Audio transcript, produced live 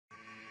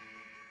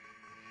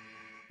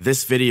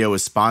This video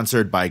is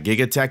sponsored by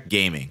Gigatech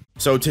Gaming.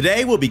 So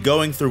today we'll be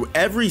going through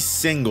every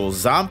single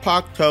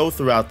Zanpakuto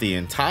throughout the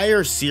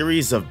entire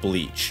series of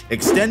Bleach.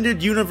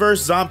 Extended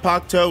Universe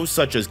Zanpakuto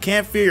such as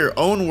Can't Fear Your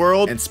Own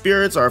World and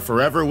Spirits Are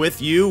Forever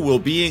With You will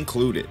be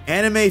included.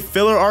 Anime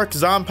filler arc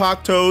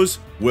Zanpakutos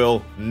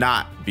will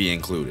not be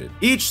included.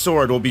 Each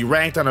sword will be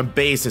ranked on a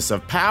basis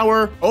of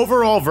power,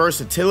 overall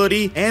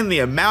versatility, and the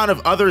amount of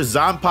other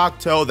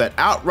Zanpakuto that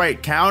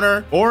outright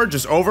counter or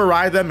just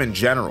override them in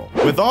general.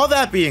 With all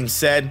that being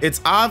said,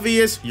 it's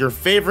obvious your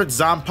favorite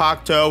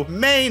Zanpakuto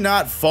may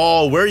not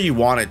fall where you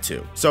want it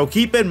to. So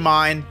keep in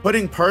mind,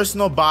 putting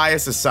personal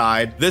bias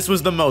aside, this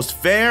was the most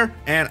fair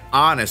and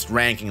honest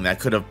ranking that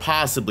could have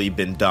possibly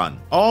been done.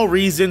 All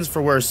reasons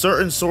for where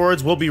certain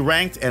swords will be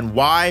ranked and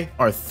why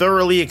are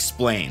thoroughly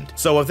explained.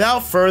 So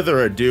without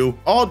further ado,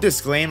 all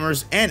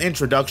disclaimers and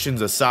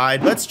introductions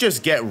aside, let's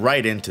just get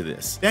right into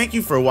this. Thank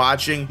you for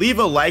watching, leave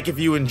a like if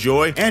you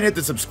enjoy, and hit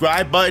the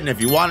subscribe button if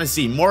you want to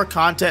see more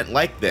content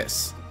like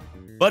this.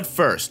 But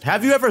first,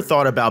 have you ever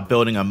thought about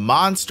building a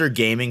monster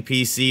gaming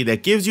PC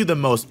that gives you the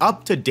most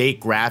up-to-date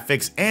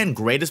graphics and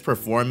greatest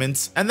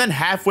performance, and then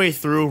halfway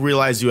through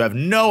realize you have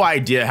no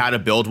idea how to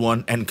build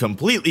one and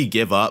completely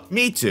give up?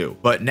 Me too.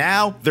 But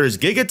now, there's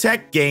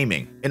Gigatech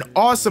Gaming, an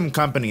awesome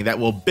company that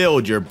will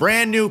build your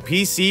brand new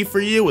PC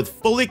for you with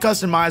fully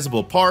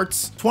customizable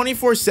parts,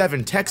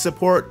 24/7 tech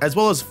support, as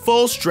well as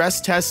full stress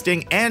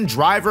testing and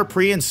driver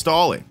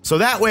pre-installing. So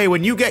that way,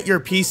 when you get your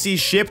PC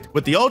shipped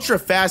with the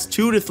ultra-fast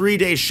 2 to 3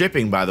 day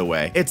shipping, by the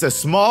way, it's a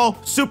small,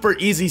 super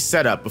easy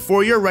setup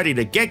before you're ready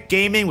to get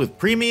gaming with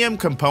premium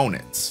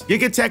components.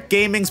 Gigatech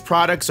Gaming's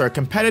products are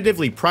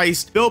competitively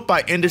priced, built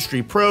by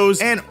industry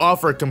pros, and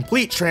offer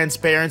complete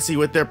transparency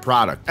with their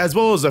product, as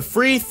well as a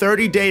free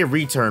 30-day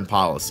return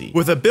policy,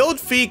 with a build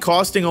fee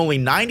costing only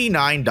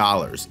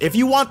 $99. If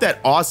you want that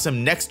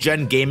awesome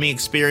next-gen gaming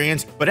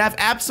experience, but have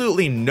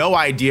absolutely no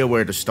idea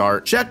where to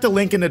start, check the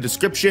link in the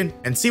description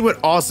and see what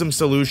awesome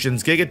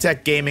solutions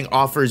Gigatech Gaming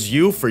offers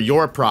you for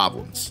your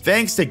problems.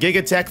 Thanks to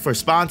Gigatech for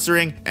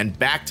sponsoring, and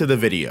back to the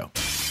video.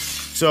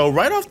 So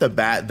right off the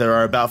bat, there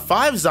are about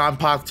 5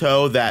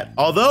 Zanpakuto that,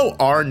 although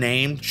are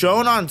named,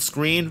 shown on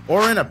screen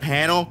or in a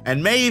panel,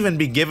 and may even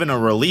be given a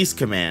release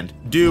command,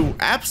 do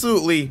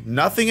absolutely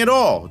nothing at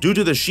all due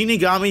to the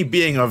Shinigami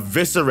being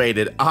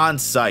eviscerated on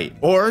sight,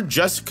 or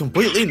just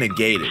completely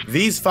negated.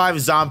 These 5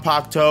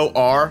 Zanpakuto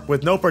are,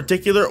 with no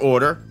particular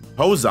order,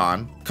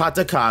 Hozan,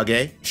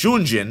 Katakage,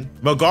 Shunjin,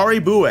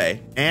 Magari Bue,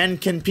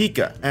 and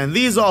Kenpika. And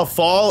these all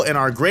fall in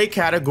our great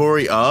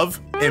category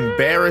of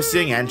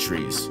embarrassing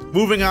entries.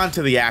 Moving on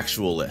to the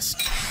actual list.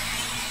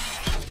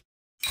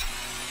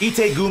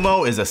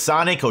 Itegumo is a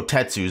Sane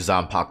Kotetsu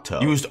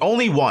Zanpakuto. Used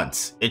only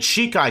once, its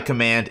Shikai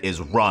command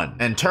is Run,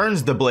 and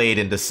turns the blade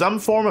into some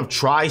form of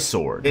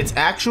tri-sword. Its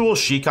actual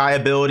Shikai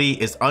ability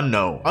is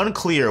unknown,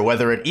 unclear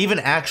whether it even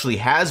actually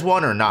has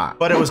one or not,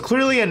 but it was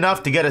clearly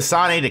enough to get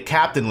Asane to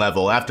captain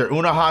level after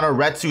Unohana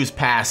Retsu's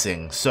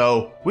passing,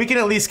 so we can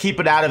at least keep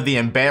it out of the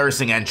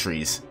embarrassing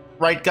entries.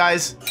 Right,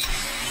 guys?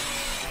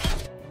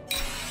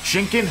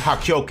 Shinken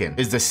Hakyoken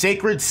is the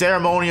sacred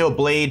ceremonial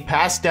blade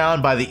passed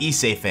down by the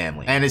Issei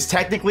family, and is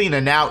technically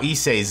Nanao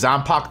Issei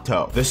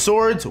Zanpakuto. The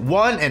sword's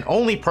one and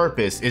only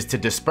purpose is to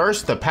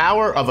disperse the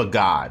power of a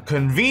god.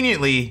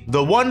 Conveniently,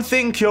 the one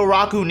thing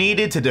Kyoraku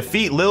needed to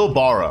defeat Lil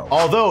Baro.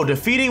 Although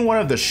defeating one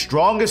of the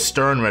strongest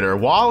Stern Ritter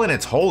while in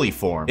its holy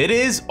form, it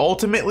is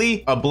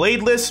ultimately a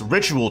bladeless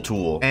ritual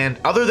tool, and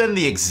other than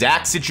the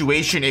exact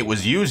situation it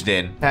was used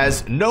in,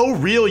 has no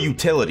real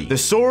utility. The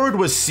sword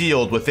was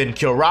sealed within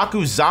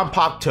Kyoraku's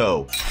Zanpakuto.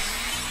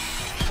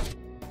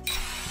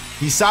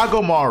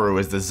 Hisagomaru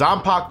is the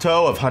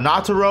Zanpakuto of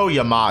Hanataro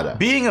Yamada.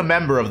 Being a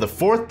member of the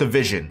 4th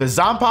Division, the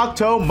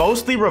Zanpakuto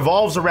mostly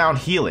revolves around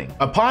healing.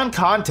 Upon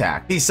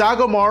contact,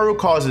 Hisagomaru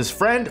causes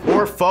friend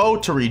or foe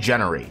to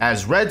regenerate,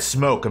 as red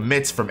smoke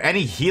emits from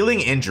any healing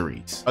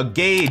injuries. A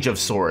gauge of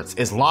sorts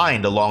is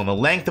lined along the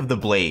length of the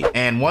blade,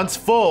 and once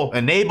full,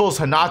 enables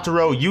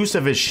Hanataro use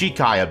of his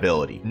Shikai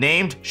ability,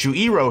 named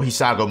Shuiro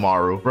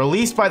Hisagomaru,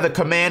 released by the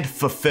command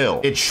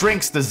Fulfill. It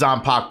shrinks the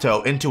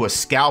Zanpakuto into a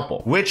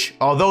scalpel, which,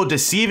 although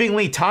deceiving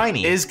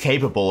tiny, is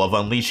capable of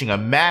unleashing a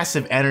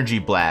massive energy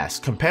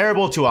blast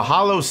comparable to a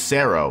hollow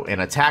Sero in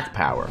attack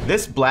power.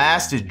 This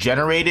blast is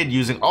generated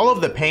using all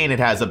of the pain it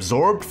has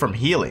absorbed from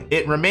healing.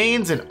 It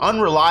remains an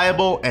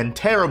unreliable and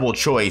terrible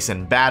choice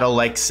in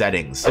battle-like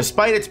settings,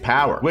 despite its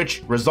power,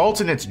 which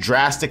results in its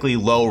drastically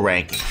low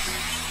ranking.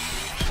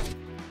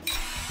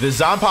 The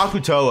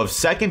Zanpakuto of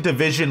 2nd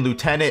Division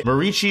Lieutenant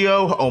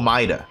Mauricio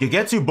Omaida.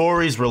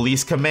 Gegetsubori's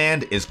release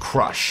command is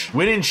Crush.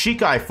 When in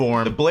Shikai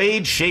form, the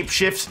blade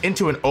shapeshifts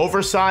into an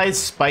oversized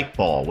spike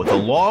ball with a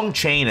long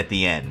chain at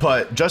the end.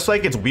 But just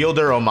like its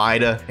wielder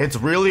Omaida, it's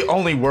really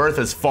only worth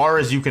as far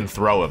as you can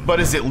throw him, but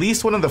is at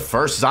least one of the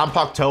first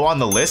Zanpakuto on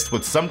the list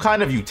with some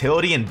kind of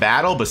utility in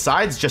battle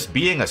besides just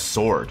being a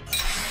sword.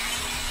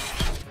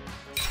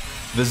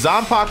 The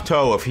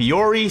Zanpakuto of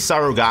Hiyori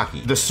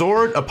Sarugaki. The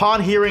sword, upon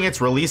hearing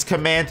its release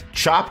command,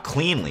 chop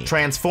cleanly,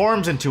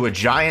 transforms into a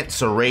giant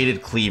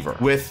serrated cleaver.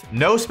 With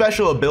no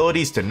special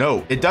abilities to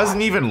note, it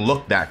doesn't even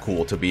look that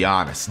cool to be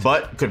honest,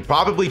 but could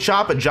probably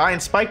chop a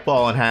giant spike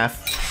ball in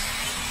half.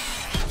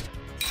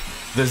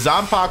 The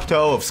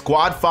Zanpakuto of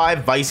Squad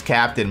 5 Vice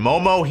Captain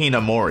Momo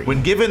Hinamori.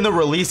 When given the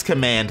release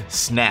command,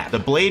 snap, the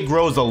blade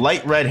grows a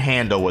light red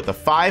handle with a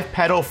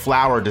 5-petal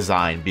flower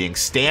design being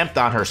stamped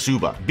on her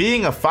Suba.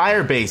 Being a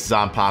fire-based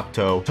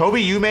Zanpakuto,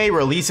 Tobiyume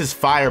releases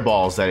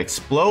fireballs that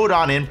explode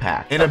on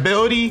impact, an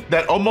ability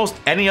that almost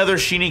any other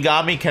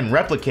Shinigami can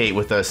replicate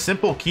with a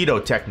simple Kido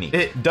technique.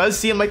 It does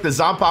seem like the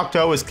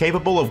Zanpakuto is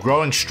capable of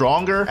growing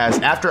stronger, as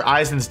after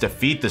Aizen's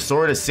defeat, the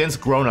sword has since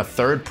grown a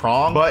 3rd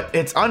prong, but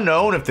it's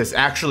unknown if this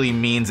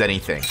actually means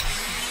anything.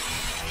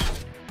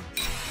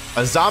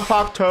 A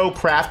Zanpakuto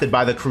crafted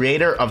by the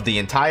creator of the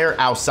entire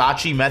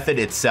Aosachi method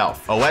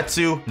itself,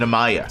 Oetsu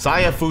Namaya.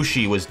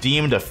 Sayafushi was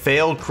deemed a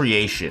failed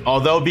creation,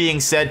 although being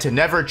said to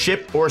never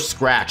chip or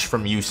scratch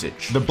from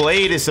usage. The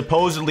blade is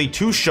supposedly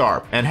too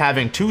sharp and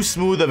having too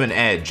smooth of an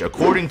edge,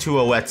 according to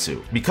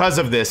Oetsu. Because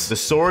of this, the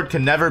sword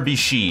can never be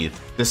sheathed.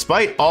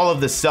 Despite all of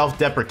the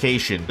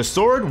self-deprecation, the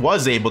sword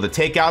was able to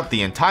take out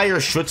the entire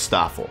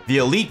Schutzstaffel, the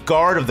elite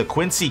guard of the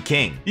Quincy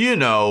King. You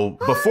know,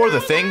 before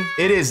the thing,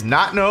 it is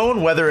not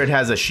known whether it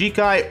has a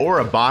Shikai or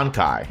a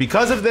Bankai.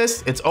 Because of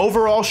this, its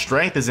overall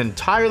strength is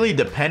entirely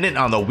dependent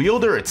on the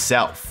wielder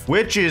itself,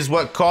 which is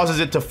what causes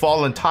it to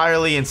fall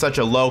entirely in such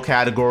a low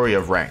category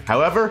of rank.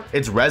 However,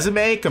 its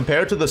resume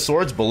compared to the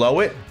swords below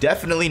it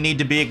definitely need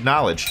to be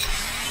acknowledged.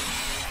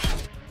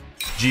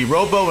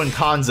 Jirobo and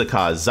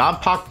Kanzaka's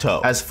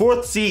Zanpakuto. As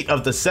 4th seat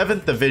of the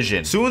 7th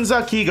division,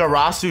 Sunza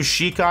Kigarasu's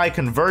Shikai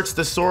converts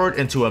the sword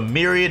into a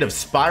myriad of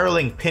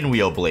spiraling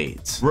pinwheel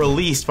blades.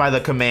 Released by the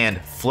command,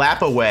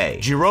 flap away,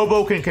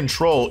 Jirobo can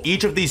control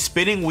each of these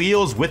spinning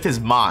wheels with his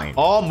mind,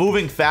 all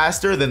moving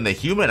faster than the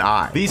human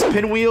eye. These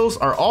pinwheels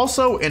are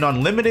also in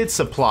unlimited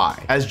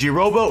supply, as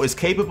Jirobo is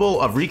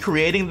capable of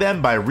recreating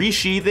them by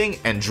resheathing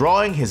and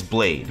drawing his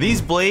blade. These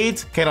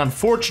blades can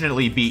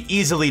unfortunately be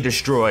easily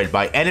destroyed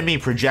by enemy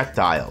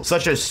projectiles,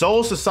 such as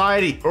Soul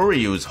Society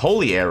Uryu's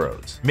holy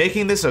arrows,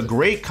 making this a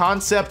great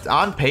concept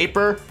on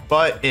paper,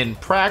 but in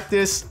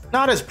practice,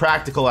 not as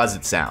practical as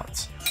it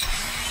sounds.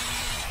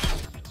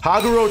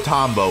 Haguro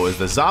Tombo is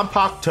the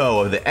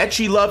Zanpakuto of the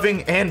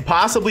ecchi-loving and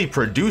possibly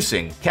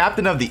producing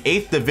captain of the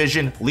 8th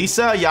Division,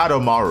 Lisa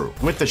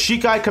Yadomaru. With the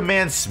Shikai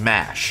command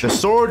Smash, the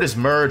sword is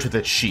merged with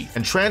its sheath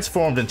and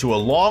transformed into a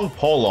long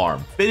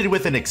polearm, fitted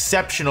with an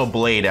exceptional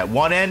blade at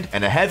one end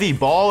and a heavy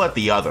ball at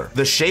the other.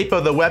 The shape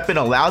of the weapon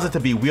allows it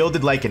to be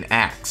wielded like an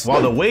axe,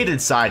 while the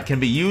weighted side can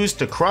be used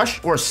to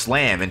crush or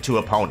slam into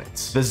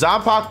opponents. The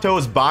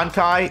Zanpakuto's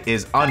Bankai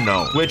is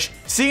unknown, which,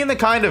 seeing the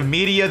kind of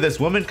media this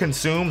woman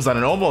consumes on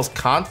an almost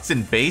constant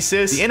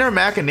basis, the inner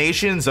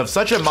machinations of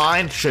such a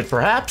mind should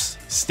perhaps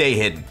stay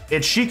hidden.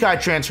 Its Shikai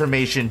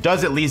transformation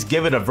does at least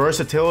give it a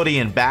versatility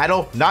in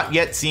battle not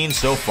yet seen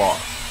so far.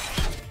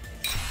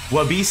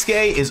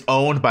 Wabisuke is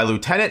owned by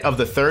Lieutenant of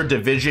the 3rd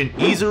Division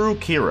Izuru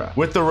Kira.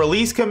 With the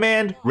release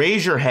command,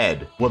 raise your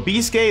head,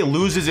 Wabisuke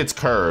loses its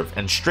curve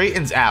and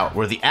straightens out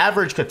where the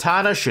average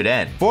katana should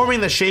end,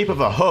 forming the shape of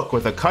a hook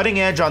with a cutting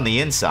edge on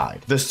the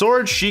inside. The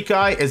sword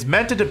Shikai is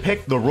meant to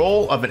depict the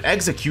role of an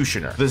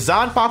executioner. The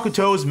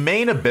Zanpakuto's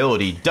main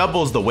ability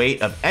doubles the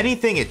weight of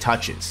anything it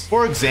touches.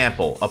 For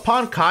example,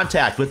 upon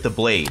contact with the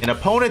blade, an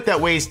opponent that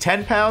weighs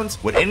 10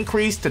 pounds would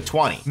increase to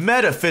 20,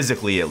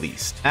 metaphysically at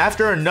least.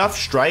 After enough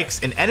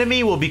strikes, an enemy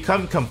will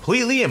become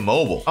completely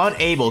immobile,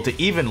 unable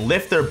to even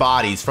lift their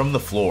bodies from the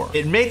floor.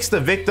 It makes the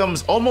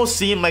victims almost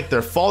seem like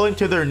they're falling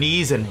to their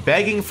knees and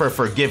begging for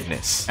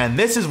forgiveness. And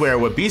this is where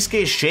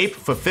Wabisuke's shape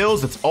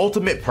fulfills its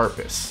ultimate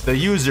purpose. The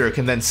user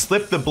can then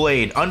slip the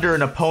blade under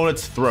an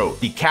opponent's throat,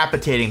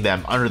 decapitating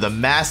them under the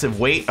massive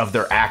weight of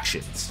their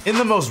actions. In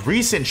the most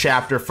recent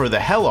chapter for the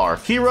Hell Arc,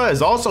 Kira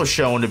is also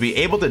shown to be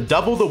able to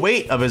double the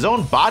weight of his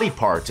own body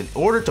parts in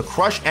order to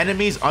crush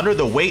enemies under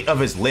the weight of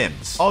his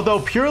limbs.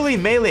 Although purely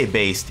melee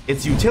based,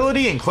 its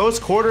utility in close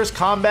quarters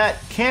combat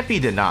can't be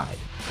denied.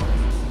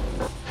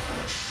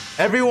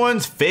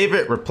 Everyone's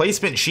favorite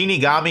replacement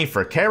Shinigami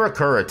for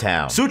Karakura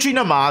Town,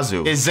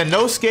 Tsuchinamazu, is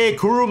Zenosuke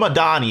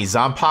Kurumadani's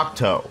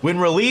Zanpakuto. When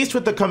released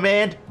with the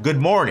command, Good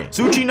Morning,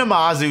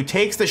 Tsuchinamazu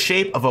takes the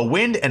shape of a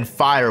wind and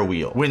fire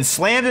wheel. When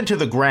slammed into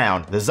the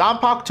ground, the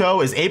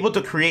Zanpakuto is able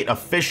to create a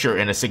fissure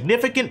in a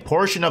significant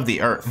portion of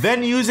the earth,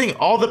 then using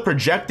all the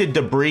projected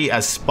debris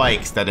as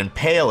spikes that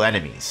impale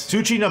enemies.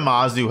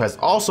 Tsuchinamazu has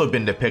also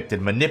been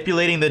depicted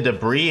manipulating the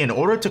debris in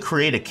order to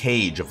create a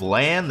cage of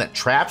land that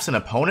traps an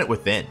opponent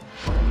within.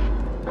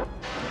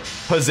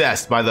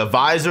 Possessed by the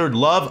visored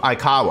Love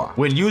Aikawa.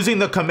 When using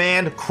the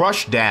command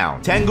Crush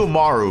Down,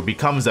 Tengumaru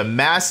becomes a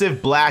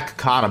massive black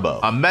kanabo,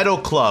 a metal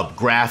club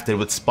grafted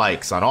with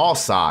spikes on all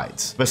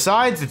sides.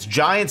 Besides its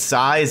giant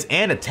size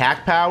and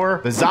attack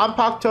power, the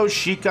Zanpakuto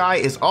Shikai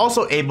is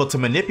also able to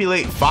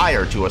manipulate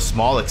fire to a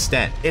small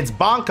extent. Its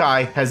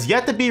Bankai has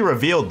yet to be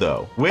revealed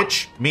though,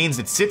 which means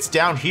it sits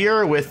down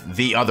here with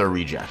the other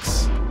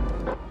rejects.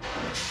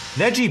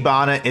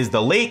 Nejibana is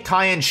the late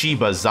Kaien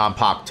Shiba's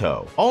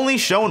Zanpakuto, only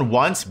shown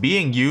once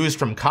being used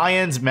from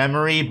Kaien's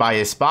memory by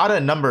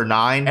Espada No.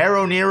 9,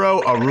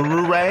 Aroniro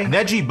Arurure.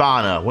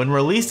 Nejibana, when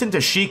released into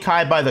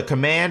Shikai by the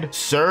command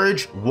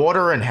Surge,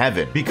 Water, and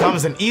Heaven,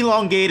 becomes an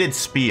elongated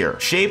spear,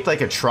 shaped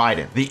like a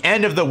trident. The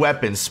end of the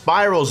weapon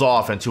spirals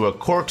off into a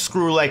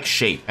corkscrew-like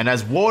shape, and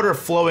has water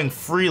flowing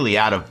freely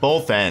out of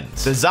both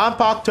ends. The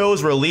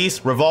Zanpakuto's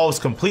release revolves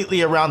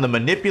completely around the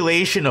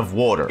manipulation of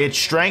water, its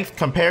strength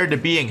compared to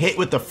being hit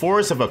with the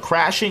force of a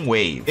crashing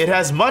wave. It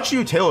has much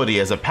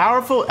utility as a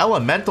powerful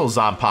elemental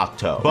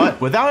Zanpakuto,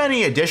 but without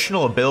any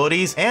additional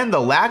abilities and the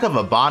lack of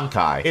a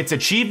Bankai, its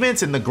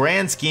achievements in the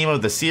grand scheme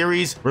of the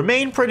series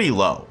remain pretty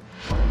low.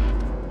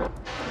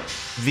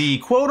 The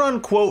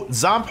quote-unquote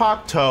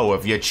Zanpakuto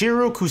of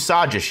Yachiru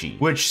Kusajishi,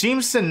 which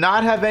seems to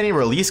not have any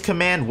release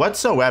command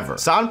whatsoever.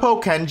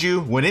 Sanpo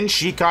Kenju, when in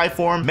Shikai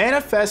form,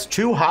 manifests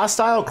two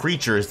hostile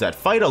creatures that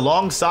fight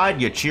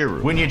alongside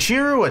Yachiru. When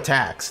Yachiru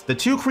attacks, the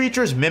two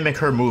creatures mimic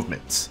her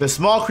movements, the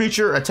small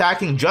creature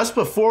attacking just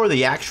before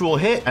the actual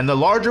hit, and the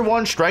larger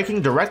one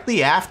striking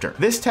directly after.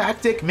 This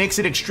tactic makes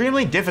it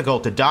extremely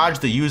difficult to dodge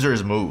the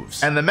user's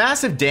moves, and the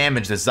massive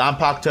damage that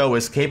Zanpakuto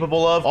is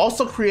capable of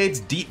also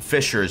creates deep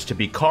fissures to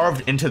be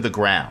carved into the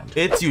ground.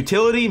 Its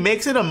utility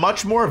makes it a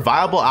much more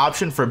viable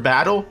option for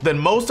battle than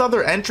most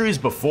other entries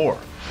before.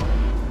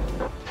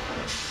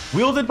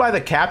 Wielded by the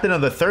captain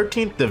of the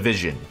 13th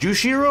Division,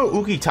 Jushiro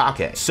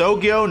Ukitake,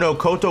 Sogyo no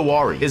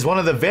Kotowari is one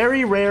of the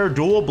very rare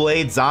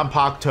dual-blade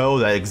Zanpakuto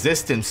that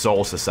exist in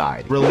Soul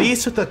Society.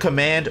 Released with the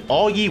command,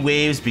 all ye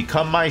waves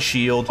become my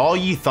shield, all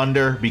ye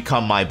thunder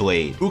become my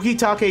blade.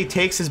 Ukitake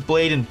takes his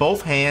blade in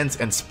both hands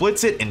and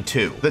splits it in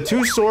two. The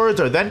two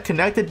swords are then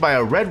connected by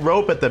a red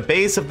rope at the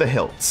base of the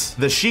hilts.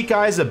 The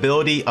Shikai's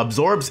ability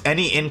absorbs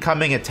any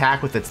incoming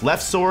attack with its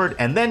left sword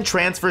and then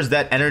transfers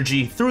that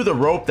energy through the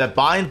rope that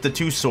binds the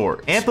two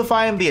swords, amplifying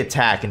the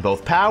attack in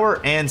both power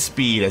and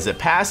speed as it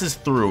passes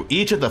through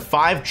each of the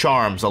 5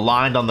 charms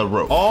aligned on the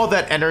rope. All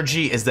that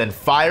energy is then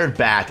fired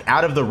back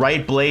out of the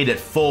right blade at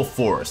full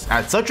force.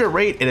 At such a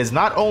rate, it is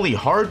not only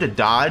hard to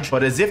dodge,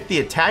 but as if the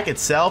attack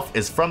itself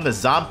is from the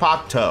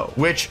Zanpakuto,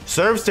 which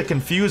serves to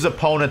confuse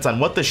opponents on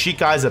what the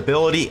Shikai's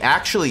ability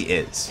actually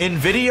is. In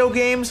video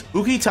games,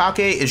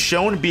 Ukitake is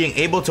shown being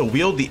able to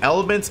wield the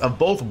elements of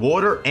both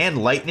water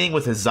and lightning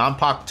with his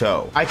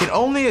Zanpakuto. I can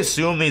only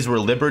assume these were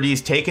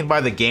liberties taken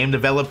by the game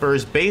developer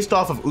based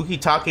off of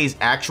Ukitake's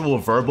actual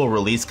verbal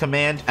release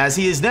command, as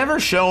he is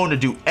never shown to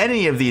do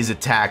any of these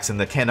attacks in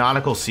the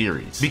canonical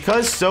series.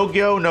 Because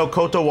Sogyo no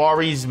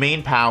Kotowari's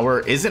main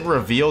power isn't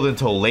revealed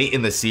until late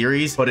in the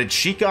series, but its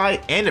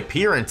Shikai and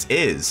appearance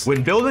is,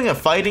 when building a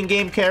fighting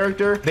game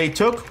character, they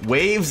took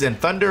waves and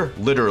thunder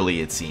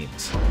literally, it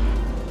seems.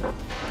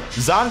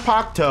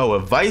 Zanpakuto, a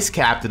vice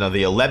captain of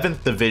the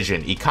 11th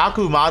Division,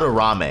 Ikaku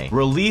Madarame,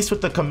 released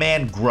with the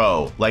command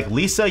Grow, like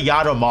Lisa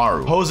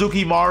Yadomaru.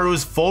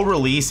 Hozukimaru's full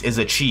release is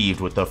achieved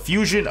with the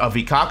fusion of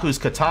Ikaku's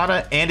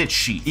katana and its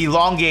sheath,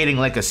 elongating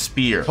like a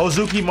spear.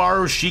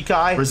 Hozukimaru's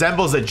Shikai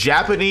resembles a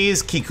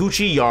Japanese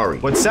Kikuchi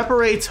Yari. What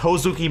separates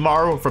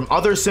Hozukimaru from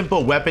other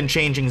simple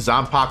weapon-changing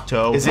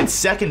Zanpakuto is its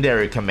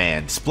secondary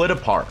command, Split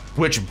Apart,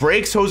 which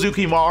breaks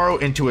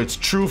Hozukimaru into its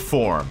true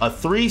form, a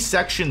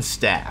 3-section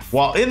staff.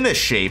 While in this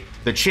shape,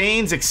 the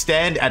chains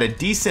extend at a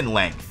decent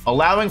length,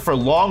 allowing for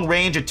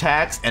long-range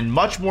attacks and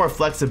much more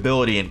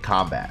flexibility in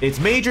combat. Its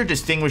major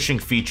distinguishing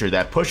feature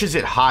that pushes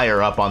it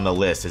higher up on the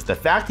list is the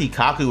fact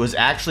Ikaku has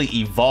actually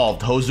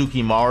evolved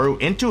Hozukimaru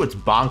into its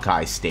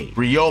Bankai state,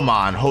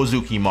 Ryomon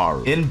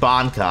Hozukimaru. In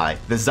Bankai,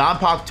 the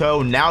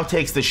Zanpakuto now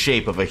takes the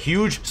shape of a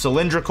huge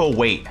cylindrical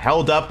weight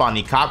held up on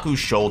Ikaku's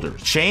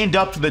shoulders, chained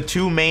up to the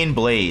two main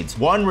blades,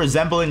 one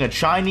resembling a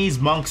Chinese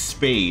monk's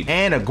spade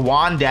and a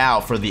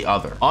guandao for the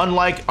other.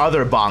 Unlike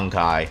other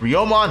Bankai,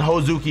 Ryomon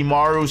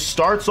Hozukimaru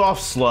starts off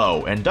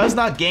slow and does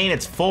not gain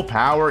its full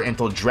power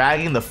until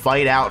dragging the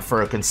fight out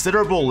for a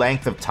considerable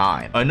length of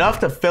time, enough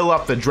to fill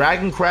up the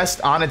dragon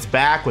crest on its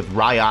back with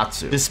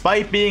Raiatsu.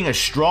 Despite being a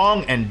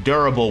strong and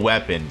durable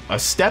weapon, a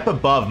step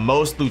above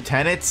most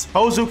lieutenants,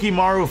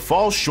 Hozukimaru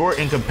falls short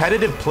in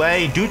competitive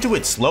play due to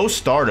its slow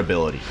start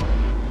ability.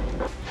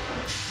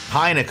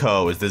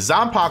 Hinako is the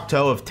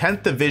Zanpakuto of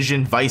 10th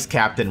Division Vice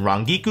Captain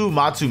Rangiku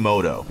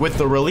Matsumoto. With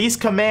the release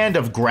command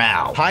of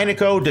Growl,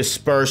 Hinako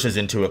disperses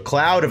into a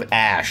cloud of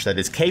ash that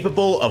is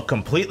capable of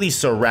completely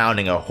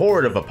surrounding a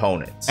horde of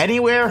opponents.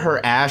 Anywhere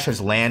her ash has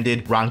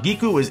landed,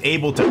 Rangiku is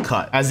able to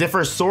cut, as if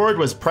her sword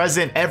was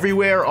present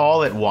everywhere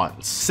all at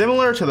once.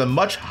 Similar to the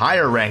much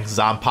higher ranked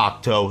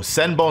Zanpakuto,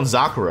 Senbon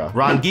Zakura,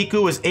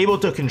 Rangiku is able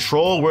to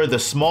control where the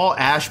small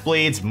ash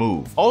blades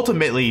move,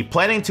 ultimately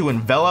planning to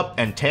envelop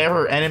and tear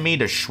her enemy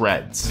to shreds.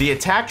 The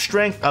attack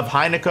strength of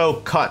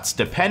Hinako cuts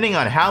depending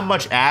on how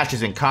much ash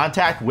is in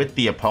contact with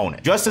the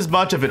opponent. Just as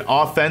much of an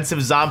offensive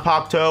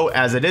Zanpakuto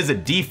as it is a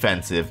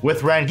defensive,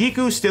 with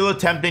Rangiku still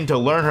attempting to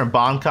learn her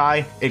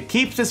Bankai, it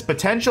keeps this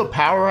potential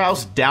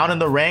powerhouse down in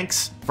the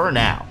ranks for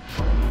now.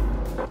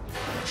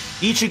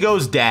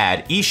 Ichigo's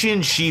dad, Isshin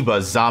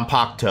Shiba's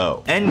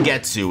Zanpakuto,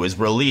 Engetsu, is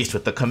released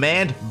with the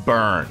command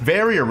Burn.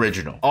 Very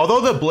original.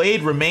 Although the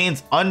blade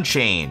remains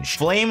unchanged,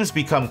 flames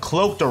become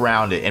cloaked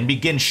around it and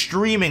begin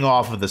streaming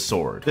off of the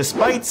sword.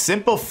 Despite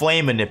simple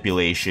flame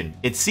manipulation,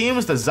 it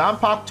seems the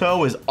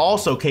Zanpakuto is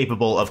also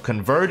capable of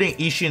converting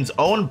Isshin's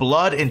own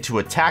blood into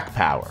attack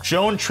power,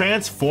 shown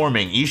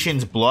transforming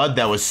Isshin's blood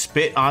that was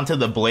spit onto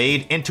the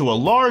blade into a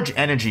large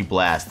energy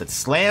blast that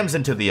slams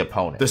into the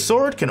opponent. The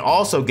sword can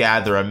also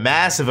gather a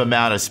massive amount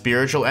of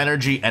spiritual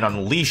energy and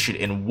unleash it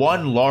in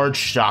one large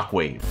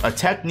shockwave, a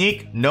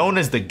technique known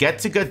as the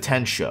Getsuga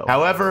Tensho.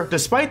 However,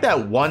 despite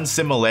that one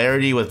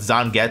similarity with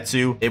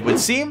Zangetsu, it would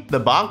seem the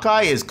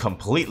Bankai is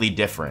completely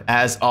different,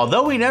 as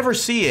although we never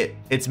see it,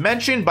 it's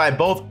mentioned by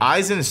both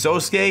Aizen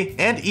Sosuke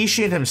and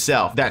Isshin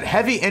himself that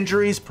heavy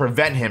injuries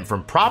prevent him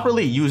from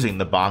properly using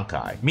the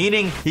Bankai,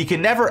 meaning he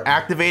can never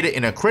activate it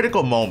in a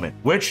critical moment,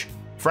 which,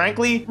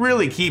 frankly,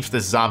 really keeps the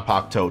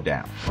Zanpakuto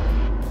down.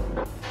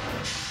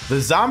 The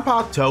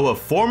Zanpakuto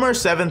of former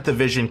 7th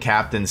Division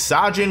Captain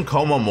Sajin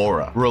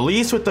Komamura,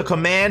 released with the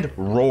command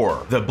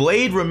Roar. The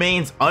blade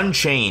remains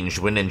unchanged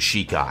when in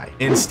Shikai.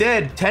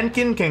 Instead,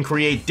 Tenkin can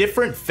create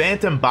different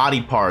phantom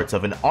body parts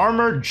of an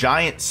armored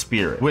giant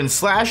spirit. When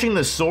slashing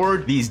the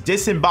sword, these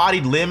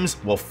disembodied limbs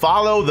will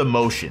follow the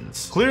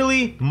motions.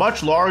 Clearly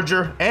much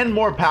larger and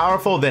more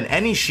powerful than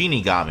any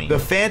Shinigami, the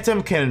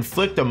Phantom can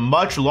inflict a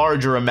much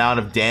larger amount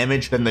of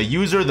damage than the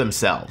user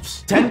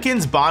themselves.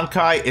 Tenkin's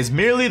Bankai is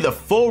merely the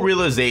full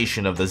realization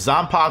of the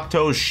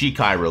Zanpakuto's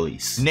Shikai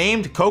release.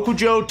 Named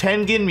Kokujo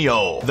Tengen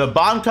Myo, the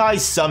Bankai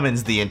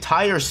summons the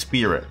entire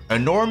spirit,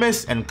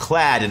 enormous and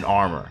clad in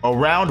armor,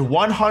 around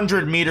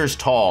 100 meters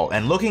tall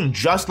and looking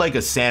just like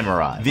a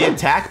samurai. The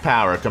attack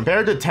power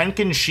compared to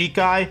Tenkin's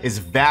Shikai is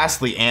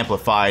vastly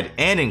amplified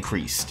and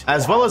increased,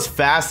 as well as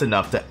fast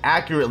enough to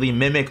accurately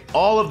mimic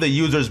all of the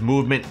user's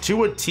movement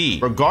to a T,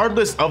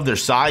 regardless of their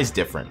size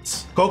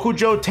difference.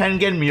 Kokujo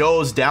Tengen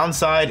Myo's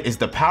downside is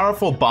the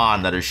powerful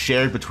bond that is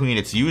shared between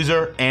its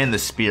user and the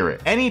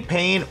spirit. Any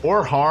pain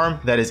or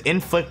harm that is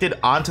inflicted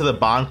onto the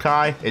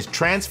Bankai is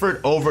transferred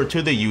over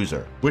to the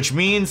user, which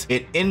means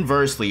it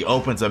inversely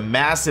opens a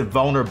massive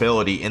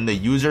vulnerability in the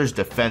user's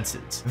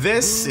defenses.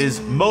 This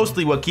is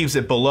mostly what keeps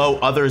it below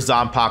other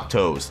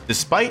Zanpakutos,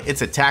 despite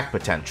its attack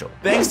potential.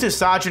 Thanks to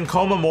Sajin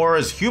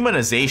Komamura's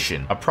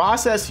humanization, a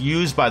process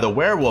used by the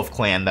werewolf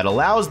clan that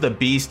allows the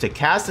beast to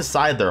cast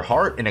aside their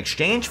heart in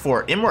exchange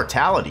for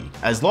immortality.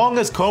 As long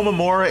as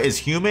Komamura is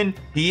human,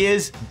 he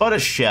is but a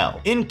shell,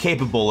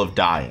 incapable of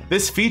dying.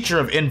 This feature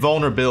of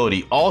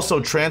invulnerability also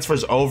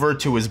transfers over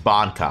to his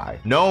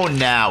Bankai, known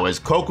now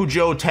as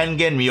Kokujo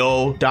Tengen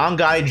Myo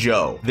Dangai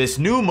Jo. This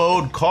new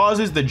mode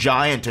causes the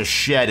giant to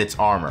shed its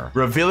armor,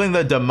 revealing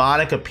the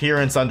demonic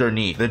appearance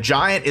underneath. The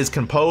giant is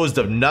composed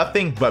of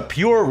nothing but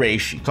pure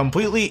reishi,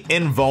 completely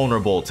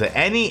invulnerable to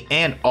any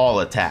and all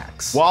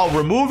attacks. While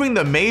removing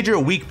the major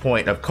weak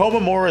point of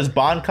Komamura's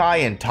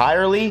Bankai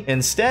entirely,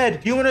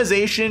 instead,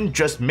 humanization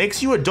just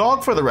makes you a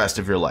dog for the rest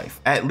of your life.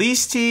 At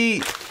least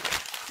he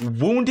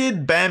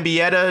wounded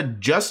Bambietta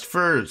just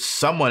for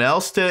someone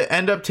else to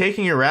end up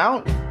taking her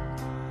out?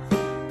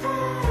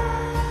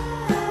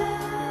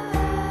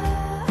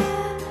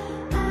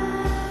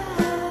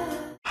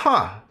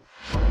 Huh.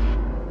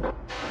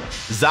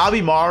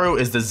 Zabimaru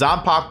is the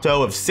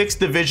Zanpakuto of 6th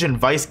Division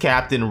Vice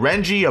Captain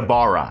Renji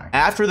Abarai.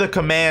 After the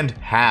command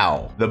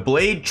Howl, the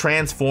blade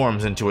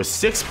transforms into a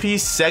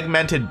 6-piece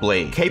segmented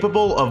blade,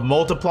 capable of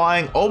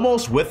multiplying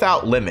almost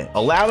without limit,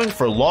 allowing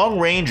for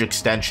long-range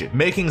extension,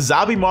 making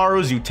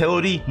Zabimaru's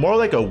utility more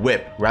like a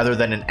whip rather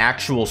than an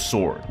actual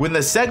sword. When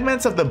the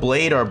segments of the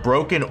blade are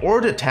broken or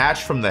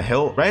detached from the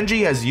hilt,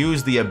 Renji has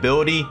used the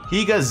ability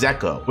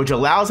Higazeko, which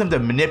allows him to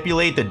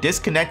manipulate the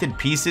disconnected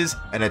pieces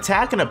and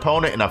attack an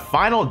opponent in a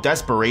final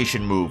desperation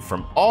move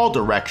from all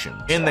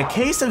directions. In the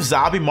case of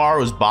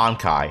Zabimaru's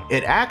Bankai,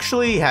 it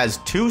actually has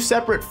two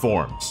separate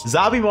forms.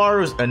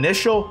 Zabimaru's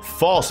initial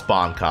false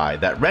Bankai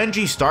that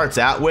Renji starts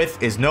out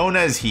with is known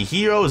as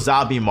Hihiro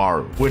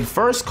Zabimaru. When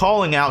first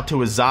calling out to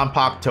his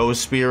Zanpakuto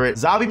spirit,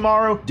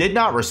 Zabimaru did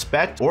not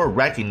respect or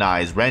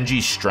recognize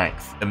Renji's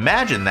strength.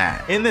 Imagine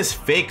that. In this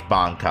fake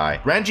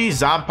Bankai,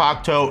 Renji's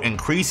Zanpakuto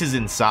increases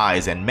in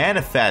size and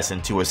manifests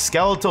into a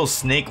skeletal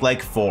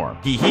snake-like form.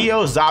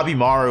 Hihiro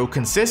Zabimaru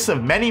consists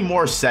of many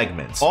more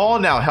segments, all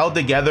now held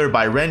together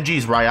by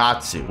Renji's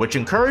Ryatsu, which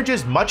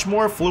encourages much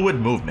more fluid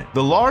movement.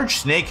 The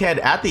large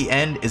snakehead at the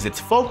end is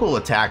its focal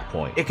attack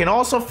point. It can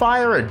also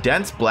fire a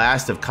dense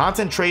blast of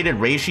concentrated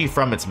reishi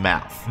from its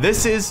mouth.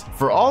 This is,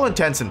 for all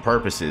intents and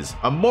purposes,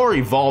 a more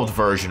evolved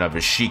version of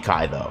his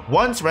Shikai though.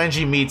 Once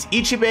Renji meets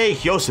Ichibe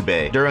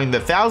Hyosube during the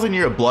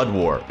 1,000-Year Blood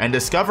War and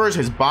discovers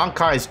his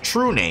Bankai's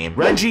true name,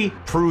 Renji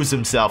proves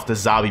himself to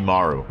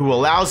Zabimaru, who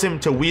allows him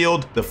to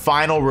wield the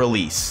final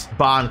release,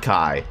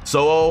 Bankai.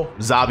 So rival,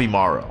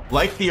 Zabimaru.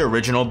 Like the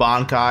original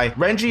Bankai,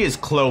 Renji is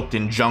cloaked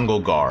in jungle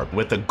garb,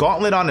 with a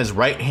gauntlet on his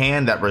right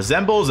hand that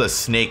resembles a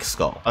snake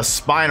skull. A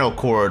spinal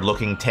cord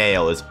looking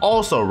tail is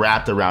also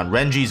wrapped around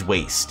Renji's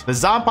waist. The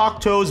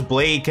Zanpakuto's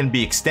blade can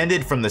be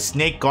extended from the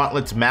snake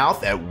gauntlet's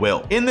mouth at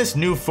will. In this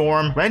new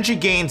form, Renji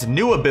gains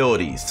new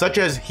abilities, such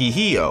as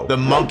Hihio. The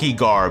monkey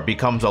garb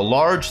becomes a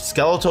large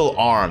skeletal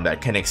arm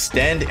that can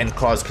extend and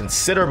cause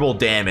considerable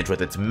damage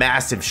with its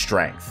massive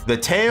strength. The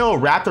tail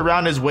wrapped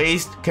around his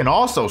waist can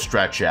also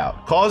stretch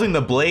out, causing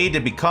the blade to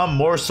become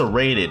more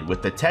serrated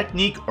with the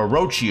technique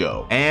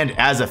Orochio, and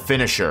as a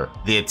finisher,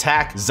 the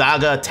attack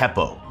Zaga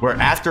Teppo, where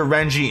after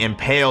Renji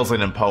impales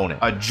an opponent,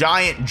 a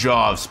giant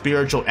jaw of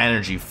spiritual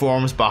energy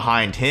forms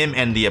behind him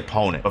and the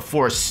opponent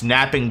before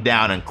snapping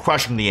down and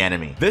crushing the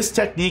enemy. This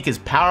technique is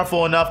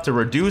powerful enough to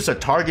reduce a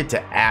target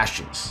to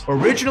ashes.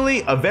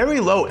 Originally a very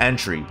low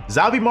entry,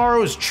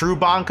 Zabimaru's true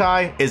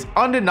Bankai is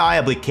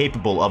undeniably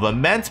capable of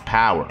immense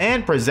power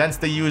and presents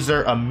the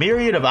user a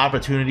myriad of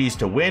opportunities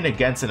to win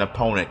against an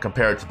opponent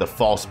compared to the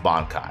false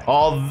Bankai.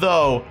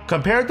 Although,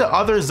 compared to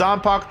other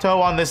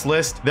Zanpakuto on this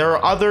list, there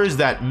are others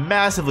that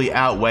massively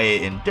outweigh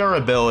it in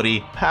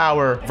durability,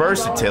 power,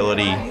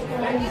 versatility.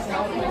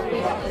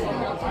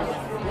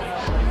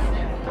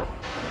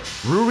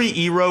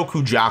 Ruiiro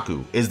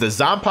Kujaku is the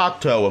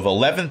Zanpakuto of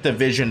 11th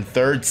Division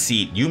 3rd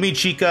seat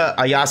Yumichika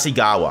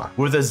Ayasigawa,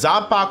 with a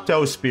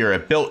Zanpakuto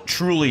spirit built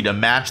truly to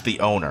match the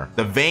owner.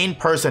 The vain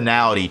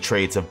personality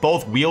traits of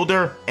both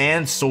wielder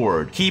and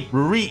sword keep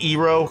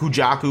Ruiiro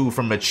Kujaku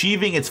from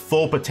achieving its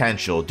full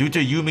potential due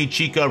to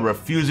Yumichika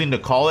refusing to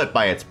call it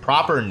by its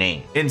proper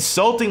name.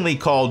 Insultingly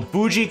called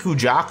Fuji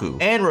Kujaku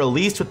and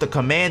released with the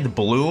command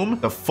Bloom,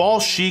 the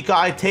false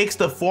Shikai takes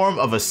the form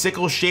of a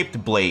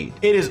sickle-shaped blade.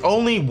 It is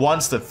only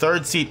once the third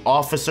seat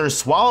officer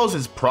swallows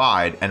his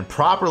pride and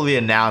properly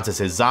announces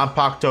his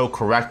Zanpakuto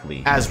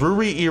correctly, as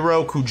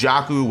Ruiiro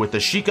Kujaku with the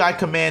Shikai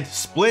command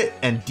Split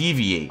and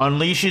Deviate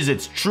unleashes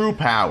its true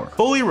power.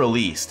 Fully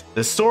released,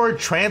 the sword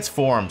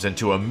transforms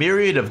into a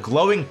myriad of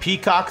glowing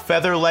peacock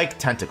feather-like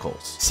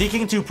tentacles,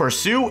 seeking to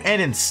pursue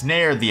and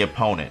ensnare the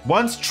opponent.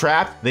 Once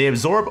trapped, they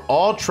absorb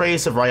all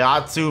trace of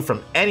Reiatsu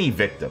from any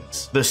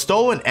victims. The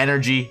stolen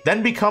energy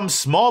then becomes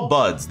small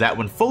buds that,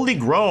 when fully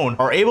grown,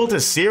 are able to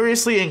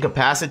seriously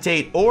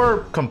incapacitate or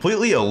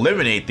completely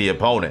eliminate the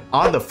opponent.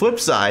 On the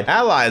flip side,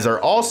 allies are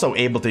also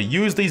able to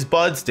use these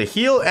buds to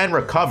heal and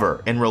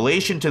recover in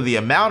relation to the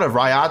amount of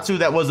Reiatsu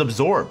that was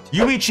absorbed.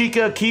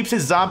 Yumichika keeps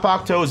his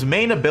Zanpakuto's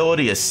main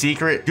ability a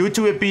secret due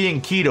to it being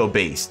Kido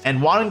based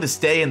and wanting to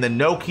stay in the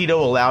no Kido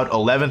allowed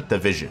 11th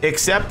division.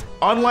 Except,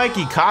 unlike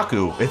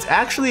Ikaku, it's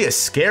actually a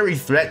scary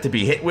threat to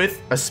be hit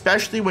with,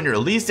 especially when you're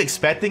least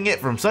expecting it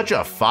from such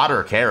a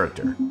fodder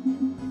character.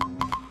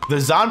 The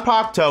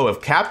Zanpakuto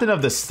of Captain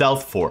of the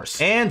Stealth Force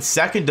and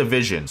 2nd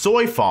Division,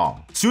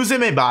 Soifong,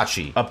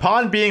 Suzumebachi,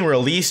 upon being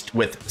released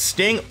with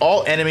Sting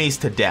all enemies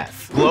to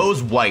death,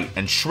 glows white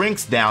and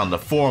shrinks down to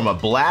form a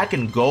black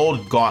and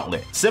gold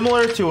gauntlet.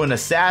 Similar to an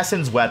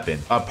assassin's weapon,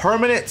 a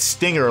permanent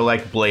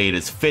stinger-like blade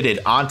is fitted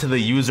onto the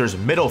user's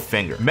middle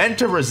finger, meant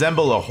to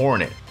resemble a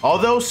hornet.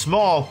 Although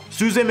small,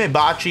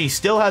 Suzumebachi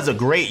still has a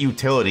great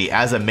utility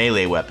as a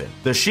melee weapon.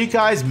 The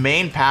Shikai's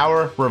main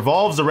power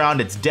revolves around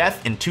its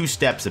death in 2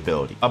 steps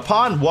ability.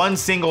 Upon one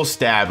single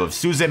stab of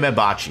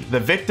Suzumebachi, the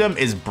victim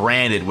is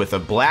branded with a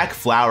black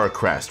flower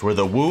crest where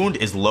the wound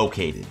is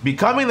located,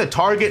 becoming the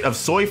target of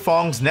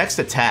Soifong's next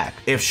attack.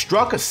 If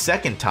struck a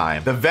second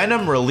time, the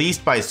venom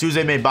released by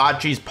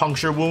Suzumebachi's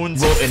puncture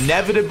wounds will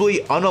inevitably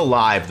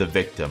unalive the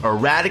victim,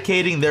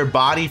 eradicating their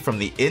body from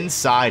the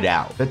inside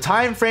out. The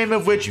time frame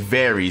of which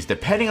varies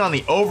depending on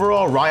the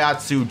overall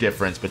Reiatsu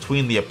difference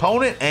between the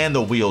opponent and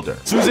the wielder.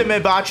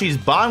 Suzumebachi's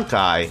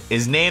Bankai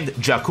is named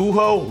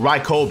Jakuho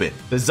Raikobin.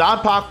 The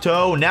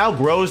Zanpakuto now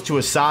grows to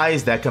a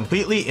size that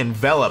completely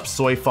envelops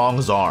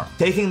Soifong's arm,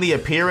 taking the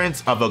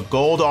appearance of a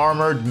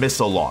gold-armored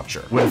missile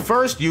launcher. When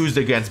first used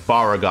against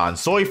Baragon,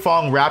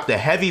 Soifong wrapped a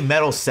heavy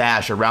metal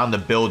sash around the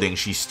building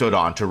she stood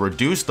on to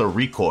reduce the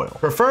recoil,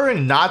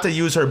 preferring not to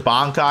use her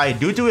Bankai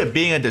due to it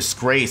being a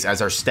disgrace as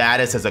her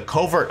status as a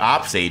covert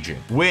ops agent.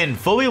 When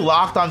fully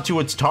locked onto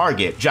its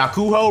target,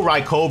 Jakuho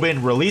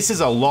Raikobin releases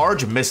a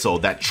large missile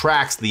that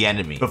tracks the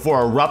enemy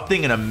before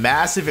erupting in a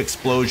massive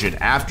explosion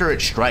after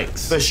it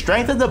strikes. The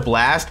strength of the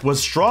blast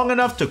was strong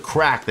enough to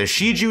crack the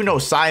Shiju no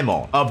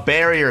Saimon, a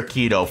barrier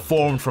Kido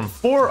formed from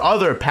 4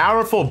 other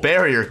powerful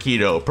barrier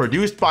Kido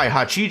produced by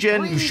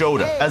Hachigen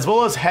Ushoda, as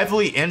well as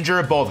heavily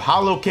injure both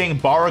Hollow King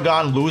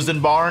Baragon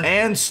Luzenbarn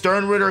and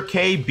Sternritter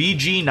K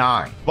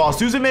BG9. While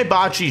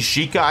Suzumebachi's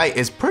Shikai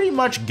is pretty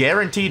much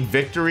guaranteed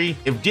victory,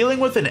 if dealing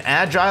with an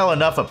agile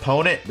enough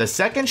opponent, the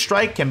second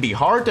strike can be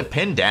hard to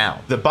pin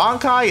down. The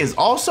Bankai is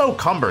also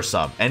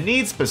cumbersome and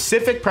needs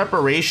specific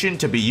preparation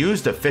to be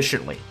used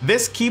efficiently.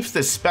 This keeps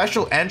the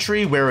special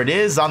entry where it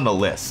is on the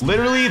list.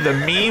 Literally the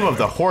meme of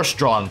the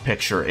horse-drawn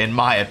picture, in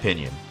my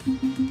opinion.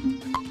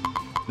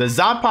 The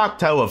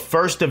Zanpakuto of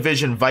 1st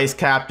Division Vice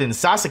Captain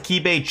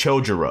Sasakibe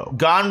Chojuro.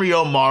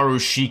 Ganryo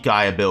Maru's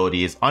Shikai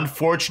ability is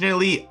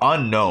unfortunately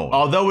unknown,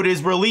 although it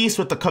is released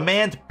with the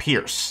command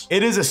Pierce.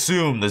 It is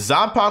assumed the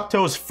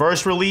Zanpakuto's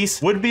first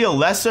release would be a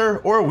lesser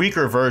or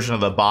weaker version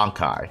of the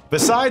Bankai.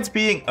 Besides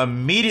being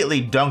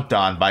immediately dunked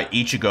on by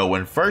Ichigo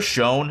when first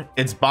shown,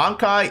 its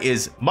Bankai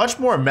is much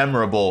more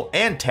memorable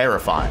and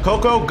terrifying.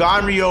 Koko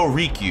Ganryo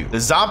Rikyu, the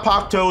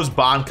Zanpakuto's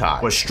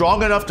Bankai, was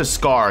strong enough to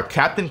scar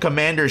Captain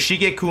Commander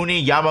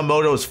Shigekuni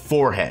Yamamoto's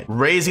forehead.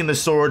 Raising the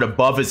sword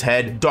above his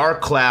head, dark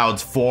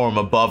clouds form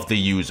above the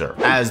user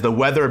as the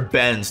weather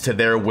bends to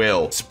their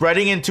will,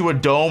 spreading into a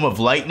dome of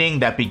lightning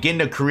that begin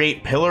to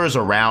create pillars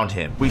around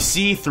him. We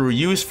see through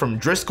use from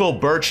Driscoll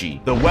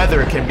Birchie, the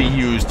weather can be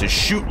used to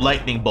shoot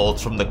lightning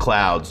bolts from the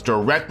clouds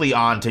directly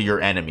onto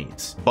your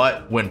enemies.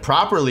 But when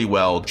properly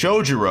weld,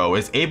 Chojuro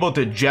is able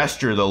to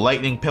gesture the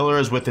lightning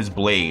pillars with his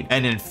blade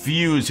and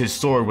infuse his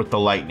sword with the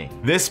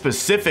lightning. This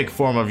specific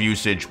form of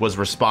usage was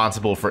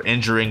responsible for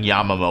injuring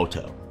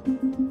Yamamoto.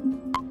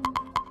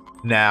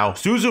 Now,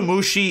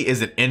 Suzumushi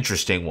is an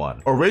interesting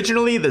one.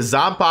 Originally the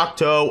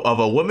Zanpakuto of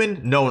a woman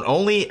known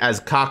only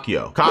as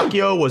Kakyo.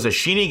 Kakyo was a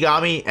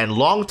Shinigami and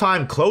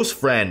longtime close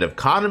friend of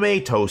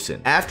Kaname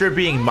Tosen. After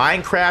being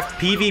Minecraft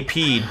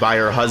PvP'd by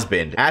her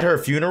husband, at her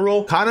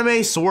funeral,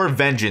 Kaname swore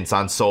vengeance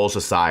on Soul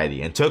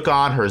Society and took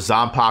on her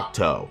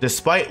Zanpakuto.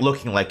 Despite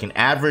looking like an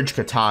average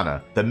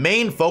katana, the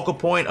main focal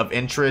point of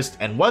interest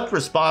and what's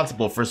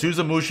responsible for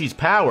Suzumushi's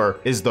power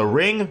is the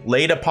ring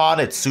laid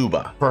upon its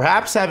Tsuba.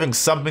 Perhaps having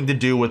something to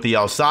do with the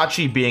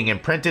Alsachi being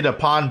imprinted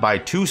upon by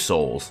two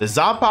souls, the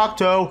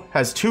Zanpakuto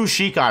has two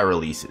Shikai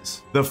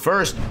releases. The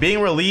first being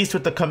released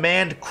with the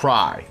command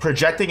Cry,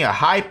 projecting a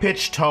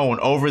high-pitched tone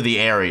over the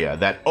area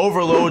that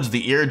overloads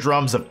the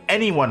eardrums of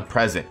anyone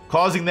present,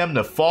 causing them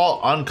to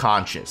fall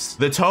unconscious.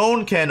 The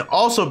tone can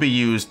also be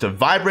used to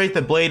vibrate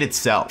the blade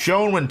itself,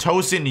 shown when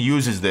Tosen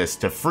uses this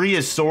to free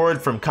his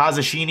sword from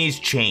Kazashini's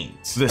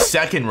chains. The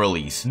second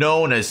release,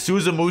 known as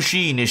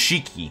Suzumushi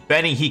Nishiki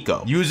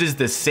Benihiko, uses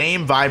the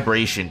same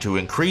vibration to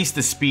increase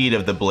the speed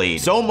of the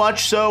blade, so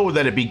much so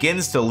that it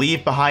begins to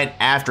leave behind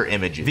after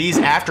images. These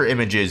after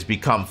images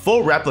become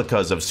full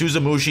replicas of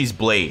Suzumushi's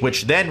blade,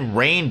 which then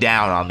rain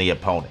down on the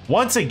opponent.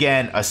 Once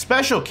again, a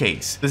special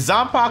case. The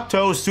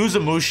Zanpakuto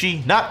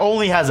Suzumushi not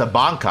only has a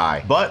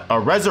Bankai, but a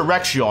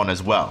resurrection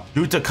as well,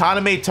 due to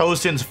Kaname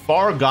Tosen's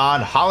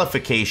far-gone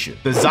holification.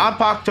 The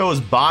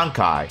Zanpakuto's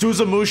Bankai,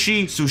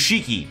 Suzumushi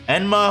Tsushiki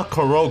Enma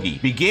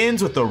Korogi,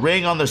 begins with the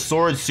ring on the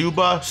sword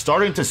Tsuba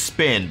starting to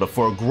spin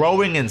before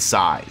growing in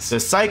size. The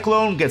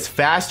cyclone gets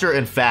faster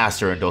and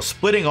faster until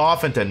splitting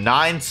off into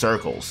 9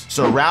 circles,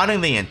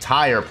 surrounding the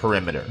entire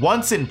perimeter.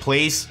 Once in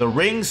place, the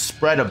rings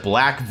spread a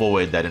black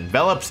void that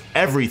envelops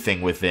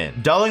everything within,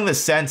 dulling the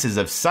senses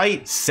of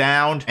sight,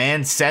 sound,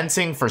 and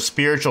sensing for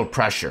spiritual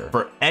pressure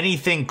for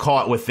anything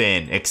caught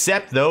within,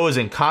 except those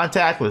in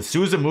contact with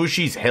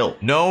Suzumushi's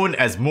hilt. Known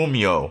as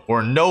Mumyo,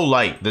 or no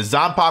light, the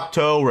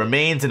Zanpakuto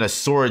remains in a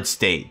sword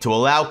state to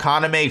allow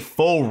Kaname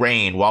full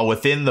reign while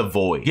within the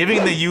void,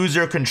 giving the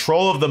user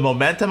control of the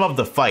momentum of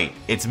the fight.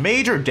 Its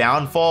major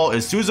downfall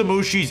is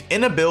Suzumushi's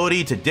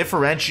inability to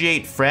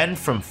differentiate friend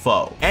from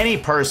foe. Any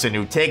person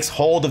who takes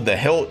hold of the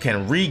hilt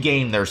can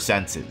regain their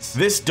senses.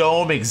 This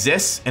dome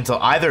exists until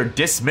either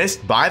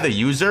dismissed by the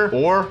user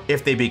or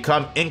if they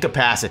become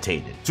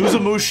incapacitated.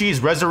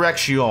 Suzumushi's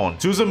Resurrection,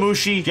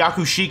 Suzumushi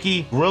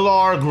Yakushiki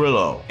Grillar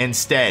Grillo,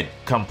 instead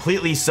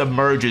completely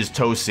submerges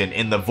Tosen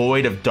in the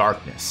void of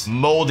darkness,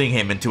 molding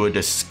him into a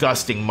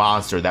disgusting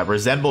monster that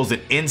resembles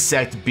an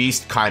insect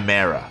beast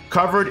chimera.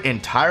 Covered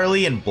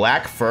entirely in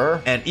black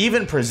fur and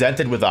even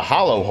presented with a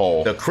hollow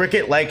hole, the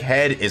cricket-like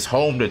head is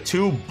home to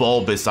 2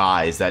 bulbous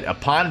eyes that,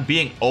 upon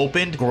being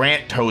opened,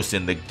 grant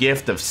Tosen the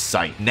gift of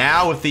sight.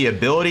 Now with the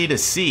ability to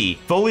see,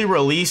 fully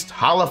released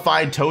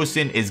holified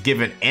Tosen is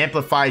given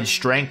amplified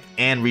strength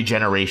and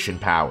regeneration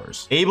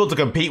powers, able to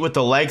compete with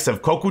the likes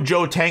of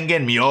Kokujo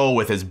Tengen Myo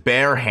with his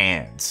bare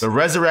hands. The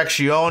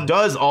Resurrection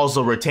does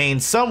also retain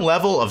some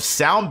level of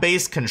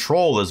sound-based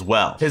control as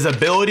well. His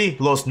ability,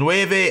 Los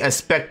Nueve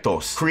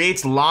Aspectos,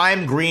 creates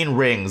lime green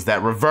rings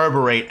that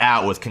reverberate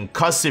out with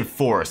concussive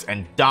force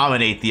and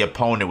dominate the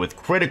opponent with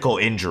critical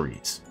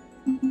injuries.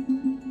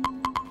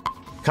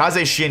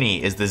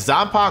 Kazeshini is the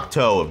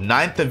Zanpakuto of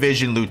 9th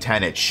Division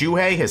Lieutenant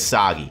Shuhei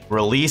Hisagi,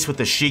 released with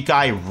the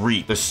Shikai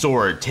Reap. The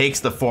sword takes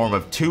the form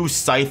of 2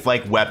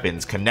 scythe-like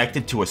weapons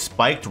connected to a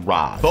spiked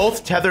rod,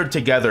 both tethered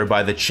together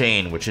by the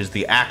chain, which is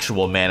the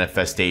actual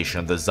manifestation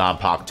of the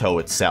Zanpakuto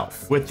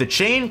itself. With the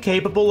chain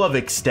capable of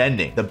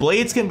extending, the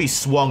blades can be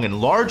swung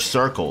in large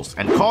circles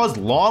and cause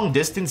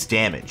long-distance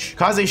damage.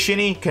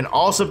 Kazeshini can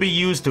also be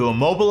used to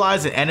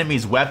immobilize an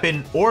enemy's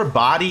weapon or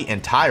body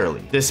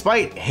entirely.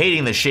 Despite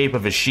hating the shape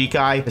of a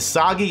Shikai, Bankai,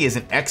 Hisagi is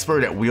an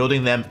expert at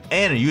wielding them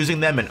and using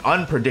them in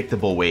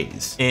unpredictable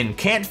ways. In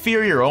Can't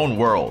Fear Your Own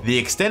World, the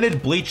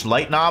extended Bleach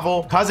light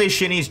novel, Kaze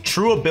Shini's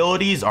true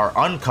abilities are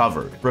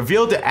uncovered,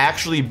 revealed to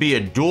actually be a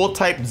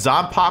dual-type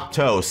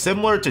Zanpakuto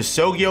similar to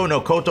Sogyo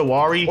no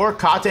Kotowari or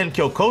Katen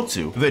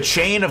Kyokotsu. The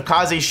chain of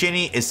Kaze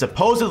Shini is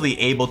supposedly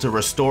able to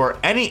restore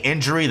any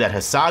injury that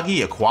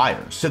Hisagi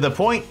acquires, to the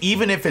point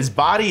even if his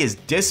body is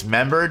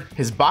dismembered,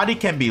 his body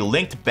can be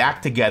linked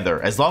back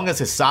together as long as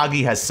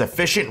Hisagi has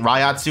sufficient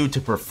Ryatsu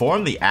to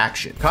perform the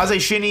action.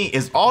 Kaze Shini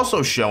is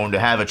also shown to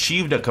have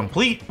achieved a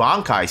complete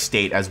Bankai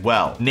state as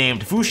well,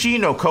 named Fushi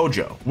no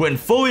Kojo. When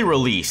fully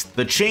released,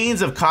 the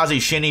chains of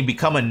Kaze Shini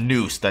become a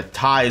noose that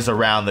ties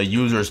around the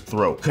user's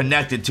throat,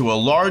 connected to a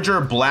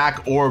larger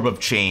black orb of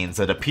chains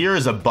that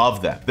appears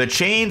above them. The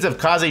chains of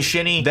Kaze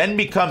Shini then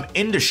become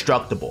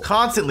indestructible,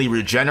 constantly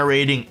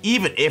regenerating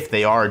even if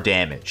they are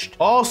damaged.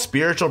 All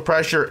spiritual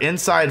pressure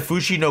inside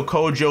Fushi no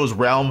Kojo's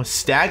realm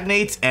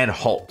stagnates and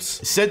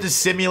halts, said to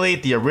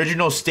simulate the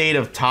original state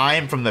of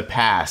time from the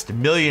past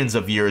millions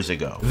of years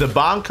ago. The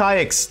Bankai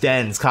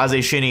extends Kaze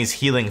Shini's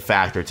healing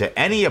factor to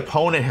any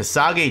opponent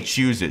Hisagi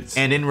chooses,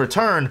 and in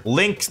return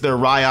links their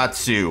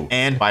Ryatsu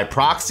and, by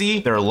proxy,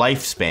 their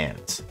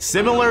lifespans,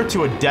 similar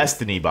to a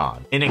destiny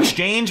bond. In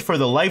exchange for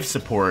the life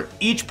support,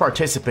 each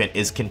participant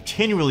is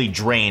continually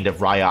drained of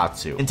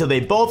Ryatsu until they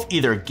both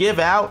either give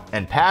out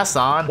and pass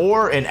on,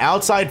 or an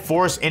outside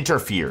force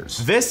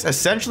interferes. This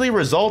essentially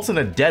results in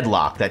a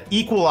deadlock that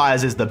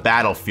equalizes the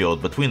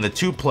battlefield between the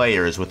two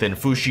players within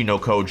Fushi no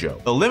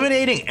Kojo,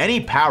 eliminating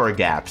any power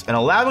gaps and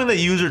allowing the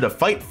user to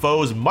fight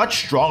foes much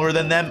stronger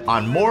than them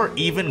on more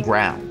even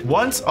ground.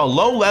 Once a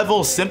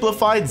low-level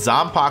simplified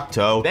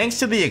Zanpakuto, thanks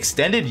to the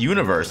extended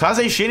universe, Kaze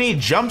Shini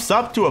jumps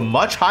up to a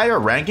much higher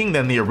ranking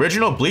than the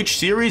original Bleach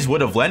series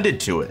would have lended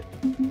to it.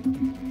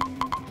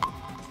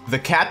 The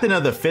captain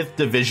of the 5th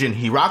Division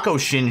Hirako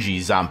Shinji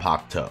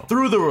Zanpakuto.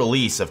 Through the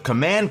release of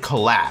Command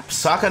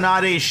Collapse,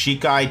 Sakanade's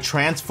Shikai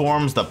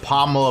transforms the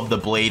pommel of the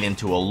blade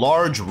into a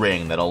large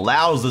ring that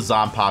allows the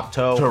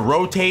Zanpakuto to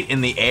rotate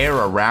in the air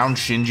around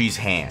Shinji's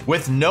hand.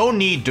 With no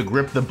need to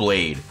grip the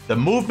blade, the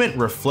movement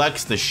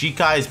reflects the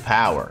Shikai's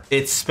power.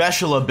 Its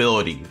special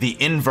ability, the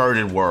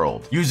Inverted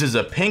World, uses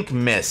a pink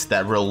mist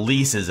that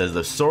releases as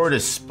the sword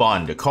is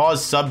spun to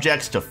cause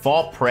subjects to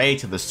fall prey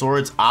to the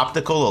sword's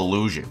optical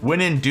illusion.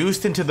 When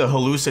induced into the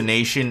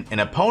hallucination, an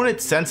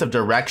opponent's sense of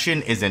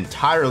direction is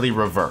entirely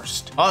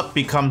reversed. Up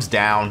becomes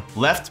down,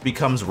 left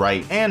becomes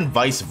right, and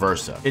vice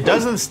versa. It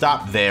doesn't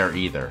stop there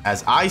either,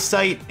 as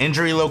eyesight,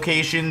 injury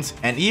locations,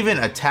 and even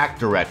attack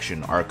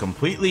direction are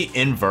completely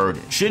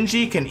inverted.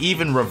 Shinji can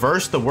even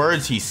reverse the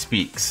words he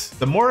speaks.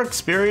 The more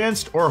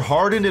experienced or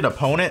hardened an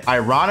opponent,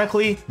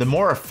 ironically, the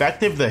more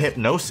effective the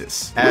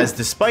hypnosis, as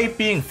despite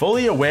being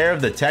fully aware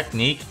of the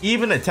technique,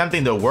 even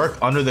attempting to work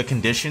under the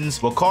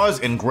conditions will cause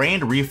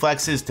ingrained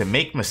reflexes to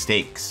make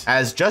mistakes.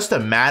 As just a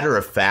matter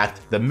of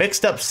fact, the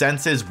mixed up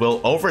senses will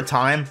over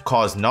time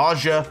cause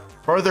nausea,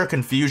 further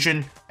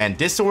confusion, and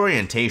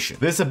disorientation.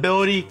 This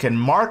ability can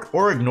mark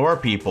or ignore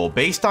people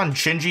based on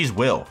Shinji's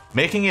will,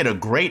 making it a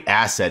great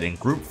asset in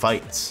group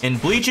fights. In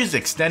Bleach's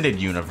extended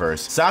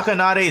universe,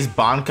 Sakanade's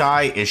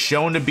Bankai is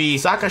shown to be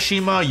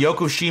Sakashima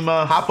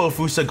Yokushima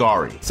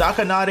Happofusagari.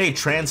 Sakanade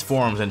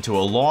transforms into a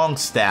long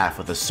staff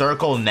with a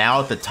circle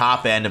now at the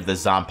top end of the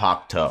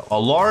Zanpakuto. A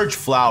large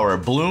flower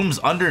blooms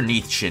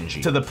underneath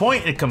Shinji, to the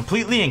point it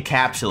completely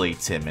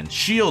encapsulates him and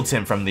shields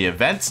him from the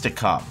events to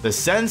come. The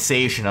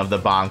sensation of the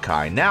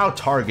Bankai now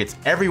targets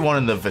everyone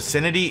in the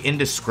vicinity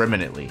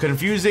indiscriminately,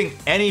 confusing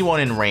anyone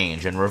in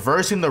range and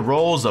reversing the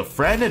roles of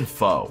friend and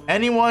foe.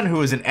 Anyone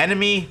who is an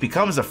enemy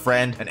becomes a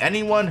friend, and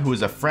anyone who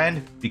is a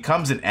friend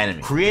becomes an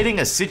enemy, creating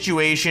a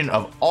situation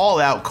of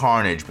all-out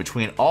carnage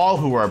between all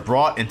who are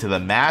brought into the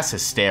mass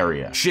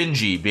hysteria.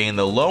 Shinji being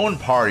the lone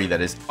party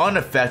that is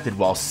unaffected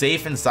while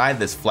safe inside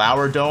this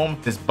flower dome,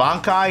 this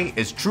Bankai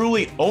is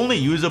truly only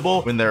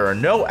usable when there are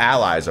no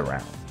allies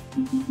around.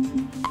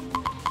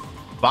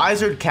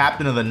 Visored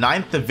Captain of the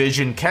 9th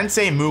Division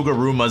Kensei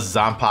Muguruma's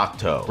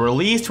Zanpakuto.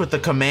 Released with the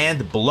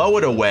command Blow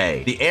It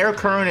Away, the air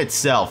current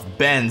itself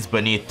bends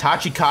beneath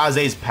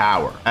Tachikaze's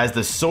power, as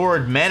the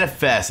sword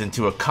manifests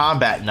into a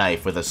combat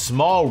knife with a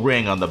small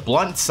ring on the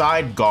blunt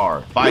side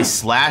guard. By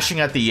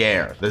slashing at the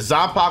air, the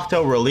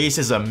Zanpakuto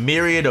releases a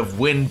myriad of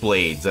wind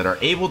blades that are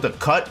able to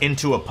cut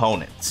into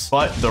opponents.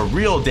 But the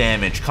real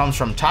damage comes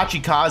from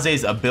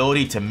Tachikaze's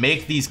ability to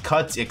make these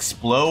cuts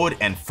explode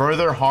and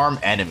further harm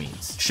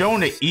enemies. Shown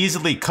to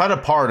easily cut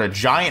apart a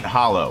giant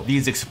hollow,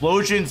 these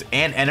explosions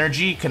and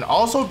energy can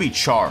also be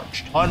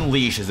charged.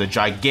 Unleash is a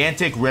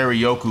gigantic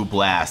Raryoku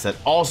blast that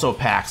also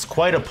packs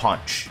quite a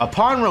punch.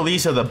 Upon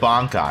release of the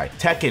Bankai,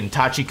 Tekken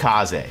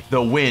Tachikaze,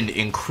 the wind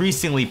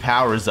increasingly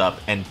powers up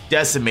and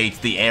decimates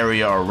the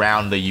area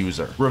around the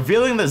user,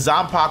 revealing the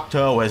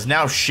Zanpakuto has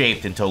now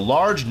shaped into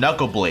large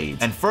knuckle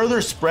blades and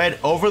further spread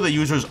over the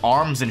user's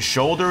arms and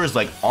shoulders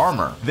like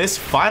armor. This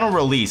final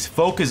release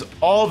focuses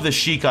all of the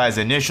Shikai's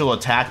initial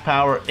attack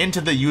power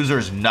into the user's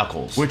user's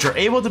knuckles, which are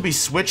able to be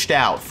switched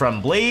out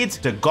from blades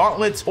to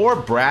gauntlets or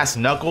brass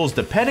knuckles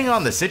depending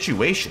on the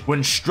situation.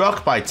 When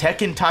struck by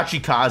Tekken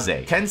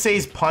Tachikaze,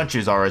 Tensei's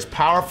punches are as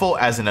powerful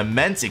as an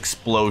immense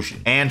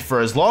explosion, and for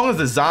as long as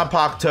the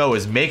Zanpakuto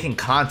is making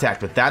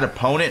contact with that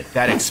opponent,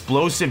 that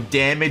explosive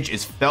damage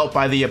is felt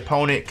by the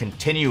opponent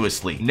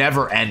continuously,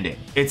 never ending.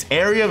 Its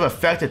area of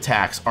effect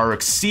attacks are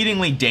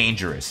exceedingly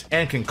dangerous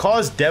and can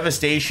cause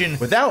devastation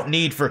without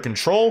need for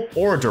control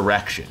or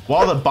direction.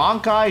 While the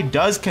Bankai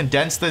does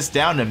condense this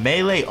down to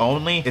melee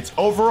only, its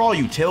overall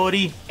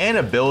utility and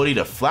ability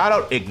to flat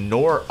out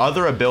ignore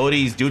other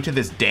abilities due to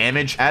this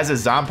damage as a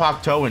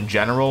Zanpakuto in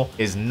general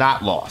is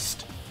not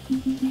lost.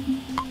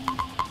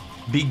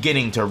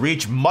 Beginning to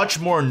reach much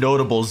more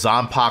notable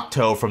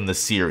Zanpakuto from the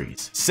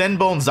series.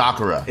 Senbon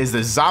Zakura is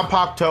the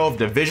Zanpakuto of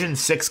Division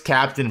 6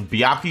 Captain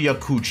Byakuya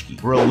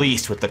Kuchiki,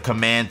 released with the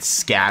command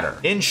Scatter.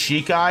 In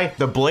Shikai,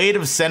 the blade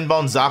of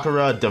Senbon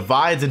Zakura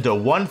divides into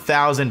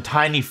 1,000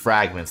 tiny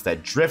fragments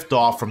that drift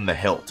off from the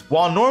hilt.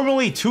 While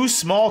normally too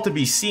small to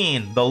be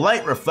seen, the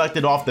light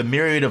reflected off the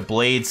myriad of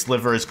blade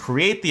slivers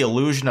create the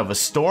illusion of a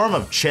storm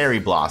of cherry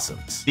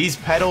blossoms. These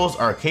petals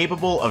are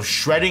capable of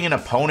shredding an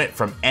opponent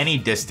from any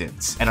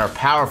distance, and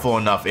are powerful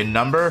enough in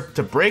number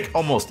to break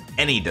almost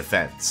any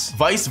defense.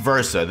 Vice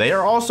versa, they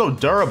are also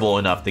durable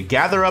enough to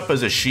gather up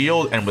as a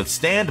shield and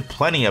withstand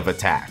plenty of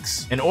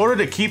attacks. In order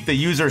to keep the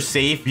user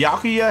safe,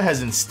 Byakuya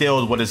has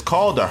instilled what is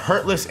called a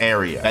hurtless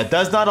area that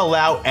does not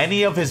allow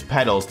any of his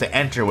petals to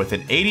enter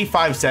within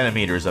 85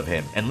 centimeters of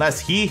him unless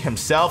he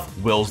himself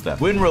wills them.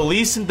 When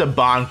released into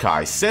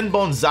Bankai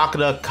Senbon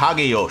Zakura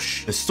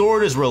Kageyoshi, the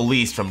sword is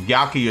released from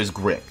Byakuya's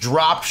grip,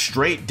 dropped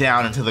straight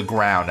down into the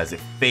ground as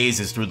it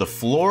phases through the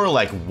floor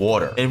like water.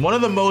 In one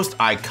of the most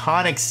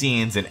iconic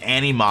scenes in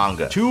any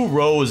manga, 2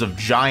 rows of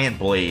giant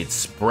blades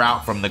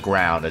sprout from the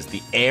ground as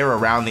the air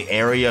around the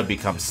area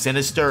becomes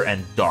sinister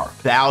and dark.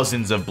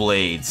 Thousands of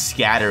blades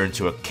scatter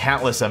into a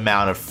countless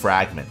amount of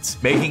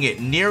fragments, making it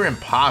near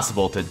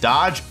impossible to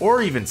dodge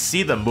or even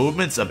see the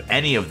movements of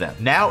any of them.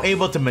 Now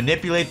able to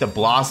manipulate the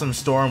Blossom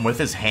Storm with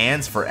his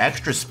hands for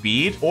extra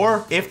speed,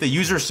 or if the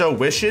user so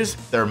wishes,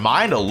 their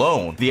mind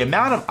alone, the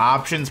amount of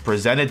options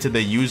presented to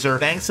the user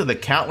thanks to the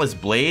countless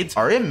blades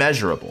are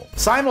immeasurable.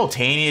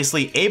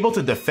 Simultaneously able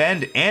to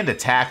defend and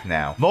attack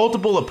now,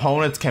 multiple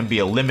opponents can be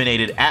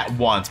eliminated at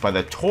once by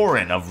the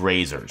torrent of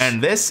razors.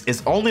 And this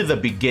is only the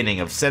beginning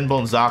of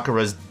Senbon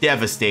Zakura's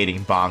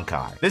devastating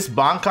Bankai. This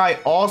Bankai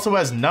also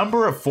has a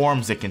number of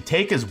forms it can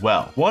take as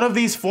well. One of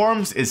these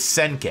forms is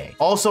Senkei,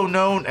 also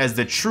known as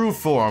the true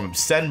form of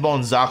Senbon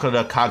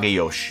Zakura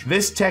Kageyoshi.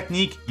 This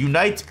technique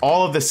unites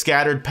all of the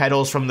scattered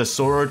petals from the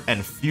sword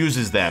and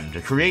fuses them to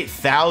create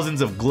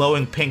thousands of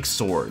glowing pink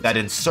swords that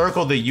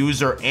encircle the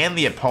user and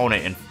the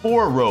opponent in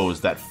 4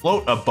 rows that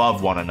float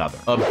above one another,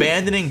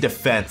 abandoning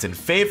defense in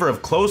favor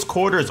of close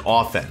quarters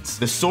offense.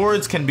 The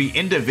swords can be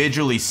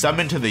individually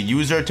summoned to the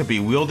user to be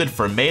wielded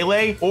for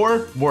melee,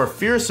 or more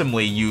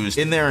fearsomely used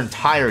in their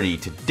entirety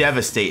to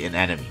devastate an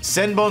enemy.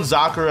 Senbon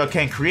Zakura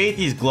can create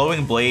these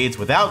glowing blades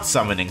without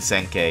summoning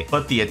Senkei,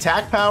 but the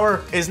attack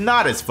power is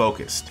not as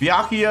focused.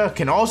 Byakuya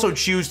can also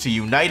choose to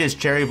unite his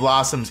cherry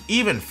blossoms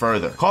even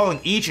further, calling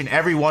each and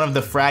every one of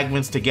the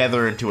fragments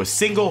together into a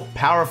single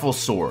powerful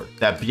sword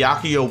that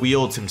Byakuya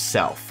wields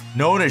himself,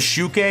 known as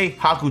Shuke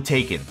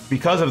Hakuteiken,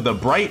 because of the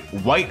bright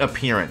white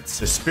appearance.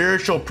 The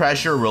spiritual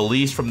pressure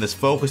released from this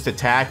focused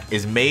attack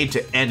is made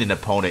to end an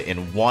opponent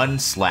in one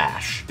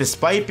slash.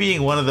 Despite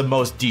being one of the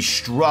most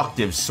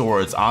destructive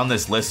swords on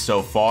this list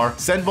so far,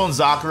 Senbon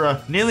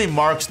Zakura nearly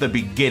marks the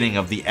beginning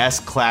of the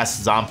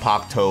S-class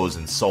Zanpakutos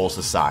in Soul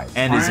Society,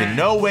 and is in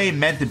no way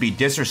meant to be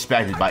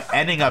disrespected by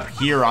ending up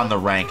here on the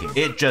ranking.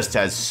 It just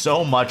has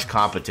so much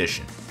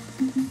competition.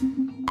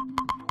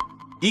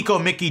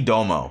 Ikomiki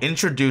Domo,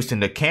 introduced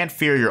into Can't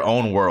Fear Your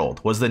Own World,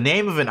 was the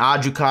name of an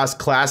Ajukas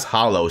class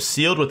hollow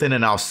sealed within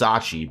an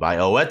Aosachi by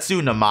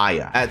Oetsu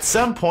Namaya. At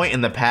some point in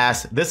the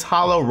past, this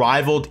hollow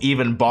rivaled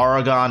even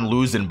Baragon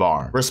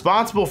Luzenbar,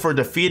 responsible for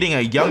defeating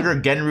a younger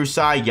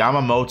Genrusai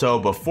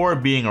Yamamoto before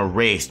being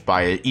erased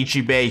by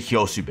Ichibe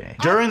Hyosube.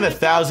 During the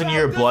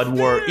 1,000-year Blood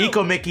War,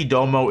 Ikomiki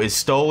Domo is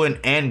stolen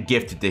and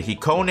gifted to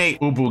Hikone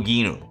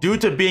Ubuginu. Due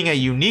to being a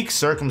unique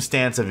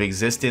circumstance of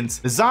existence,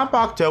 the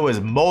Zanpakuto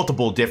has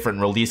multiple different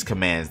release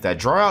commands that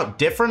draw out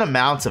different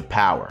amounts of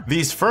power.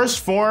 These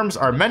first forms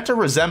are meant to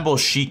resemble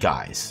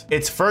Shikais.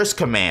 Its first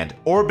command,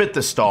 Orbit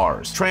the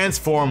Stars,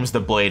 transforms the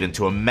blade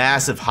into a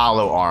massive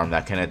hollow arm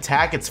that can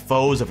attack its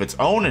foes of its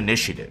own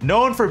initiative.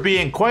 Known for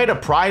being quite a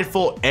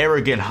prideful,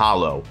 arrogant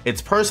hollow,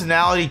 its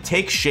personality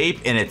takes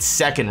shape in its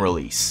second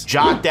release,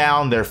 Jot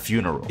Down Their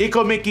Funeral.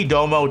 Ikomiki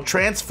Domo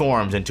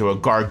transforms into a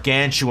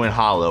gargantuan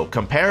hollow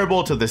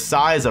comparable to the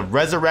size of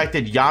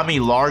resurrected Yami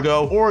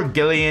Largo or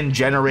Gillian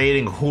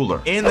generating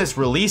Hooler. In this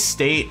release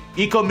state,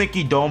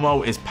 Ikomiki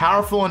Domo is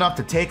powerful enough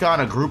to take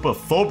on a group of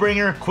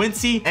Fullbringer,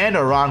 Quincy, and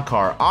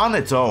Arankar on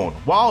its own,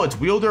 while its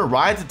wielder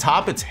rides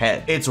atop its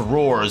head. Its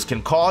roars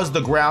can cause the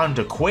ground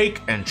to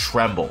quake and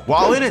tremble.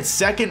 While in its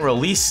second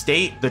release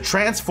state, the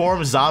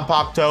transformed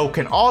Zanpakuto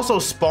can also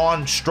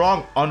spawn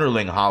strong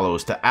underling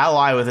hollows to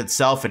ally with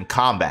itself in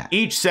combat,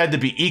 each said to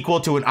be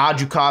equal to an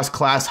Ajukas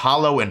class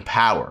hollow in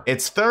power.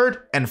 Its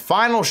third and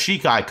final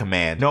Shikai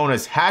command, known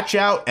as Hatch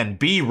Out and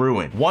Be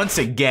Ruined, once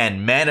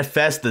again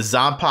manifests the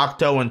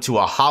Zanpakuto into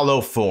a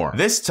hollow form.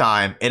 This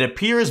time, it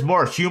appears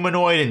more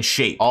humanoid in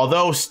shape,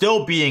 although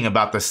still being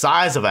about the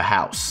size of a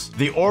house.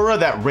 The aura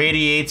that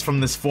radiates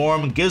from this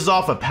form gives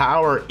off a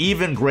power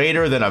even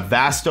greater than a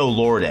Vasto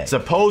Lorde,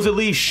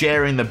 supposedly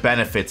sharing the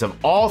benefits of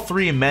all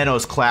three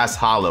Menos class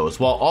hollows,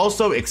 while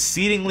also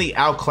exceedingly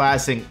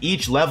outclassing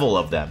each level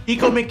of them.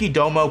 Ikomiki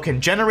Domo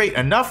can generate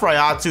enough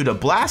Ryatsu to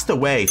blast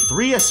away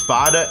 3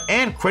 Espada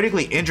and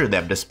critically injure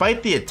them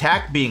despite the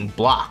attack being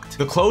blocked.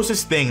 The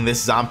closest thing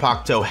this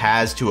Zanpakuto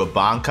has to a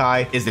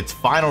Bankai is its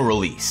final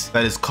release,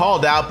 that is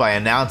called out by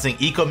announcing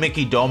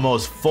Ikomiki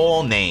Domo's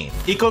full name.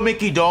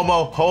 Ikomiki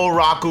Domo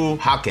Horaku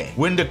Hake.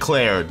 When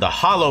declared, the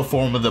hollow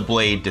form of the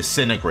blade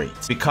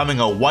disintegrates, becoming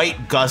a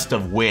white gust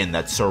of wind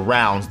that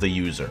surrounds the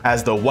user.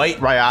 As the white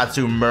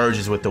Ryatsu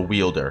merges with the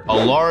wielder, a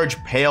large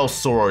pale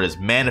sword is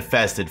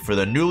manifested for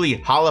the newly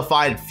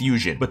holified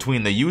fusion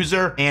between the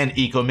user and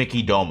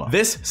Ikomiki Domo.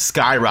 This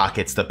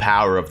skyrockets the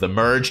power of the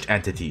merged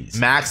entities,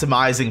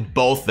 maximizing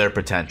both their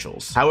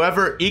potentials.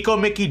 However,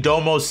 Ikomiki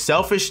Domo's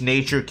selfish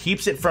nature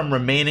keeps it from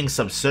remaining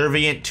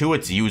subservient to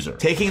its user,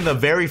 taking the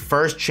very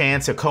first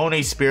chance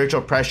Hakone's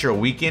spiritual pressure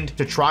weakened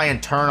to try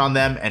and turn on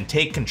them and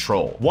take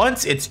control.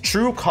 Once its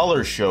true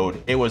colors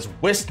showed, it was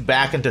whisked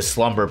back into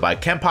slumber by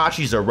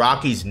Kenpachi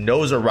Zaraki's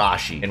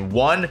Nozarashi in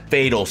one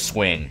fatal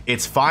swing,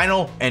 its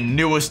final and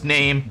newest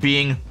name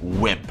being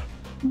Wimp,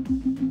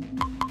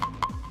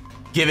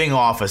 giving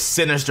off a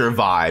sinister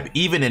vibe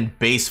even in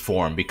base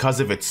form because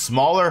of its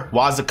smaller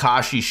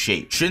Wazakashi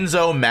shape.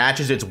 Shinzo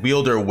matches its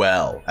wielder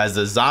well as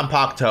the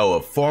Zanpakuto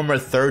of former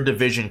 3rd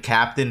Division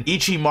Captain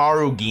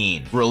Ichimaru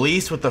Gin,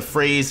 released with the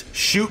phrase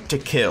 "shoot to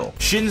kill."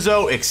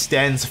 Shinzo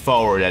extends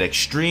forward at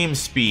extreme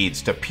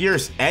speeds to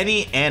pierce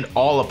any and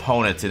all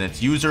opponents in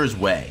its user's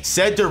way,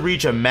 said to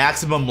reach a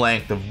maximum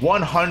length of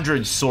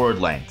 100 sword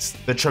lengths.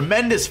 The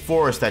tremendous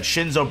force that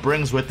Shinzo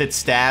brings with its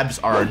stabs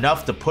are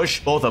enough to push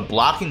both a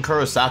blocking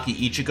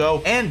Kurosaki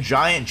Ichigo and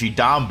giant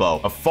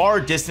Jidambo a far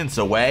distance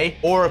away,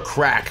 or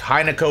crack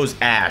Haineko's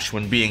Ash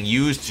when being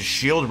used to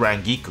shield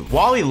Rangiku.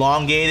 While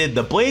elongated,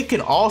 the blade can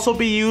also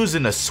be used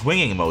in a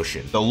swinging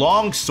motion, the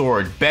long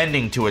sword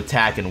bending to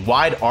attack in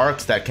wide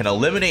arcs that can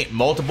eliminate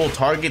multiple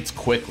targets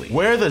quickly.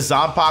 Where the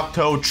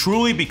Zanpakuto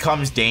truly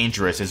becomes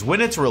dangerous is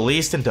when it's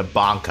released into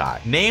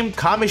Bankai, named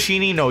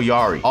Kamishini no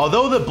Yari.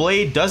 Although the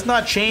blade does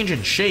not change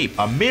in shape,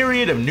 a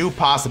myriad of new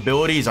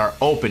possibilities are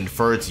opened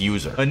for its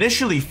user.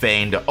 Initially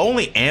feigned to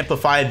only amplify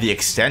the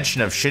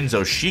extension of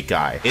Shinzo's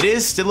Shikai, it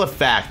is still a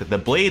fact that the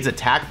blade's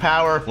attack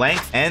power,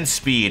 length, and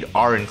speed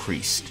are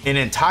increased. An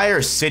entire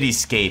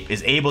cityscape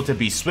is able to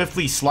be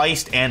swiftly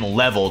sliced and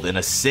leveled in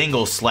a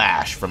single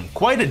slash from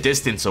quite a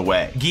distance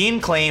away. Gin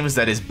claims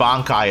that his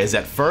Bankai is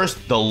at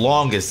first the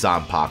longest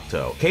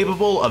Zanpakuto,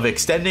 capable of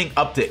extending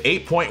up to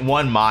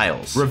 8.1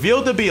 miles.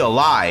 Revealed to be a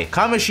lie,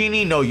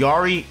 Kamishini no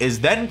Yari is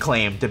then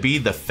claimed to be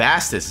the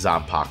fastest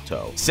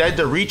Zanpakuto, said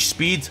to reach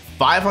speeds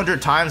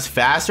 500 times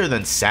faster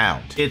than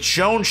sound. It's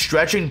shown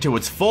stretching to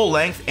its full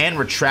length and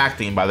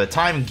retracting by the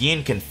time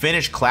Gin can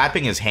finish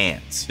clapping his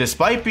hands.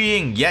 Despite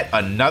being yet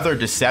another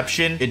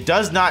deception, it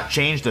does not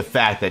change the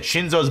fact that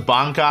Shinzo's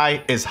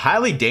Bankai is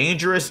highly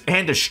dangerous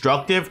and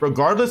destructive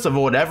regardless of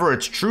whatever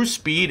its true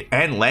speed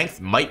and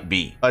length might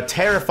be. A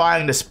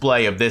terrifying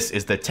display of this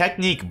is the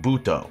technique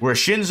Buto, where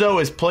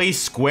Shinzo is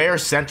placed square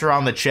center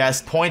on the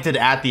chest pointed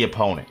at the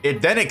opponent.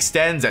 It then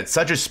extends at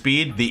such a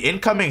speed the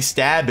incoming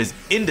stab is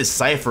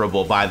indecipherable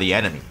by the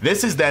enemy.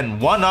 This is then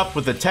one up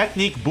with the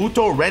technique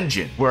Buto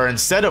Renjin, where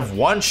instead of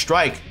one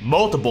strike,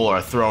 multiple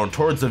are thrown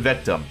towards the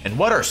victim, and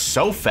what are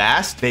so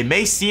fast, they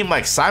may seem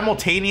like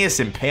simultaneous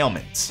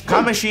impalements.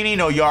 Kamishini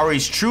no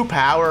Yari's true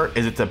power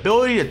is its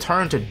ability to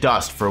turn to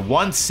dust for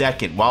 1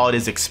 second while it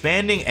is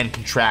expanding and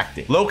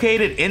contracting.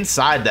 Located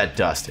inside that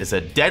dust is a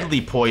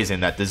deadly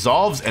poison that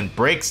dissolves and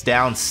breaks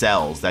down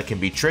cells that can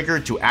be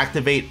triggered to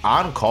activate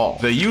on call.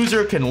 The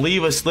user can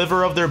leave a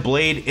sliver of their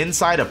blade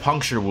inside a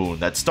puncture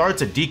wound that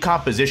starts a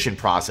decomposition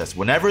process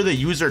whenever the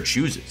user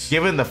chooses.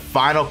 Given the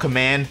final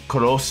command,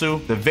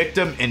 Kurosu, the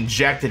victim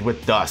injected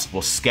with dust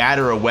will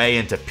scatter away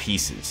into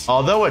pieces.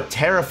 Although a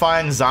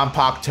terrifying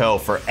Zanpakuto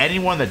for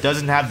anyone that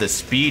doesn't have the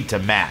speed to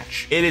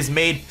match, it is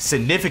made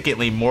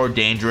significantly more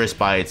dangerous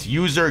by its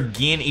user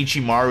Gin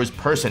Ichimaru's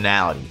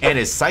personality and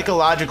his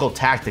psychological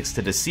tactics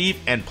to deceive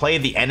and play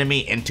the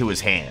enemy into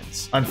his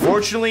hands.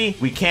 Unfortunately,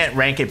 we can't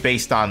rank it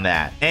based on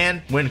that,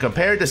 and when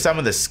compared to some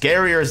of the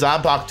scarier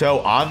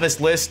Zanpakuto on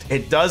this list,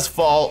 it does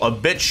fall a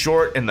bit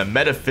short in the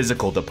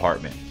metaphysical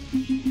department.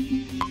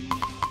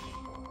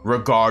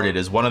 regarded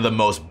as one of the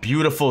most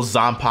beautiful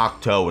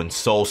Zanpakuto in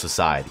Soul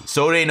Society.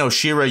 Sode no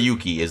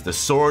Shirayuki is the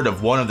sword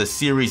of one of the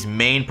series'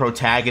 main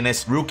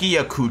protagonists,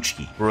 Rukia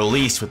Kuchiki,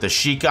 released with the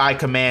Shikai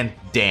command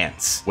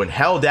Dance. When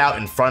held out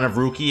in front of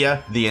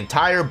Rukia, the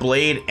entire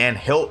blade and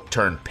hilt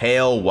turn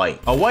pale white.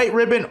 A white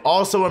ribbon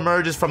also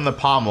emerges from the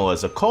pommel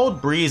as a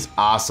cold breeze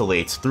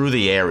oscillates through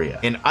the area.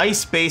 In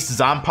ice-based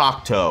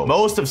Zanpakuto,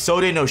 most of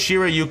Sode no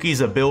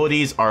Shirayuki's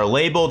abilities are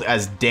labeled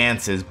as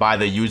dances by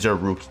the user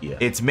Rukia.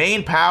 Its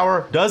main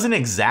power doesn't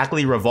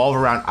exactly revolve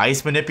around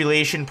ice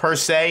manipulation per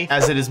se,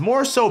 as it is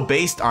more so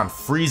based on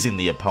freezing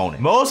the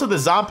opponent. Most of the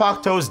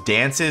Zanpakuto's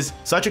dances,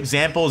 such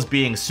examples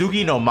being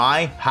Sugi no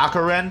Mai,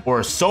 Hakuren,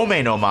 or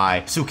Some no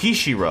Mai,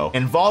 Tsukishiro,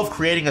 involve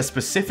creating a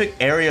specific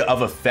area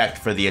of effect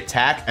for the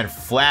attack and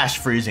flash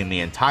freezing the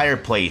entire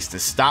place to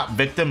stop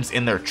victims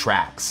in their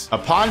tracks.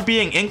 Upon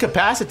being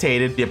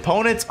incapacitated, the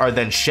opponents are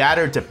then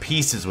shattered to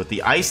pieces with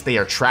the ice they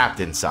are trapped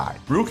inside.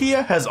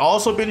 Rukia has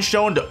also been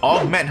shown to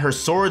augment her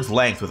sword's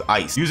length with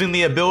ice, using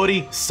the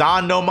ability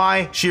San no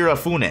Mai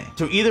Shirafune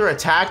to either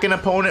attack an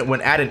opponent when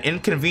at an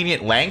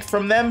inconvenient length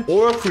from them,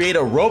 or create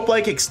a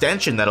rope-like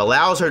extension that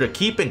allows her to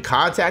keep in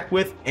contact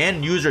with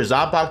and use her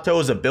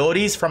Zanpakuto's abilities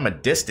from a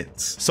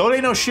distance.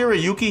 Sode no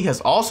Shirayuki has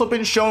also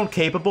been shown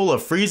capable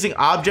of freezing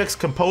objects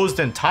composed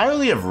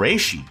entirely of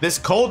reishi. This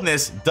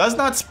coldness does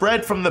not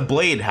spread from the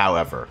blade,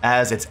 however,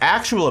 as its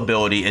actual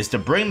ability is to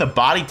bring the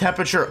body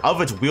temperature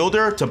of its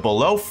wielder to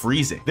below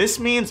freezing. This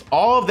means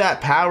all of that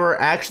power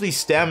actually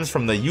stems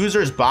from the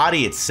user's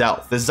body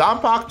itself. The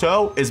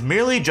Zanpakuto is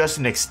merely just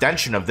an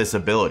extension of this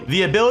ability.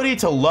 The ability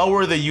to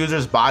lower the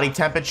user's body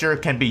temperature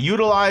can be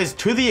utilized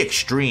to the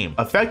extreme,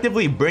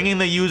 effectively bringing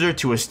the user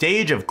to a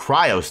stage of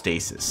cryostasis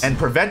and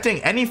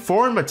preventing any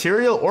foreign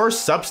material or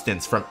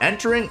substance from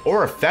entering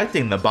or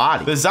affecting the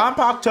body. The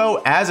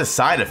Zanpakuto, as a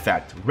side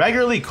effect,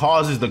 regularly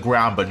causes the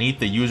ground beneath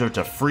the user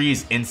to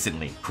freeze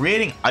instantly,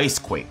 creating ice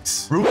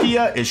quakes.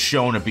 Rukia is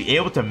shown to be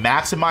able to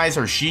maximize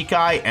her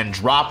Shikai and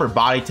drop her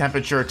body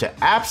temperature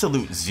to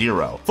absolute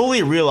zero,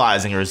 fully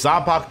realizing her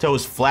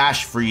Zanpakuto's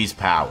flash freeze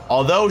power,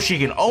 although she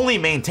can only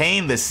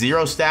maintain this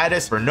zero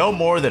status for no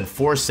more than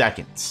 4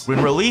 seconds.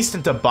 When released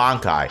into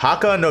Bankai,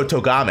 Haka no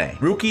Togame,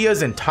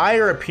 Rukia's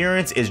entire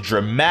appearance is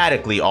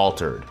dramatically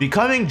altered,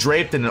 becoming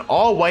draped in an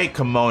all-white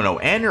kimono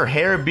and her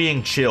hair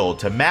being chilled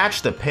to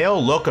match the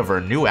pale look of her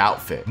new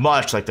outfit,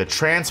 much like the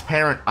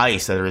transparent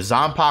ice that her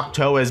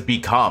Zanpakuto has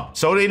become.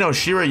 Sode no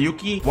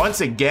Shirayuki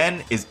once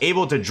again is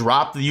able to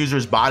drop the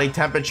user's body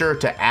temperature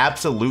to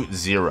absolute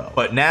zero,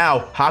 but now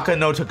Haka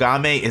no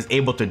Togame is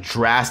able to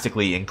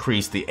drastically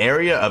increase the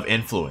area of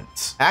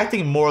influence,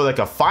 acting more like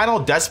a final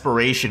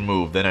desperation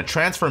move than a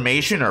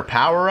transformation or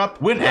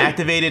power-up. When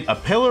activated, a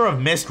pillar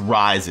of mist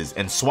rises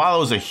and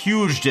swallows a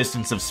huge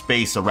distance of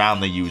space around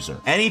the user.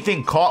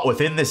 Anything caught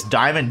within this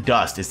diamond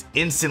dust is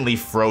instantly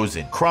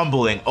frozen,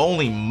 crumbling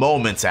only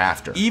moments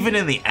after. Even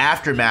in the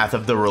aftermath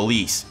of the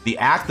release, the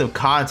act of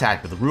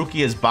contact with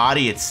Rukia's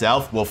body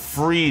itself will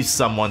freeze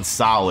someone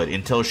solid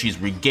until she's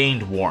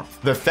regained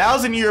warmth. The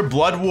 1000-year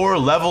Blood War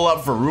level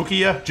up for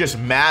Rukia just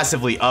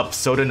massively ups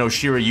Sode no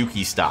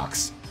Shirayuki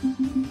stocks.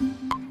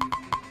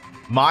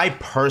 My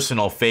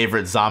personal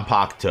favorite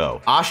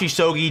Zanpakuto,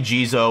 Ashisogi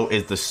Jizo,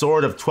 is the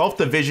sword of 12th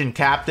Division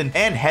Captain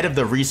and head of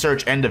the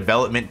research and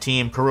development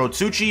team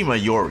Kurotsuchi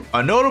Mayuri.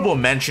 A notable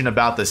mention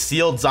about the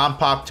sealed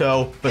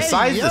Zanpakuto,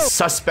 besides the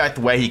suspect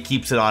way he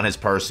keeps it on his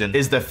person,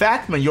 is the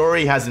fact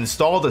Mayuri has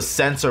installed a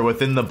sensor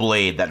within the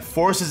blade that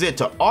forces it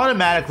to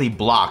automatically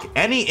block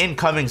any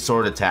incoming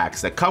sword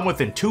attacks that come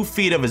within 2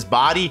 feet of his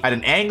body at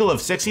an angle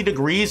of 60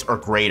 degrees or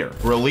greater.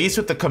 Released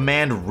with the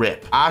command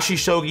RIP,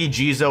 Ashisogi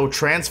Jizo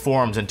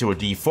transforms into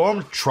a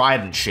deformed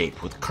trident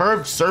shape with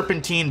curved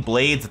serpentine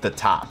blades at the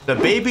top. The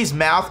baby's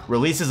mouth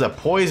releases a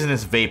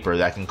poisonous vapor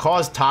that can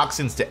cause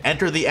toxins to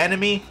enter the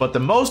enemy, but the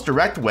most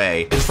direct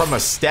way is from a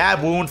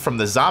stab wound from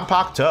the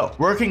Zanpakuto,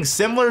 working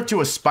similar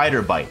to a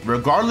spider bite.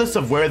 Regardless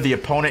of where the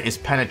opponent is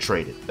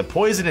penetrated, the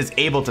poison is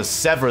able to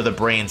sever the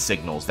brain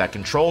signals that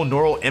control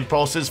neural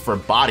impulses for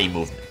body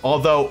movement.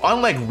 Although,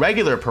 unlike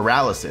regular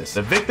paralysis,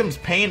 the victim's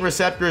pain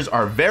receptors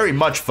are very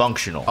much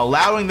functional,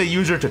 allowing the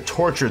user to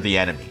torture the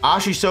enemy.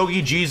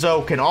 Ashisogi Jizo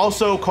can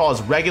also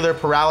cause regular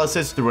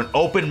paralysis through an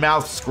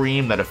open-mouthed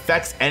scream that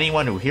affects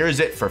anyone who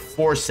hears it for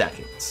 4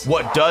 seconds.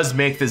 What does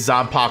make the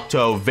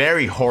Zanpakuto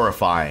very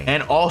horrifying,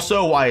 and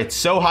also why it's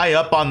so high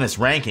up on this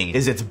ranking,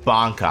 is its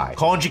Bankai,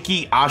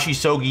 Konjiki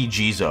Ashisogi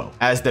Jizo.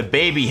 As the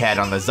baby head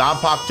on the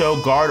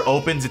Zanpakuto guard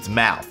opens its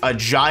mouth, a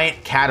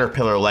giant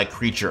caterpillar-like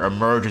creature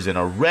emerges in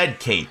a red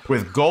cape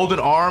with golden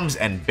arms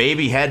and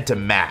baby head to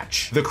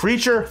match. The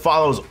creature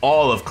follows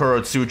all of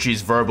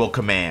Kurotsuchi's verbal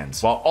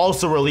commands, while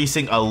also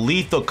releasing a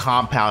lethal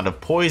compound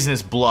of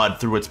poisonous blood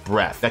through its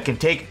breath that can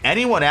take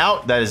anyone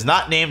out that is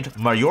not named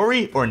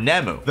Mayuri or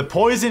Nemu. The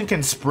poison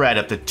can spread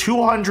up to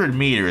 200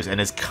 meters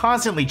and is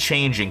constantly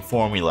changing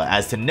formula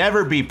as to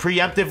never be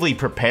preemptively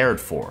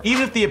prepared for.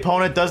 Even if the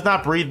opponent does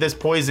not breathe this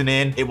poison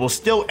in, it will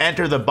still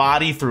enter the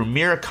body through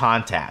mere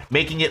contact,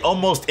 making it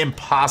almost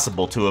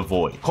impossible to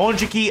avoid.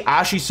 Konjiki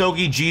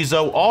Ashisogi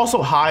Jizo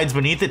also hides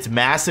beneath its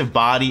massive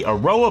body a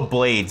row of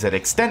blades that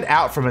extend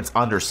out from its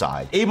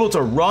underside, able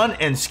to run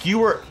and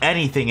skewer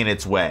anything in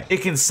its way.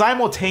 It can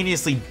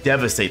simultaneously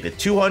devastate the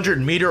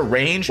 200-meter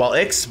range while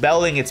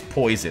expelling its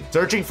poison,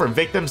 searching for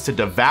victims to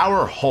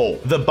devour whole.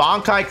 The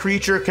Bankai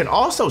creature can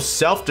also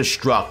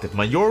self-destruct if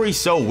Mayuri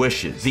so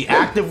wishes, the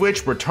act of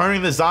which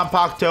returning the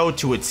Zanpakuto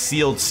to its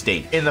sealed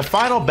state. In the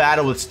final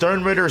battle with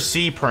Sternritter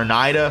C.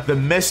 Pernida, the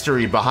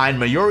mystery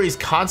behind Mayuri's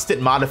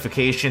constant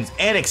modifications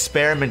and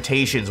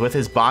experimentations with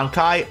his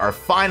Bankai are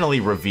finally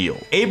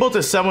revealed. Able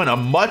to summon a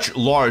much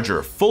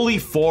larger, fully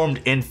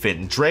formed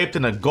infant draped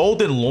in a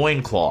golden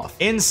loincloth.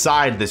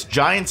 Inside this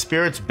giant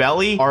spirit's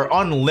belly are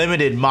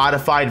unlimited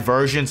modified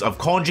versions of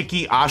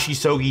Konjiki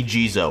Ashisogi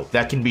Jizo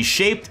that can be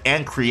shaped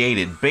and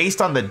created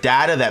based on the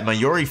data that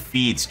Mayuri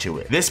feeds to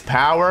it. This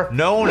power,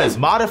 known as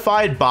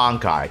Modified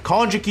Bankai,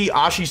 Konjiki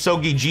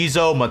Ashisogi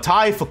Jizo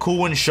Matai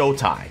Fukuin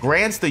Shotai,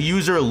 grants the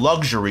user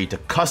luxury to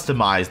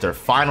customize their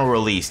final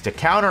release to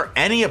counter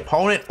any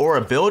opponent or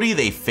ability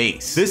they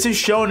face. This is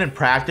shown in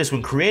practice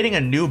when creating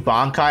a new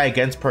Bankai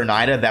against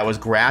Pernida that was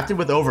grafted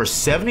with over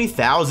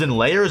 70,000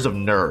 layers of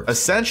nerve,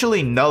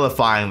 essentially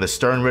nullifying the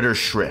Sternritter's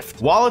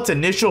Shrift. While its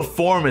initial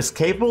form is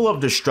capable of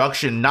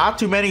destruction not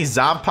too many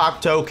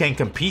Zanpakuto can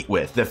compete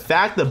with, the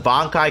fact the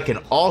Bankai can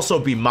also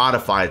be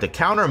modified to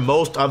counter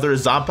most other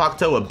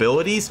Zanpakuto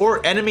abilities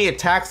or enemy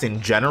attacks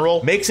in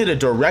general makes it a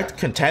direct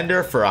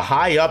contender for a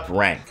high up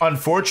rank.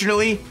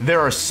 Unfortunately, there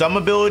are some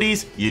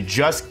abilities you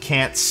just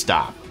can't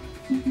stop.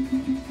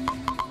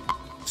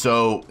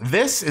 So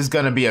this is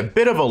going to be a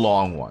bit of a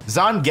long one.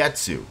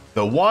 Zangetsu,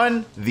 the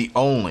one, the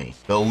only,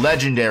 the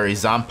legendary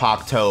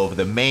Zanpakuto of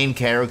the main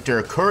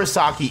character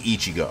Kurosaki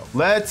Ichigo.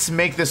 Let's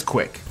make this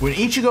quick. When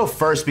Ichigo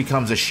first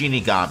becomes a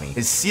Shinigami,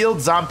 his sealed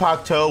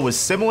Zanpakuto was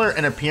similar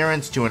in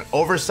appearance to an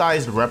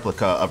oversized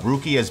replica of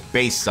Rukia's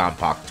base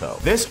Zanpakuto.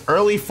 This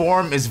early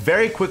form is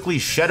very quickly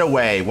shed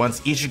away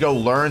once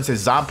Ichigo learns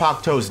his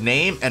Zanpakuto's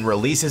name and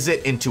releases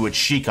it into its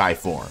Shikai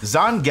form.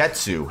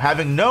 Zangetsu,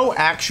 having no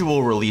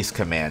actual release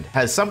command,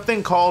 has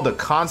something called a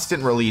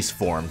constant release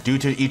form due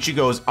to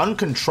Ichigo's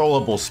uncontrollable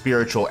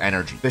spiritual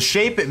energy. The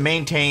shape it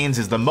maintains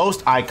is the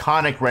most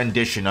iconic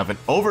rendition of an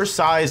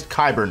oversized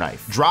kyber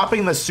knife.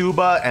 Dropping the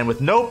Suba and with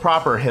no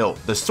proper hilt,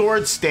 the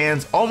sword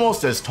stands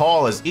almost as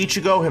tall as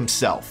Ichigo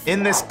himself.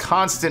 In this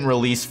constant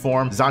release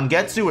form,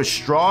 Zangetsu is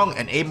strong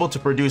and able to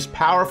produce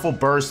powerful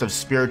bursts of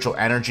spiritual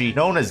energy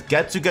known as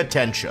Getsuga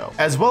Tensho,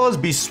 as well as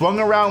be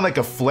swung around like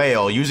a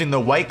flail using the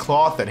white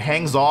cloth that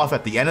hangs off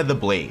at the end of the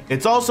blade.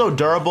 It's also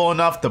durable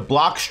enough to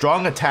block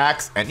strong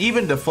attacks and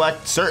even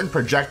deflect certain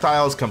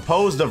projectiles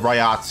composed of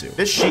Ryatsu.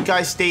 This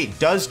Shikai state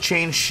does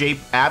change shape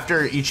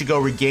after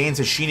Ichigo regains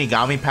his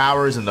Shinigami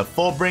powers in the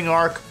Fullbring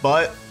arc,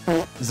 but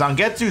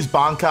Zangetsu's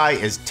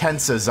Bankai is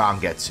Tensa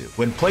Zangetsu.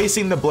 When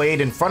placing the blade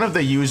in front of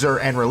the user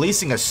and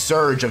releasing a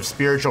surge of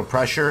spiritual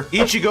pressure,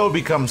 Ichigo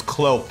becomes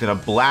cloaked in a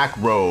black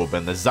robe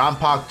and the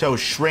Zanpakuto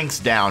shrinks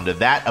down to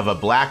that of a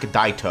black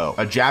Daito,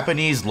 a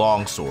Japanese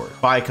longsword.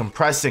 By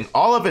compressing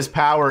all of his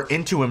power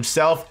into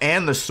himself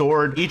and the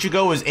sword,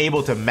 Ichigo is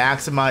able to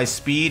maximize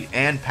speed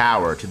and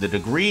power to the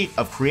degree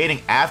of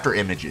creating after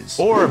images,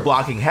 or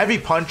blocking heavy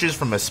punches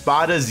from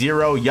Espada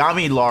Zero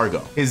Yami Largo.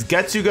 His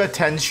Getsuga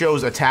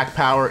Tensho's attack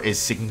power is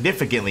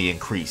significantly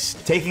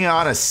increased, taking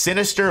on a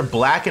sinister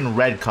black and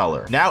red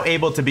color, now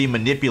able to be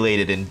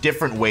manipulated in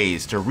different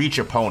ways to reach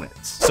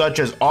opponents, such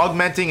as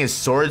augmenting his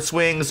sword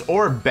swings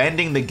or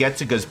bending the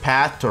Getsuga's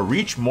path to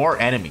reach more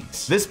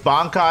enemies. This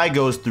Bankai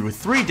goes through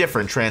 3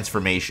 different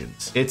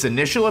transformations. Its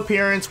initial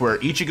appearance, where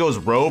Ichigo's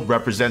robe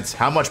represents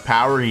how much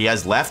power he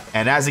has left,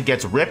 and as it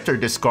gets ripped or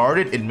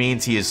discarded, it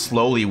means he is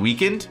slowly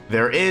weakened.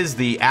 There is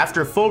the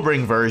after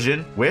Fullbring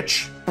version,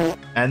 which...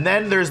 And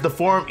then there's the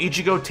form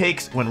Ichigo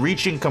takes when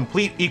reaching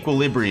complete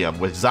equilibrium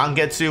with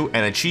Zangetsu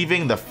and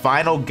achieving the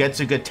final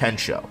Getsuga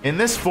Tensho. In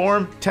this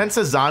form,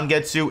 Tensa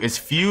Zangetsu is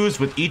fused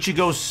with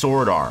Ichigo's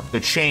sword arm, the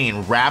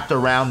chain wrapped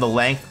around the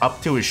length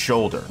up to his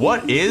shoulder.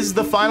 What is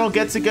the final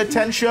Getsuga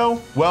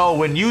Tensho? Well,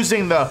 when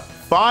using the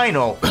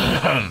final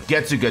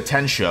Getsuga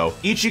Tensho,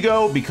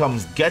 Ichigo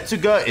becomes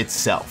Getsuga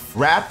itself,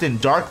 wrapped in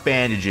dark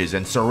bandages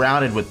and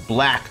surrounded with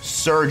black,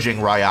 surging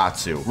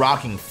Ryatsu,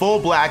 rocking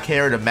full black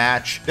hair to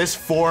match. This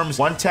form's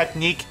one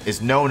technique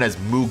is known as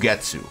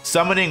Mugetsu,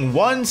 summoning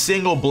one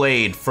single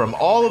blade from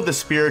all of the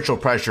spiritual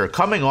pressure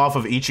coming off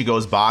of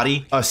Ichigo's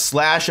body. A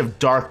slash of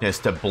darkness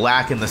to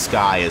blacken the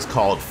sky is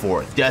called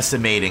forth,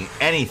 decimating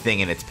anything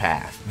in its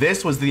path.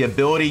 This was the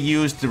ability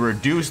used to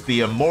reduce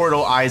the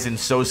immortal Aizen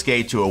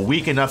Sosuke to a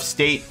weak enough state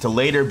state to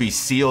later be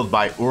sealed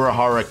by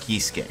Urahara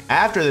Kisuke.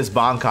 After this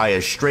Bankai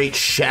is straight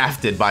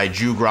shafted by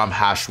Jugram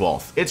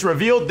Hashwolf, it's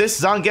revealed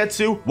this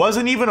Zangetsu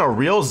wasn't even a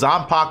real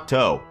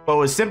Zanpakuto, but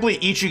was simply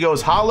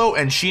Ichigo's hollow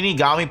and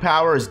Shinigami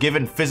power is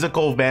given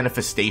physical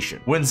manifestation.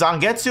 When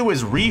Zangetsu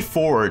is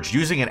reforged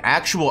using an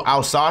actual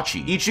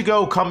Aosachi,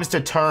 Ichigo comes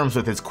to terms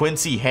with his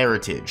Quincy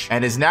heritage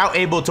and is now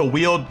able to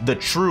wield the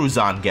true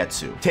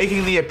Zangetsu,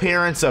 taking the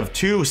appearance of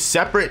two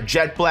separate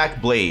jet black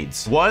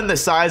blades, one the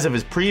size of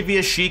his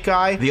previous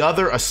Shikai, the other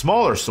a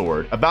smaller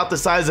sword, about the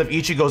size of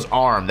Ichigo's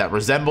arm that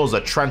resembles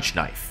a trench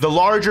knife. The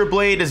larger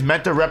blade is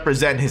meant to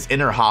represent his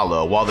inner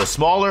hollow, while the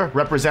smaller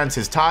represents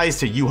his ties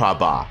to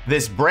Yhwach.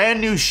 This brand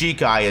new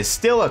Shikai is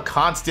still a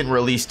constant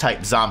release type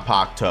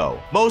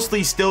Zanpakuto,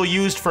 mostly still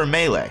used for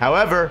melee.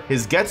 However,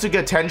 his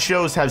Getsuga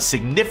Tenshos have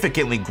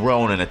significantly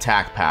grown in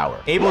attack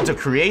power, able to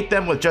create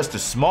them with just a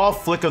small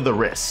flick of the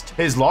wrist.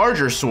 His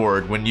larger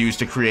sword, when used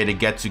to create a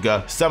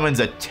Getsuga, summons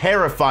a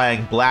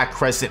terrifying black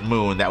crescent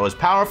moon that was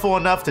powerful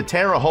enough to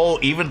tear a hole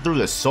even through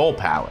the Soul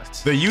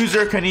Palace. The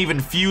user can even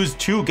fuse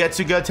two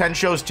Getsuga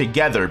Tenshos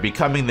together,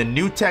 becoming the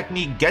new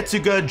technique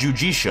Getsuga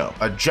Jujisho,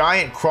 a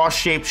giant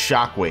cross-shaped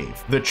shockwave.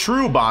 The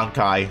true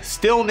Bankai,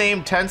 still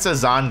named Tensa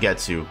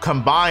Zangetsu,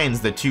 combines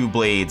the two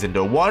blades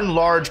into one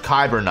large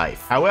kyber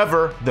knife.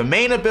 However, the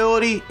main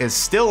ability is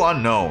still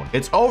unknown.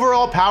 Its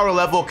overall power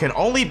level can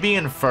only be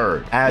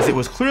inferred, as it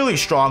was clearly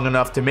strong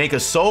enough to make a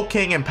Soul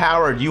King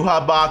empowered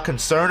Yhwach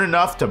concerned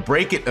enough to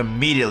break it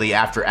immediately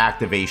after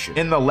activation.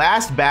 In the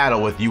last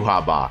battle with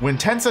Yhwach, when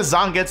Tensa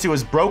Zangetsu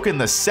is broken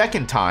the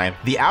second time,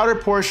 the outer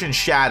portion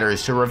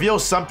shatters to reveal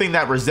something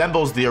that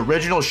resembles the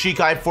original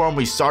Shikai form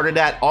we started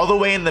at all the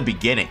way in the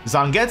beginning.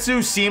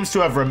 Zangetsu seems to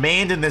have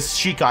remained in this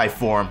Shikai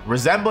form,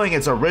 resembling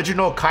its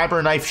original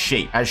kyber knife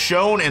shape, as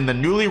shown in the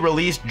newly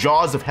released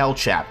Jaws of Hell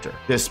chapter.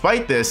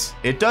 Despite this,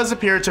 it does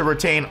appear to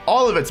retain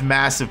all of its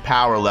massive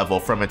power level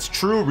from its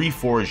true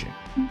reforging.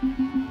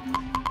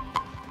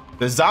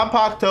 The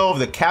Zanpakuto of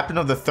the captain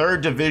of the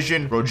 3rd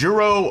Division,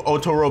 Rojuro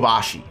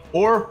Otorobashi,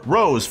 or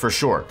Rose for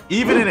short.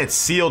 Even in its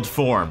sealed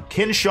form,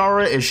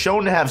 Kinshara is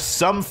shown to have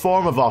some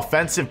form of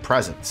offensive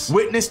presence,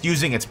 witnessed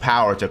using its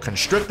power to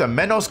constrict a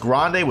Menos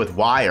Grande with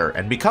wire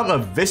and become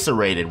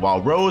eviscerated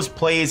while Rose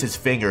plays his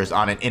fingers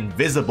on an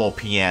invisible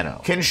piano.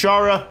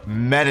 Kinshara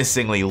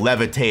menacingly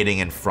levitating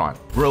in front.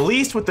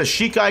 Released with the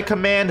Shikai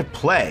command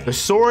play, the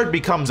sword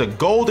becomes a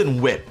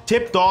golden whip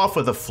tipped off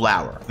with a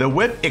flower. The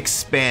whip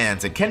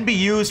expands and can be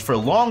used for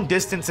long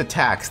distance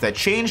attacks that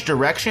change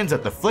directions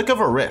at the flick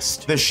of a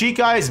wrist. The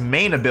Shikai's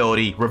main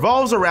ability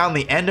revolves around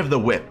the end of the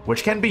whip,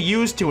 which can be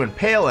used to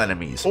impale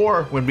enemies,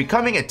 or when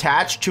becoming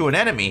attached to an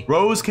enemy,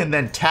 Rose can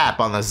then tap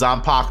on the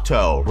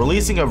Zanpakuto,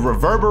 releasing a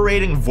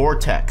reverberating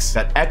vortex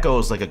that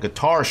echoes like a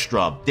guitar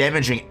strum,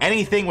 damaging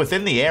anything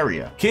within the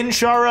area.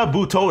 Kinshara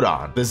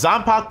Butodan, the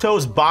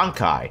Zanpakuto's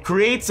Bankai,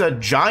 creates a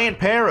giant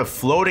pair of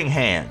floating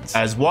hands.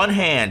 As one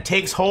hand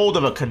takes hold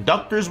of a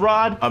conductor's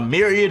rod, a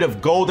myriad of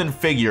golden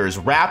figures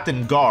wrapped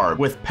in garb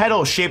with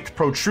petal-shaped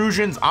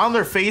protrusions on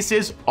their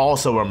faces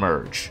also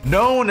emerge.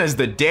 Known as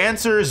the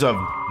Dancers of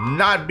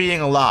Not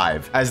Being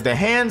Alive, as the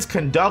hands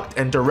conduct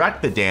and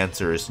direct the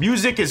dancers,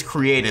 music is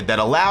created that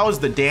allows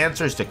the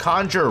dancers to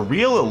conjure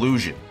real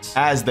illusions.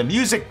 As the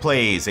music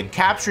plays and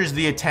captures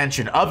the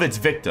attention of its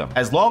victim,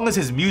 as long as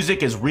his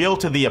music is real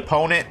to the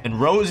opponent, in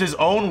Rose's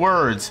own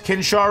words,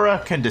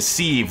 Kinshara can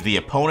deceive the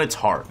opponent's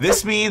heart.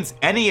 This means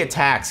any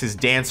attacks his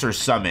dancers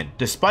summon,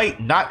 despite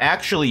not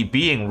actually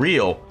being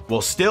real,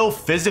 will still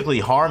physically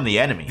harm the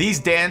enemy. These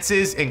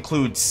dances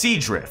include Sea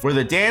Drift, where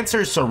the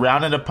dancers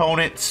surround an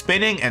opponent,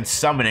 spinning and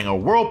summoning a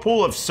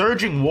whirlpool of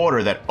surging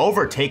water that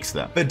overtakes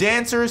them. The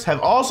dancers have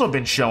also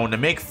been shown to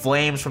make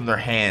flames from their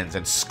hands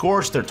and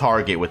scorch their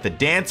target with the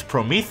dance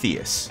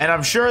Prometheus. And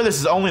I'm sure this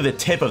is only the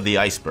tip of the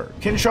iceberg.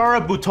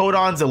 Kinshara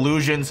Butodan's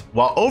illusions,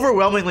 while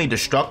overwhelmingly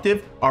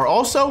destructive, are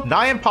also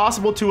nigh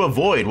impossible to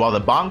avoid while the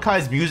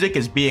Bankai's music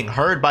is being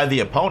heard by the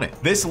opponent.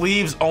 This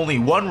leaves only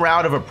one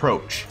route of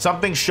approach,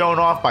 something shown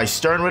off by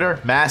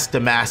Sternritter, Masked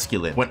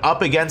Masculine, when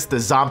up against the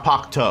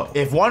Zanpakuto.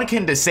 If one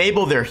can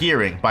disable their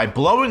hearing by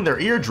blowing their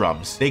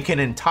eardrums, they can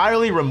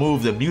entirely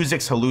remove the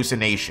music's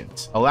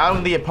hallucinations,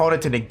 allowing the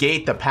opponent to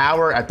negate the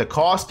power at the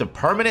cost of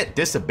permanent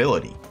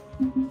disability.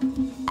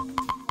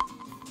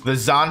 The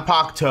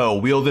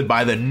Zanpakuto, wielded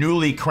by the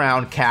newly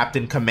crowned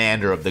captain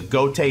commander of the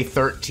Gote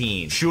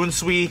 13,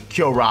 Shunsui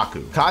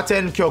Kyoraku.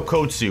 Katen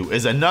Kyokotsu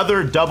is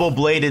another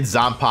double-bladed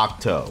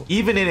Zanpakuto.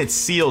 Even in its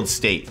sealed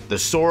state, the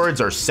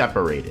swords are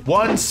separated.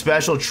 One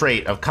special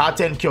trait of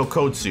Katen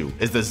Kyokotsu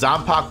is the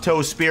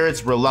Zanpakuto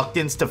spirit's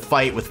reluctance to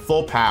fight with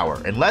full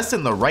power unless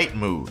in the right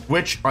mood,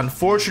 which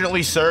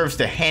unfortunately serves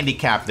to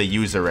handicap the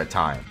user at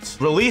times.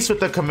 Released with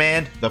the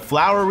command, the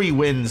flowery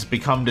winds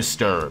become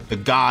disturbed. The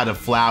god of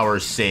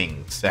flowers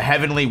sings. The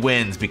heavenly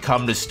winds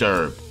become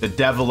disturbed. The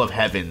devil of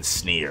heaven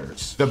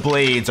sneers. The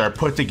blades are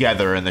put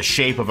together in the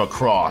shape of a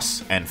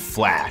cross and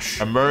flash,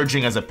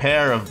 emerging as a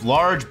pair of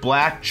large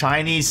black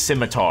Chinese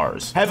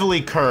scimitars,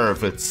 heavily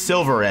curved with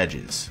silver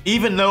edges.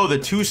 Even though the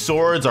two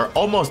swords are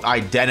almost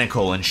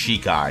identical in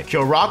Shikai,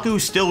 Kyoraku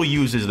still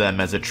uses them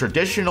as a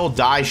traditional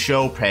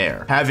Daisho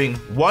pair, having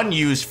one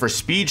used for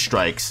speed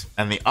strikes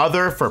and the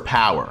other for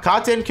power.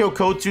 Katen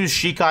Kyokotsu's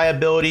Shikai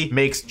ability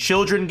makes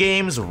children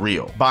games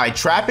real. By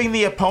trapping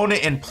the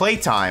opponent in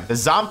playtime, the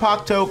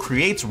Zanpakuto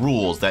creates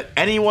rules that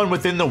anyone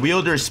within the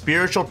wielder's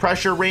spiritual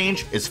pressure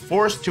range is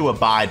forced to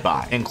abide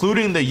by,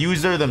 including the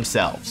user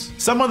themselves.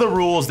 Some of the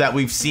rules that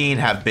we've seen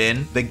have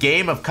been the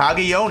game of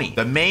Kageyoni,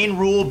 the main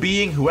rule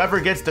being whoever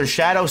gets their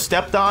shadow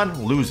stepped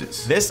on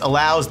loses. This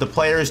allows the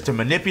players to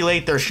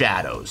manipulate their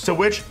shadows, to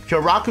which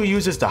Kyoraku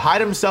uses to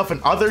hide himself in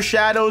other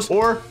shadows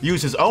or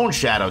use his own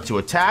shadow to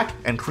attack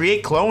and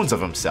create clones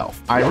of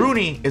himself.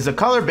 Iruni is a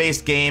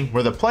color-based game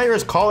where the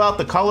players call out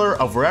the color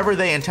of wherever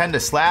they intend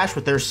to slash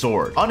with their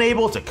sword,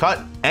 unable to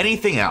cut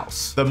anything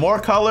else. The more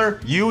color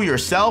you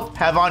yourself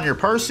have on your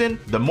person,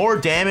 the more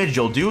damage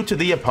you'll do to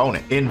the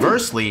opponent.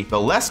 Inversely, the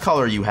less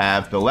color you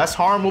have, the less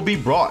harm will be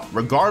brought,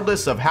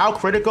 regardless of how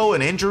critical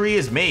an injury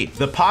is made.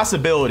 The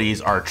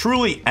possibilities are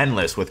truly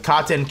endless with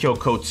Katen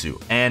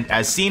Kyokotsu, and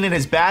as seen in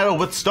his battle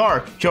with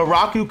Stark,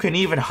 Kyoraku can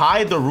even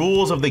hide the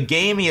rules of the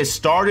game he has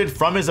started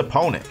from his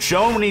opponent,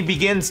 shown when he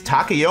begins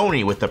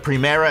Takayoni with the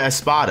Primera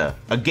Espada,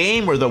 a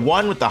game where the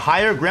one with the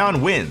higher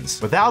ground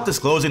wins, without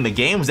disclosing the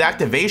game's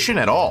activation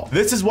at all.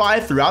 This is why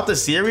throughout the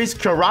series,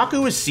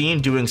 Kyoraku is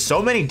seen doing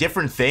so many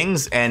different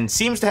things and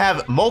seems to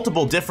have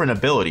multiple different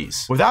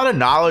abilities. Without a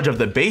knowledge of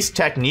the base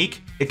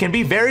technique, it can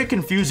be very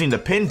confusing to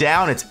pin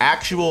down its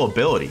actual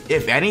ability.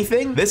 If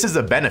anything, this is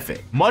a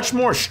benefit. Much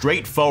more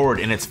straightforward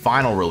in its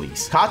final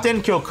release.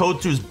 Katen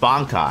Kyokotsu's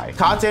Bankai,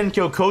 Katen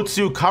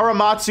Kyokotsu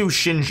Karamatsu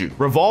Shinju,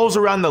 revolves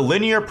around the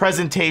linear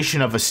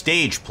presentation of a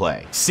stage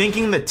play,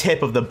 sinking the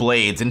tip of the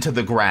blades into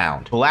the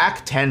ground.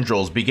 Black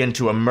tendrils begin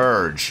to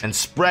emerge and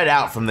spread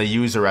out from the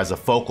user as a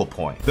focal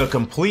point. The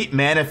complete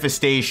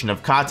manifestation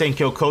of Katen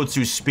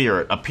Kyokotsu's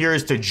spirit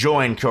appears to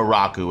join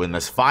Kyoraku in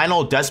this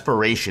final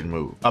desperation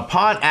move.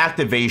 Upon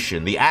activation,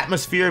 the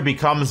atmosphere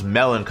becomes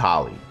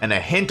melancholy, and a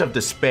hint of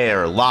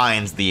despair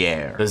lines the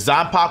air. The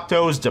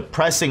Zanpakuto's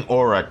depressing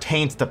aura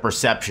taints the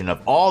perception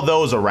of all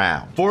those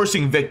around,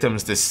 forcing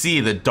victims to see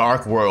the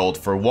dark world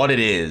for what it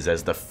is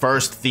as the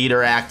first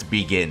theater act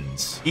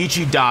begins.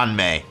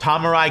 Ichidanme,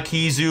 Tamarai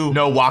Kizu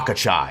no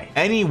Wakachai.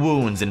 Any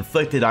wounds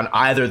inflicted on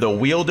either the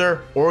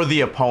wielder or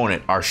the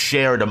opponent are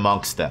shared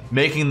amongst them,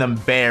 making them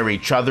bear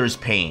each other's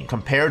pain,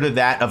 compared to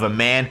that of a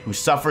man who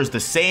suffers the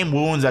same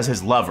wounds as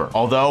his lover,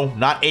 although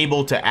not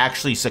able to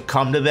actually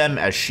succumb to them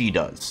as she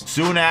does.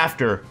 Soon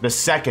after, the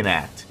second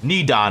act,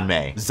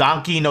 Nidanme,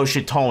 Zanki no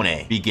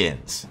Shitone,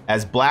 begins,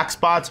 as black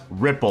spots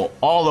ripple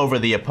all over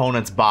the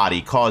opponent's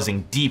body,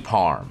 causing deep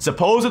harm,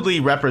 supposedly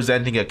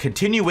representing a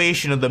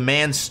continuation of the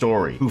man's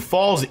story, who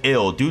falls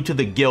ill due to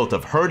the guilt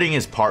of hurting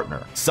his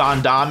partner.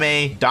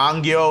 Sandame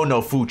Dangyo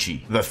no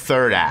Fuchi, the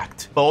third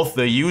act. Both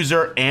the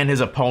user and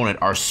his opponent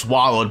are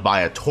swallowed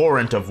by a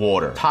torrent of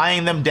water,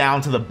 tying them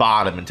down to the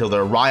bottom until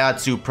their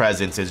Ryatsu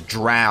presence is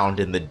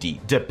drowned in the deep.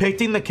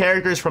 Depicting the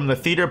characters from the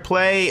theater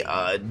play,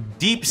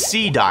 deep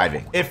sea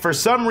diving. If for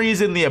some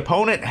reason the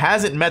opponent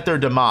hasn't met their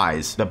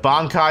demise, the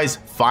Bankai's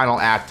final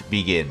act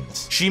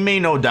begins.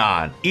 Shime no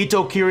Dan,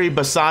 Itokiri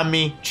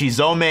Basami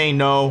Chizome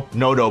no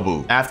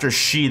Nodobu. After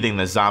sheathing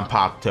the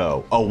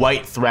Zanpakuto, a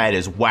white thread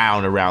is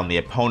wound around the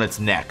opponent's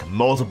neck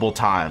multiple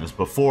times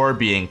before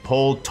being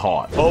pulled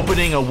taut,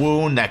 opening a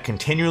wound that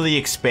continually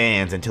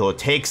expands until it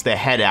takes the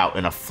head out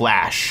in a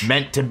flash,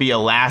 meant to be a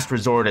last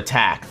resort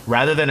attack.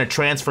 Rather than a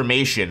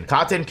transformation,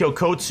 Katen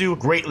Kyokotsu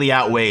greatly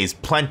outweighs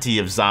plenty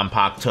of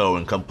Zanpakuto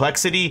in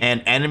complexity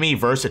and enemy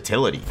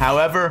versatility.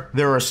 However,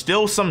 there are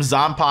still some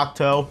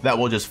Zanpakuto that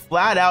will just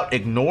flat out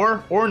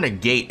ignore or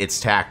negate its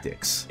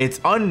tactics. It's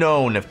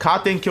unknown if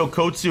Katen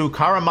Kyokotsu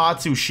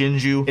Karamatsu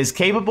Shinju is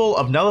capable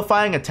of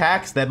nullifying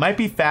attacks that might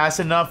be fast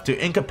enough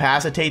to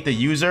incapacitate the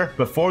user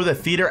before the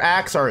theater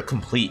acts are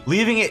complete,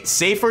 leaving it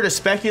safer to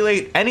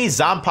speculate any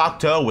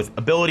Zanpakuto with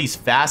abilities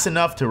fast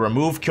enough to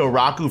remove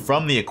Kyoraku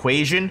from the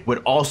equation would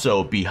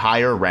also be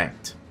higher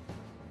ranked.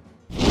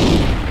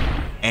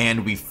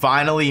 And we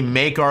finally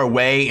make our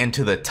way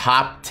into the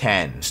top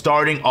 10,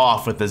 starting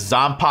off with the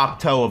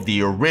Zanpakuto of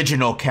the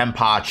original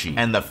Kenpachi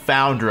and the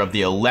founder of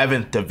the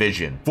 11th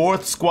Division.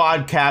 4th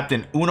Squad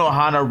Captain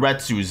Unohana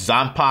Retsu's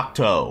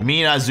Zanpakuto,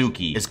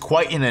 Minazuki, is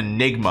quite an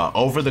enigma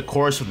over the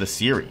course of the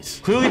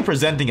series, clearly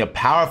presenting a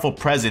powerful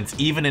presence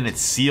even in its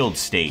sealed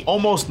state,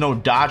 almost no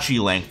dachi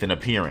length in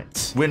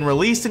appearance. When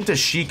released into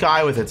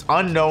Shikai with its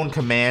unknown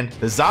command,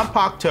 the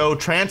Zanpakuto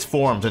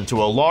transforms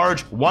into a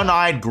large,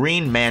 one-eyed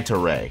green manta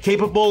ray,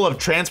 capable capable of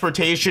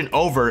transportation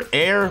over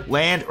air,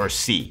 land, or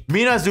sea.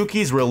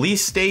 Minazuki's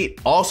release state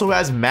also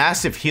has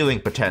massive healing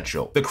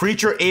potential. The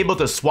creature able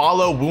to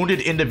swallow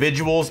wounded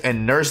individuals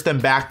and nurse them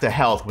back to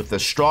health with the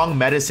strong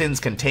medicines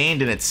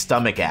contained in its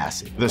stomach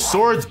acid. The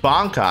sword's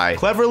Bankai,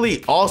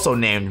 cleverly also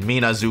named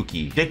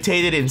Minazuki,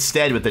 dictated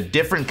instead with a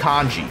different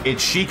kanji.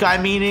 Its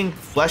Shikai meaning,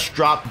 flesh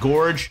drop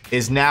gorge,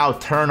 is now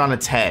turned on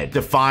its head,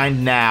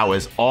 defined now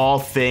as all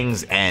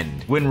things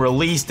end. When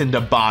released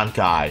into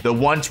Bankai, the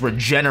once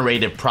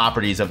regenerative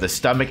properties of the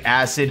stomach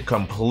acid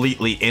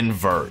completely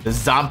invert. The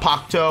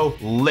Zanpakuto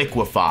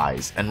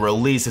liquefies and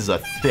releases a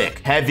thick,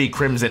 heavy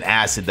crimson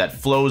acid that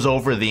flows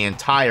over the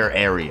entire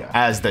area.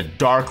 As the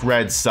dark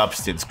red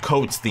substance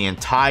coats the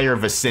entire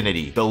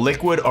vicinity, the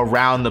liquid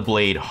around the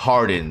blade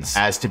hardens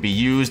as to be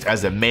used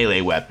as a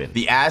melee weapon.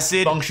 The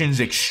acid functions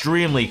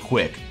extremely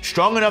quick,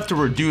 strong enough to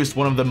reduce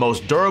one of the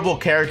most durable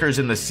characters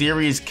in the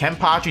series,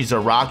 Kenpachi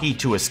Zaraki,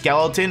 to a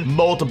skeleton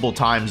multiple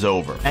times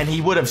over. And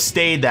he would have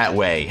stayed that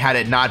way had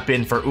it not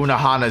been for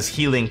Unohana's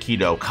healing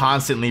Kido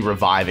constantly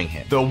reviving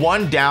him. The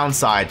one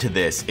downside to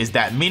this is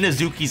that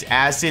Minazuki's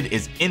acid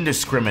is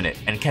indiscriminate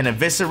and can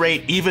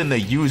eviscerate even the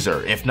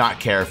user if not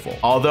careful.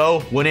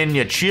 Although, when in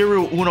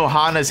Yachiru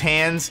Unohana's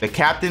hands, the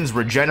captain's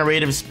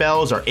regenerative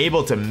spells are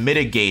able to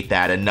mitigate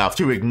that enough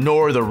to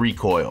ignore the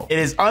recoil. It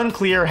is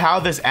unclear how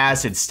this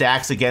acid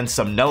stacks against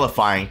some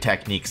nullifying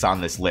techniques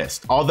on this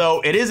list,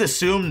 although it is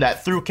assumed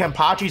that through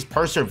Kenpachi's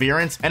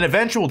perseverance and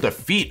eventual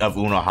defeat of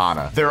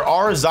Unohana, there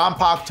are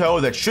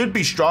Zanpakuto that should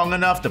be strong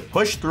enough to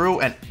push through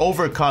and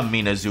overcome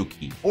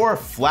Minazuki, or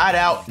flat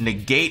out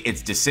negate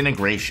its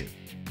disintegration.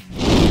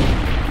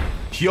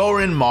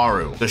 Hyorin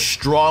Maru, the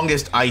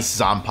strongest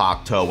ice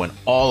Zanpakuto in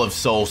all of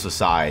Soul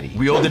Society,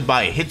 wielded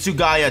by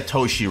Hitsugaya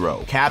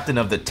Toshiro, captain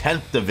of the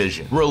 10th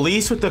Division.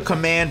 Released with the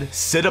command,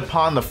 "Sit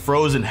upon the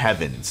frozen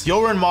heavens,"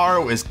 Hyorin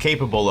Maru is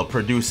capable of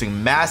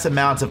producing mass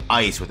amounts of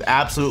ice with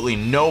absolutely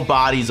no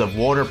bodies of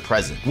water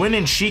present. When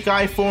in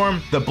Shikai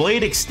form, the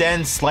blade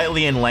extends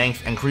slightly in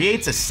length and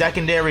creates a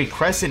secondary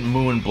crescent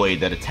moon blade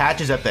that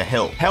attaches at the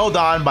hilt, held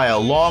on by a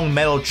long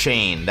metal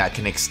chain that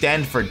can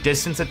extend for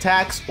distance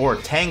attacks or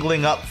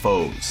tangling up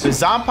foes. The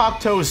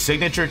Zanpakuto's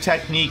signature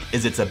technique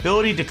is its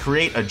ability to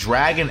create a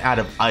dragon out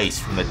of ice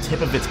from the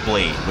tip of its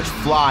blade, which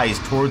flies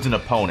towards an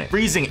opponent,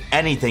 freezing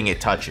anything it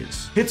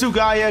touches.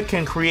 Hitsugaya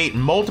can create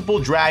multiple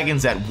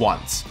dragons at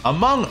once,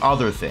 among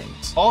other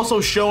things,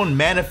 also shown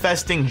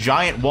manifesting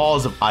giant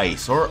walls of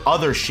ice or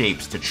other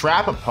shapes to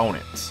trap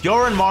opponents.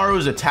 Hyorin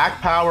Maru's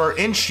attack power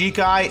in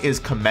Shikai is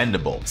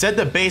commendable, said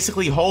to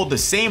basically hold the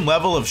same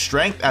level of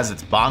strength as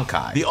its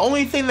Bankai. The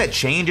only thing that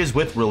changes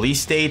with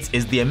release states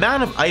is the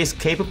amount of ice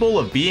capable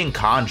of being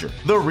conjured.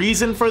 The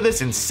reason for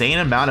this insane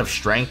amount of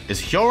strength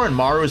is Hyorin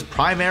Maru's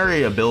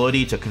primary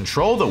ability to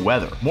control the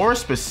weather, more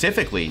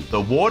specifically, the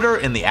water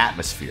in the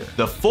atmosphere.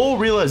 The full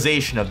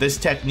realization of this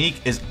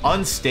technique is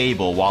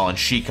unstable while in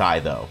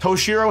Shikai though,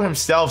 Toshiro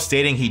himself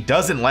stating he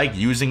doesn't like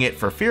using it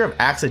for fear of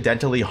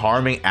accidentally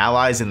harming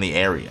allies in the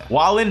area.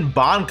 While in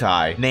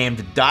Bankai,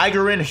 named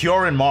Daigarin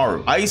Hyorin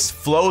Maru, ice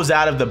flows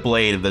out of the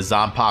blade of the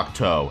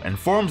Zanpakuto and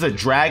forms a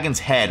dragon's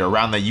head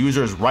around the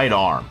user's right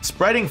arm,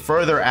 spreading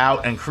further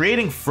out and creating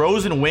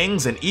frozen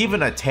wings and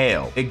even a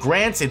tail. It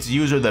grants its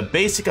user the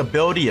basic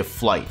ability of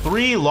flight.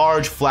 3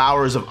 large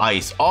flowers of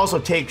ice also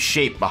take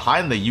shape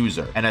behind the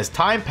user, and as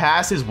time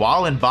passes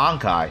while in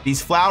Bankai,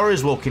 these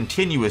flowers will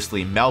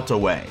continuously melt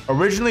away.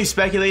 Originally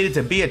speculated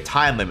to be a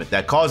time limit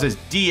that causes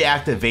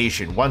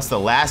deactivation once the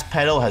last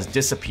petal has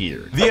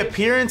disappeared. The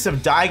appearance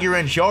of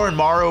Daigarin Hyorin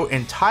Maru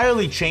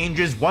entirely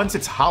changes once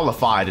it's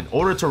holified in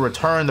order to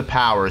return the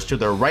powers to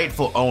their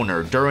rightful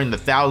owner during the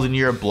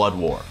 1,000-year Blood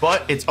War,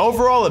 but its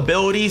overall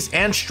abilities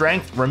and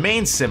strength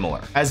remain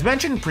similar. As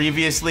mentioned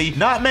previously,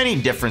 not many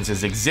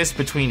differences exist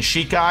between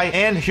Shikai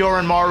and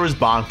Hyorin Maru's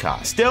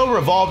Bankai, still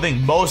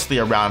revolving mostly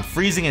around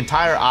freezing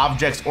entire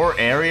objects or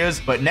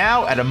areas, but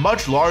now at a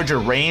much larger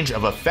range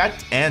of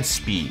effect and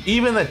speed.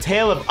 Even the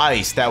tail of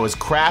ice that was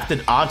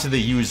crafted onto the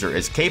user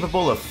is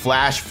capable of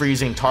flash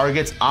freezing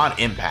targets on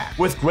impact.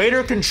 With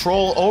greater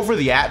control over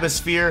the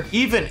atmosphere,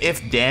 even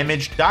if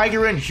damaged,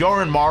 Daigarin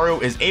Hyorin Maru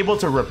is able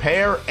to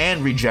repair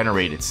and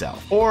regenerate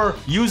itself, or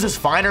uses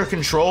finer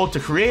control to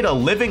create a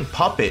living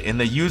puppet in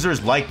the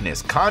user's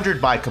likeness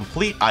conjured by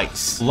complete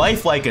ice,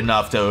 lifelike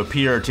enough to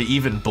appear to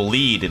even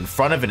bleed in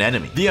front of an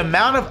enemy. The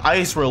amount of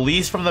ice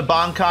released from the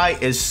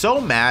Bankai is so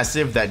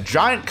massive that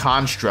giant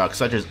constructs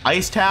such as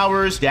ice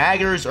towers,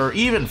 daggers, or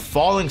even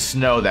falling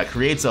snow that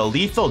creates a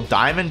lethal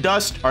diamond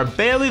dust are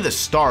barely the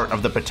start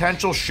of the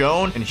potential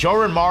shown in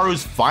Hyorin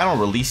Maru's final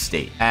release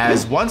state,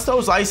 as once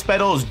those ice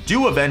petals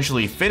do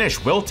eventually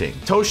finish wilting,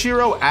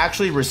 Toshiro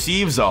actually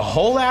receives a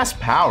whole ass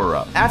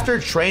power-up. After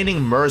training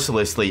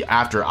mercilessly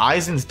after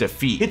Aizen's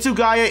defeat,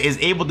 Hitsugaya is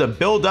able to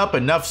build up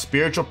enough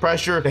spiritual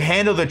pressure to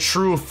handle the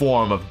true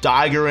form of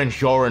Daigarin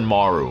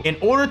Hyorinmaru. In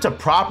order to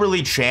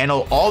properly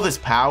channel all this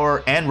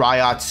power and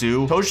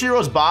Raiatsu,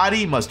 Toshiro's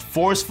body must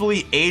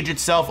forcefully age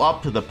itself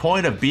up to the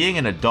point of being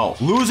an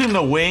adult, losing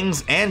the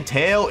wings and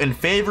tail in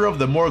favor of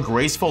the more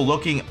graceful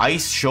looking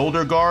ice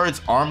shoulder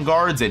guards, arm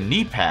guards, and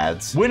knee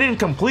pads. When in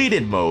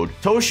completed mode,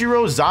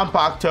 Toshiro's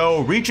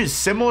Zanpakuto reaches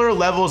similar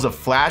levels of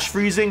flash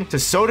freezing to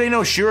Sode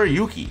no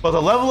Shirayuki, but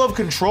the level of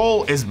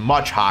control is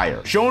much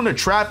higher, shown to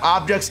trap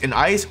objects in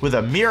ice with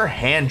a mere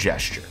hand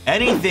gesture.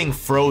 Anything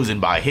frozen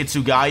by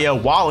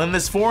Hitsugaya while in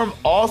this form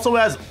also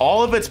has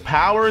all of its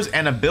powers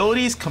and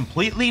abilities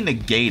completely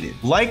negated.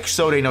 Like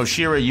Sode no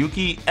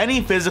Shirayuki,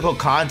 any physical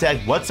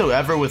contact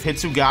whatsoever with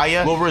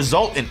Hitsugaya will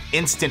result in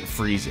instant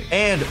freezing,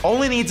 and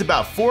only needs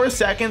about 4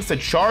 seconds to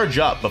charge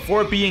up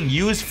before being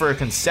used for a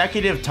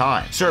consecutive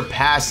time,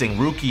 surpassing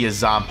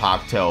Rukia's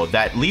Zanpakuto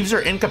that leaves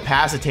her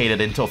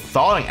incapacitated until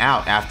thawing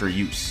out after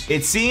use.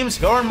 It seems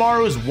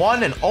Hyorinmaru's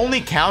one and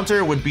only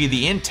counter would be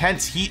the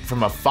intense heat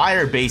from a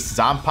fire-based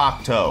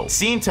Zanpakuto,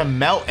 seen to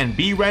melt and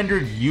be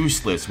rendered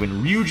useless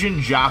when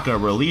Ryujin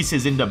Jaka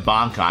releases into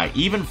Bankai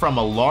even from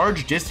a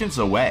large distance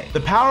away.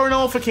 The power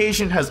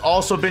nullification has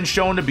also been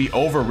shown to be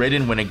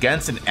overridden when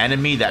against an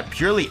enemy that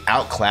purely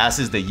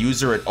outclasses the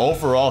user at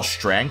overall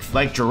strength,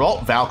 like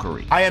Geralt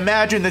Valkyrie. I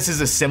imagine this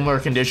is a similar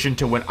condition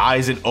to when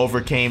Aizen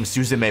overcame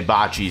Suzume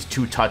Bachi's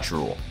 2-touch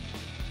rule.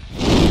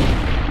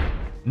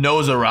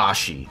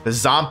 Nozarashi, the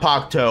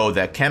Zanpakuto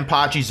that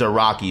Kenpachi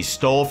Zaraki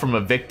stole from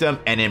a victim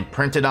and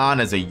imprinted on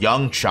as a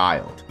young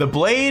child. The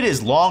blade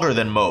is longer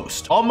than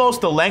most, almost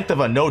the length of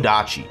a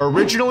Nodachi.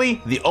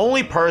 Originally, the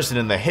only person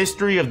in the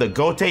history of the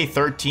Gote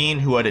 13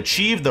 who had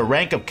achieved the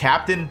rank of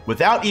captain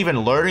without even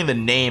learning the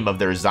name of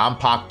their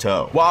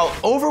Zanpakuto. While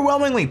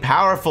overwhelmingly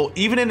powerful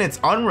even in its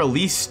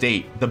unreleased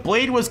state, the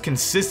blade was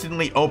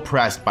consistently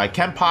oppressed by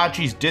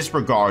Kenpachi's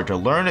disregard to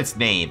learn its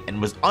name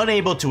and was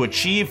unable to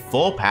achieve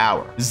full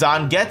power.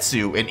 Zangetsu,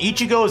 in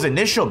Ichigo's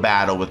initial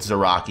battle with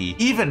Zaraki,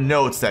 even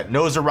notes that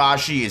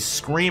Nozarashi is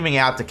screaming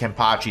out to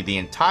Kenpachi the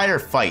entire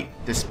fight,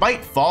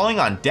 despite falling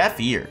on deaf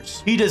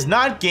ears. He does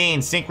not gain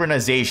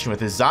synchronization with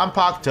his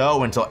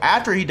Zanpakuto until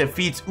after he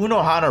defeats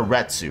Unohana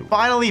Retsu,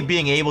 finally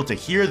being able to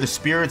hear the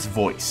spirit's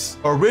voice.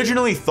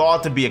 Originally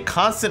thought to be a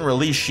constant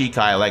release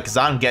Shikai like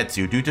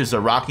Zangetsu due to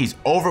Zaraki's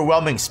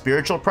overwhelming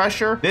spiritual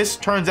pressure, this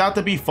turns out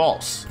to be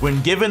false.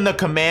 When given the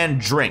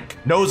command drink,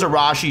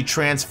 Nozarashi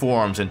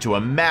transforms into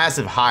a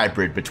massive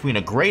hybrid between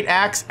a great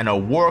axe and a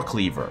war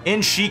cleaver. In